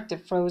some more of the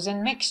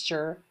frozen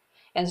mixture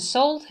and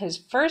sold his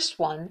first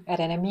one at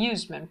an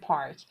amusement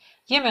park.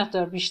 یه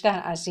مقدار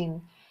بیشتر از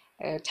این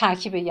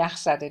ترکیب یخ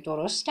زده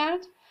درست کرد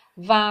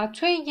و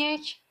توی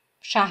یک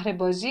شهر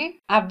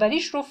بازی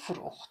اولیش رو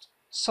فروخت.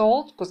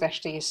 Sold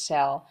گذشته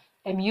sell.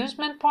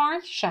 Amusement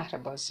park شهر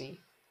بازی.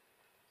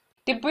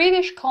 The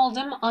British called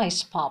them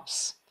ice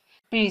pops.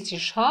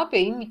 بریتیش ها به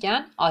این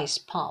میگن ice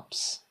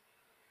pops.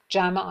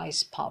 جمع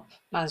ice pop.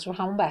 منظور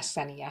همون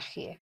بستنی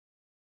یخیه.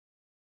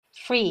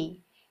 3.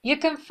 You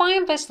can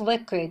find this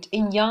liquid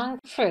in young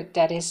fruit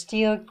that is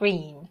still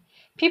green.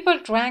 People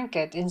drank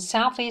it in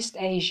Southeast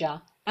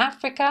Asia,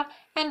 Africa,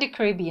 and the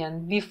Caribbean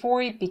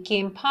before it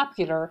became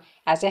popular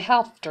as a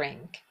health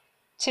drink.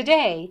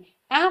 Today,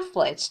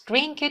 athletes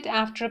drink it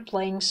after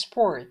playing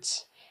sports.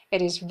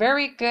 It is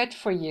very good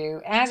for you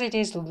as it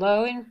is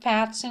low in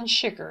fats and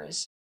sugars.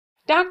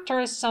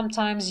 Doctors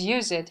sometimes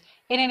use it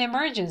in an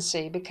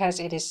emergency because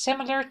it is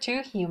similar to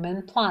human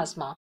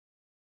plasma.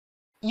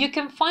 You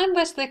can find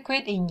this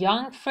liquid in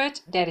young fruit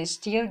that is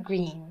still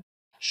green.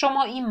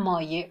 شما این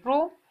مایع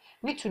رو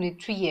میتونید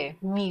توی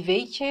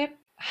میوه‌ای که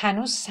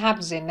هنوز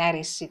سبز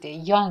نرسیده،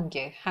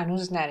 یانگ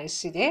هنوز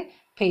نرسیده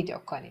پیدا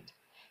کنید.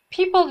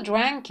 People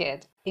drank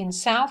it in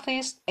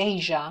Southeast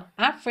Asia,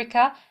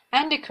 Africa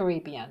and the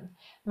Caribbean.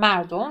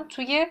 مردم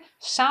توی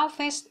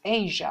Southeast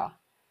Asia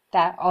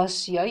در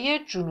آسیای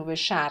جنوب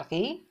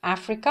شرقی،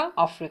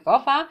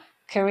 آفریقا و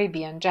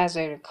Caribbean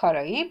جزایر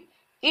کارائیب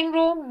این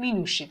رو می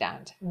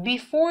نوشیدند.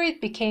 Before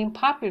it became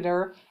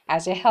popular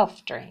as a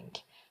health drink.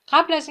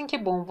 قبل از اینکه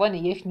به عنوان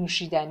یک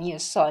نوشیدنی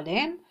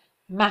سالم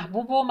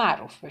محبوب و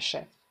معروف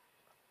بشه.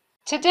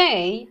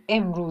 Today,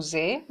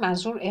 امروزه،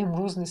 منظور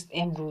امروز نیست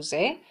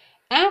امروزه،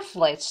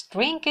 athletes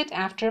drink it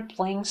after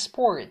playing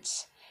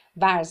sports.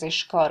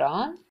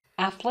 ورزشکاران،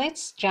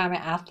 athletes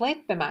جمع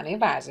athlete به معنی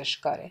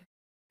ورزشکاره.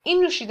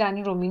 این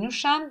نوشیدنی رو می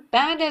نوشن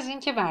بعد از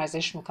اینکه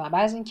ورزش میکنن،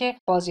 بعد از اینکه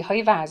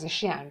بازی‌های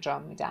ورزشی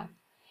انجام میدن.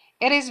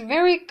 It is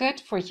very good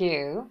for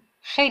you.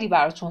 خیلی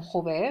براتون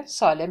خوبه،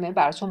 سالمه،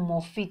 براتون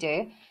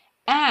مفیده.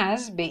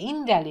 As به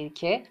این دلیل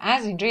که،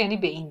 از اینجا یعنی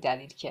به این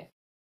دلیل که.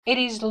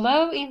 It is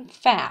low in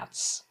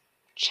fats.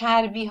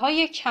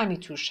 چربی‌های کمی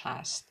توش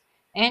هست.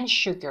 And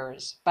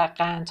sugars. و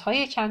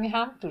قندهای کمی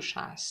هم توش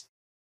هست.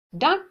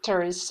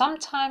 Doctors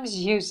sometimes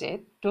use it.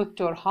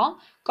 دکترها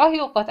گاهی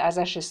اوقات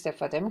ازش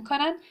استفاده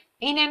میکنن.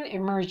 In an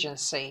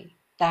emergency.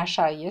 در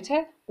شرایط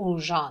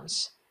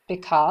اورژانس.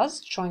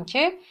 Because چون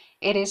که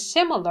it is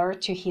similar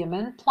to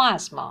human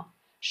plasma.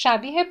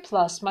 شبیه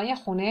پلاسمای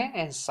خون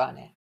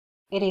انسانه.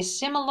 It is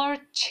similar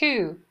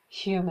to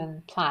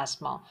human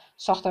plasma.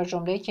 ساختار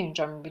جمله‌ای که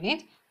اینجا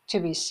می‌بینید to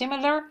be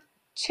similar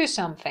to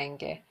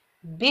something.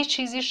 به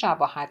چیزی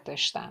شباهت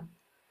داشتن.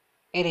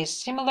 It is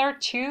similar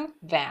to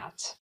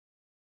that.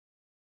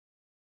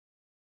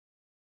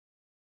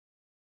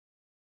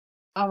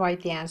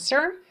 Alright, the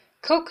answer.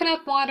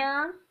 Coconut water.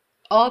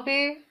 آب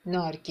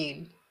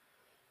نارگیل.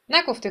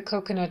 نگفته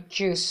coconut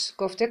juice.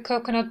 گفته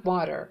coconut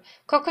water.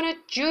 coconut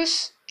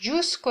juice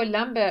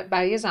کلاً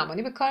برای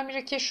زمانی به کار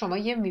میره که شما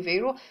یه میوه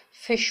رو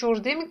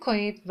فشرده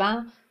میکنید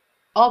و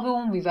آب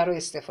اون میوه رو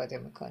استفاده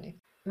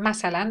میکنید.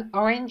 مثلا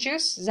orange juice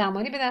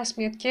زمانی به دست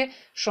میاد که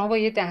شما با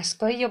یه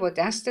دستگاهی یا با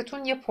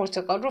دستتون یه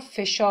پرتقال رو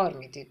فشار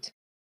میدید.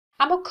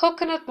 اما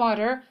coconut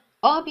water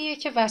آبیه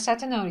که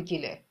وسط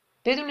نارگیله.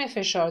 بدون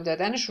فشار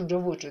دادنش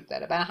اونجا وجود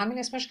داره. برای همین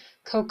اسمش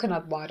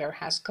coconut water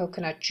هست.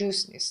 coconut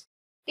juice نیست.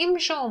 این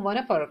میشه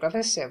عنوان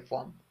پاراگراف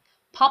سوم.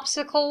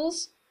 popsicles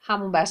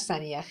همون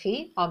بستنی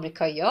یخی.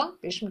 آمریکایی‌ها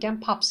بهش میگن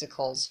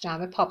popsicles.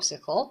 جمع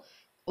popsicle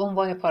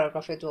عنوان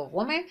پاراگراف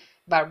دومه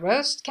و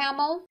roast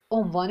camel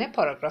عنوان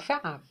پاراگراف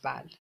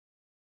اول.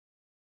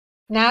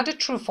 Now the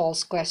true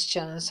false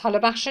questions. حالا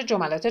بخش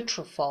جملات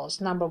true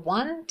false. Number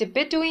 1. The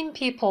Bedouin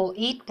people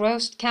eat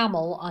roast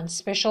camel on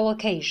special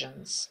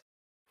occasions.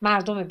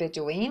 مردم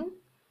بدوین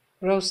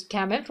roast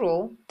camel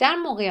رو در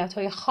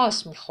موقعیت‌های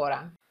خاص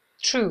میخورن.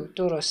 True.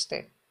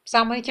 درسته.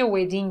 زمانی که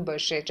wedding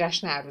باشه،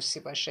 جشن عروسی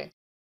باشه.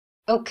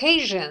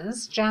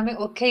 Occasions جمع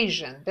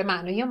occasion به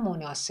معنای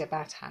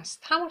مناسبت هست.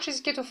 همون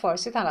چیزی که تو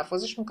فارسی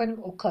تلفظش میکنیم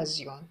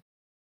اوکازیون.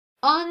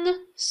 On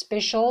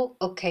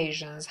special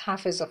occasions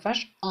حرف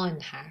اضافهش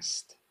on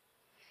هست.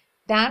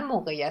 در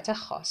موقعیت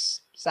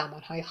خاص.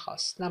 زمانهای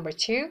خاص. Number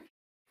 2.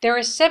 There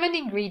are 7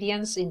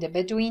 ingredients in the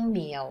Bedouin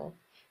meal.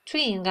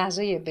 توی این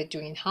غذای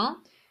بدوین ها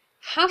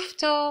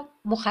 7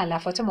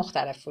 مخلفات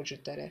مختلف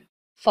وجود داره.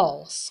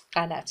 False.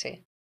 غلطه.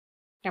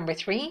 Number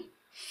 3.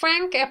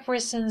 Frank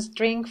Epperson's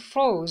drink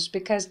froze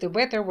because the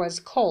weather was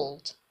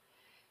cold.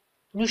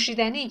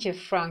 نوشیدنی که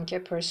فرانک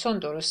اپرسون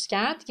درست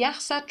کرد یخ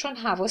زد چون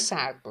هوا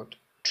سرد بود.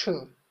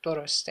 True.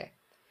 درسته.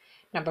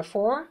 Number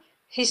 4.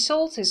 He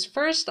sold his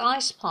first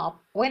ice pop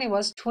when he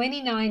was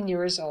 29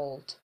 years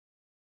old.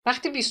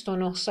 وقتی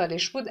 29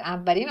 سالش بود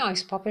اولین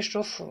آیس پاپش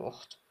رو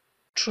فروخت.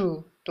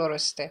 True.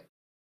 درسته.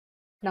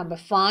 Number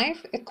 5.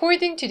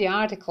 According to the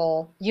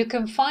article, you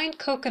can find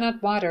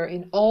coconut water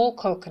in all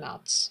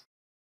coconuts.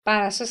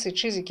 بر اساس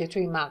چیزی که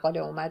توی مقاله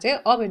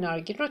اومده آب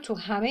نارگیل رو تو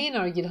همه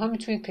نارگیل ها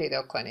میتونید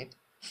پیدا کنید.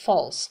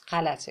 False.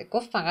 غلطه.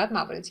 گفت فقط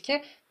مواردی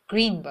که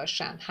green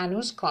باشن.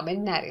 هنوز کامل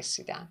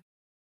نرسیدن.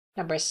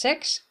 Number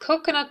 6.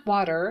 Coconut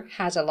water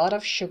has a lot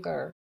of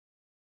sugar.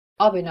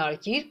 آب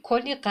نارگیل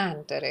کلی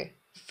قند داره.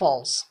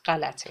 False.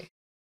 غلطه.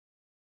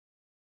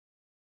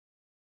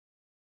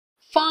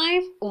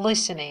 5.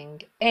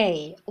 Listening.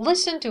 A.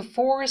 Listen to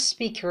 4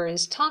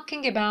 speakers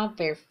talking about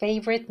their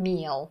favorite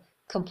meal.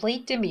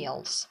 Complete the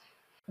meals.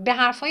 به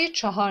حرفای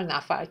 4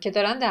 نفر که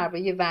دارن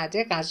درباره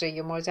وعده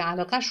غذایی مورد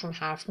علاقهشون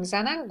حرف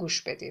میزنن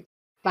گوش بدید.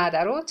 وعده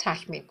رو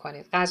تکمیل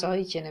کنید.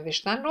 غذاهایی که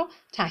نوشتن رو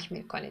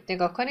تکمیل کنید.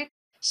 نگاه کنید.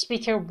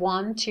 Speaker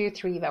 1, 2,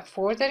 3 و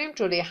 4 داریم.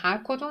 جلوی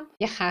هر کدوم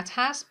یه خط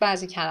هست.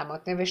 بعضی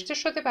کلمات نوشته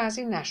شده،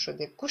 بعضی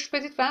نشده. گوش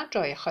بدید و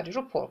جای خالی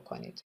رو پر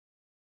کنید.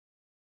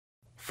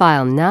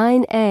 File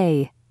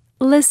 9A.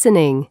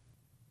 Listening.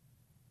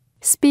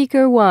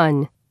 Speaker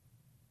 1.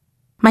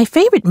 My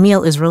favorite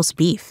meal is roast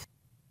beef.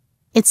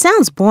 It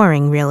sounds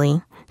boring, really.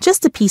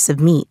 Just a piece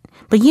of meat,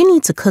 but you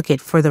need to cook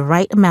it for the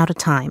right amount of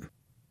time.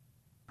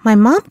 My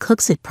mom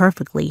cooks it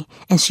perfectly,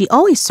 and she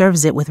always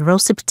serves it with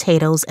roasted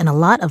potatoes and a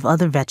lot of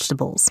other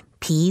vegetables,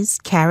 peas,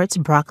 carrots,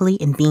 broccoli,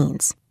 and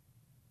beans.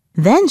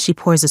 Then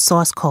she pours a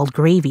sauce called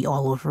gravy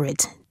all over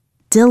it.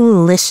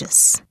 Delicious.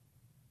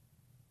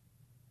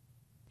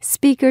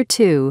 Speaker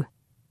 2.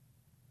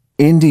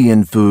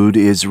 Indian food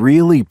is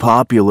really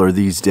popular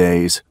these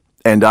days,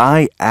 and I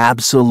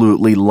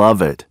absolutely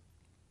love it.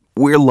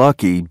 We're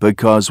lucky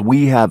because we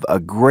have a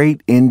great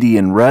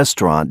Indian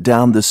restaurant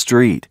down the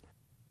street.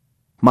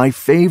 My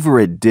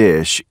favorite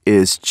dish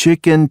is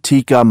chicken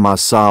tikka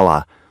masala,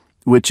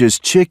 which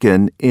is chicken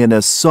in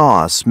a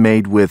sauce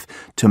made with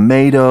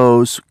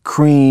tomatoes,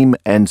 cream,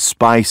 and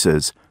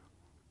spices.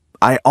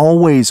 I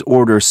always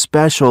order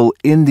special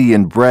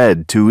Indian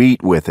bread to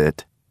eat with it.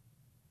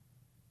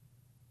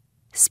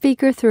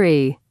 Speaker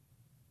 3.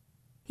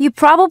 You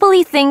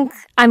probably think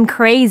I'm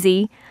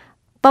crazy,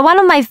 but one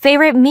of my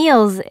favorite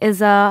meals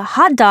is a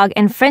hot dog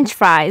and French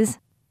fries.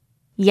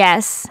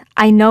 Yes,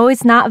 I know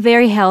it's not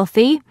very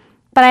healthy,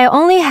 but I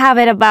only have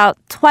it about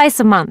twice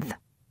a month.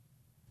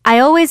 I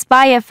always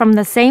buy it from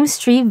the same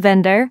street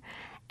vendor,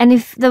 and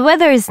if the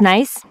weather is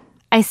nice,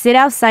 I sit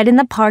outside in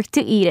the park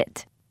to eat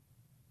it.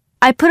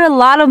 I put a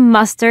lot of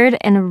mustard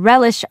and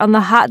relish on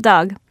the hot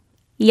dog.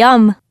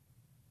 Yum!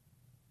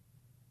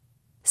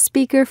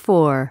 Speaker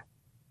 4.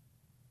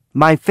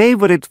 My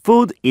favorite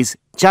food is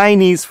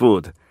Chinese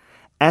food,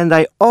 and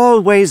I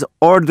always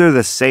order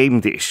the same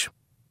dish: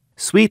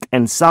 sweet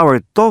and sour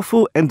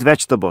tofu and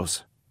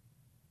vegetables.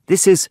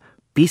 This is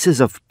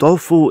pieces of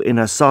tofu in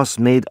a sauce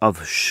made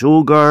of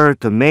sugar,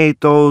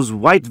 tomatoes,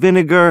 white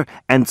vinegar,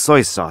 and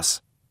soy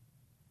sauce.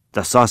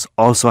 The sauce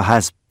also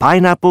has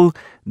pineapple,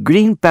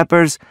 green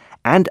peppers,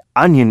 and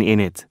onion in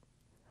it.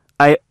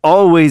 I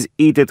always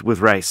eat it with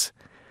rice.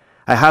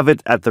 I have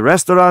it at the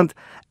restaurant,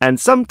 and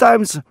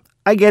sometimes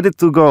I get it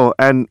to go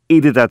and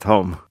eat it at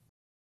home.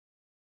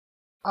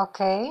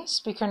 Okay,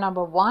 speaker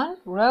number 1,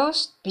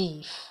 roast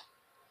beef.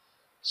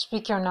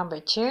 Speaker number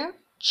 2,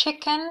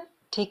 chicken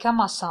tikka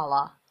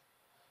masala.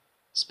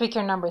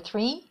 Speaker number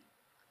 3,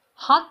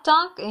 hot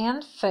dog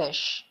and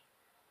fish.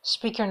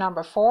 Speaker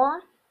number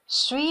 4,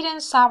 sweet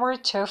and sour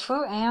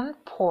tofu and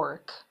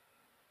pork.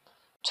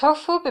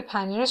 توفو به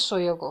پنیر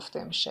سویا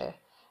گفته میشه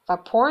و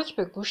پورک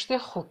به گوشت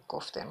خوک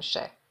گفته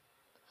میشه.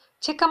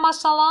 تیکا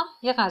مسالا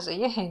یه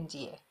غذای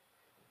هندیه.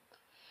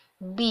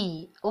 B.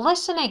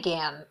 Listen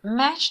again.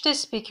 Match the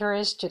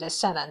speakers to the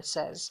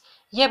sentences.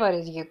 یه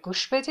بار دیگه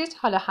گوش بدید.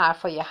 حالا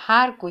حرفای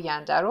هر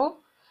گوینده رو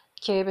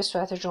که به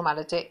صورت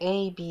جملات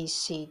A, B,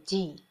 C,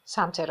 D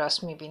سمت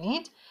راست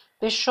میبینید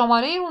به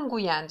شماره اون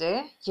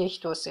گوینده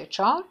 1, 2, 3,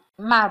 4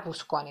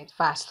 مربوط کنید،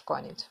 وصل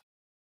کنید.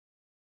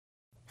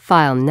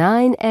 File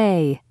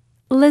 9A.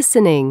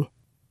 Listening.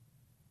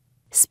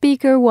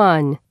 Speaker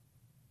 1.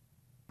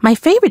 My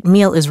favorite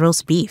meal is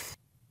roast beef.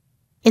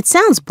 It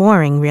sounds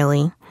boring,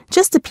 really.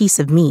 Just a piece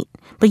of meat,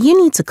 but you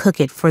need to cook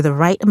it for the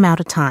right amount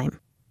of time.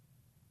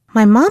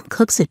 My mom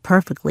cooks it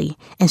perfectly,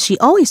 and she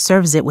always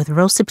serves it with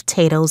roasted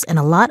potatoes and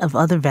a lot of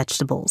other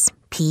vegetables,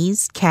 peas,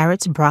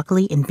 carrots,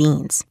 broccoli, and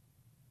beans.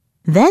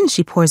 Then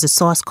she pours a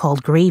sauce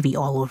called gravy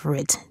all over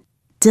it.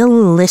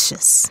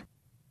 Delicious.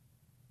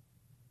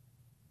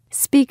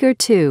 Speaker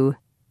 2.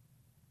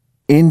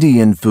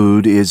 Indian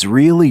food is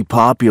really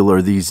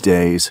popular these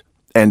days,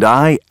 and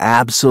I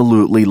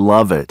absolutely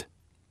love it.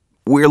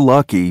 We're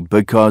lucky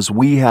because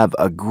we have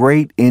a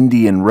great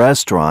Indian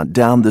restaurant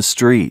down the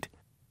street.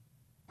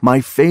 My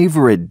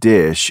favorite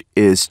dish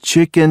is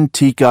chicken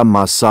tikka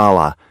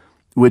masala,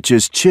 which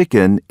is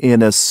chicken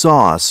in a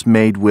sauce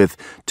made with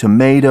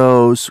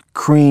tomatoes,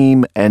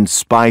 cream, and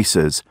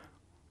spices.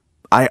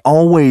 I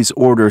always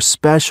order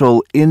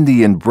special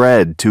Indian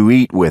bread to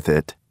eat with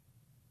it.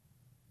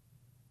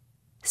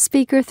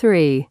 Speaker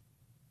 3.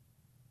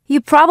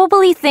 You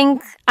probably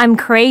think I'm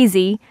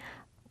crazy,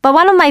 but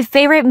one of my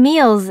favorite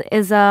meals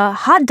is a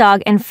hot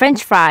dog and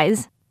French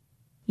fries.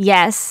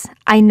 Yes,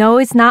 I know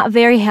it's not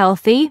very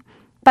healthy,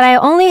 but I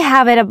only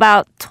have it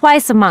about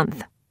twice a month.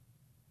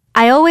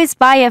 I always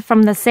buy it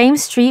from the same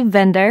street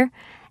vendor,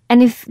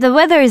 and if the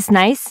weather is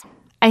nice,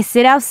 I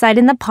sit outside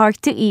in the park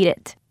to eat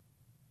it.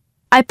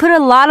 I put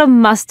a lot of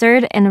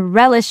mustard and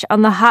relish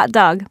on the hot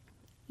dog.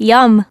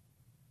 Yum!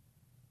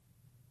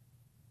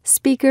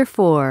 Speaker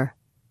 4.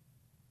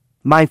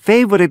 My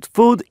favorite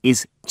food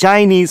is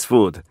Chinese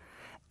food,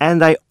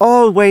 and I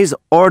always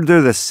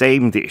order the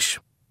same dish.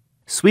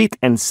 Sweet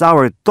and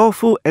sour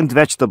tofu and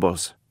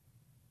vegetables.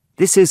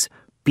 This is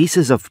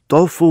pieces of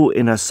tofu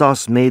in a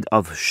sauce made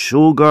of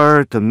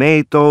sugar,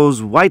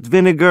 tomatoes, white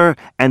vinegar,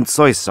 and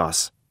soy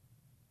sauce.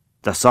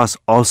 The sauce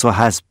also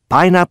has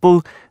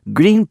pineapple,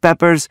 green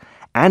peppers,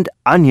 and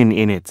onion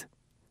in it.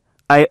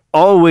 I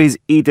always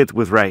eat it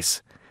with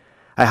rice.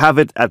 I have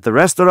it at the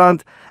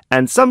restaurant,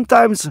 and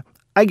sometimes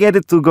I get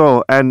it to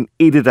go and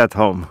eat it at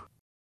home.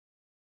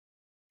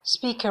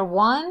 Speaker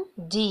 1,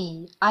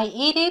 D. I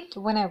eat it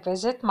when I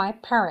visit my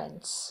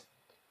parents.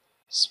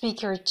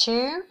 Speaker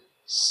 2,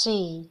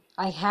 C.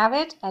 I have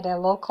it at a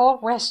local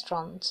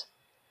restaurant.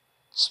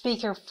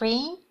 Speaker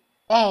 3,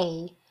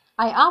 A.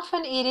 I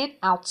often eat it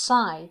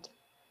outside.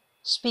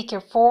 Speaker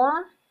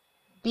 4,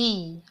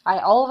 B. I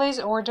always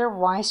order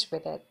rice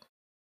with it.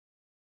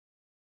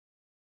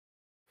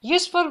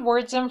 Useful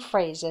words and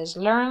phrases.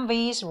 Learn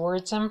these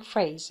words and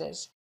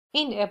phrases.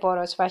 این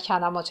عبارات و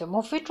کلمات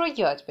مفید رو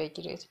یاد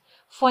بگیرید.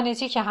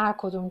 فونتیک هر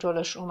کدوم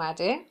جلوش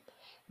اومده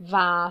و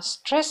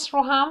استرس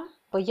رو هم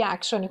با یه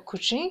اکسون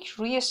کوچیک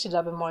روی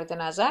سیلاب مورد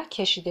نظر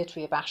کشیده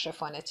توی بخش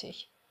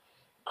فونتیک.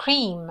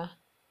 کریم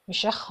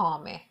میشه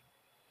خامه.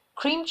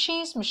 کریم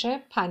چیز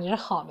میشه پنیر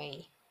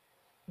خامه‌ای.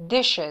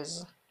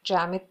 dishes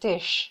جمع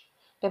دش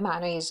به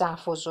معنای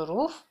ظرف و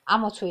ظروف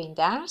اما توی این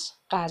درس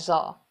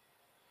غذا.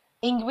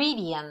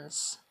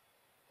 ingredients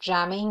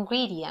جمع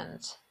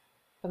ingredient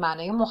به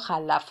معنای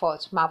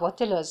مخلفات،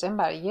 مواد لازم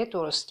برای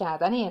درست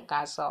کردن یک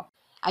غذا.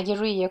 اگه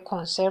روی یک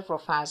کنسرو رو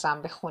فرضاً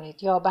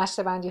بخونید یا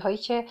بسته‌بندی هایی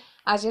که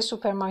از یه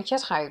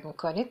سوپرمارکت خرید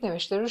میکنید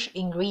نوشته روش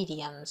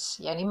ingredients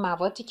یعنی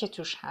موادی که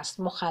توش هست،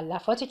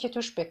 مخلفاتی که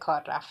توش به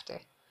کار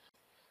رفته.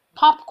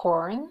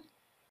 popcorn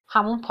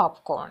همون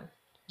پاپکورن،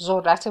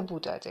 ذرت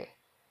بوداده.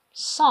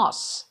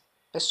 ساس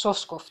به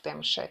سس گفته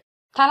میشه.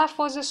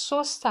 تلفظ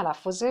سس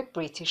تلفظ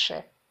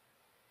بریتیشه.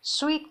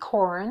 sweet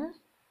corn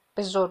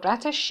به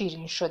ذرت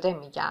شیرین شده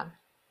میگن.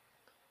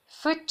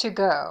 food to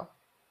go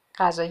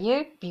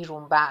غذای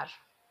بیرون بر.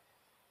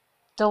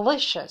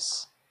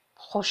 delicious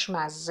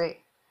خوشمزه.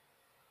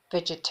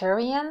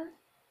 vegetarian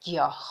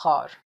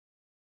گیاهخوار.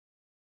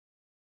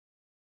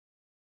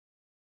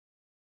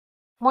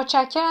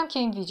 متشکرم که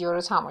این ویدیو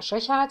رو تماشا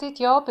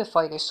کردید یا به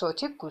فایل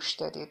صوتی گوش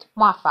دادید.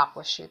 موفق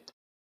باشید.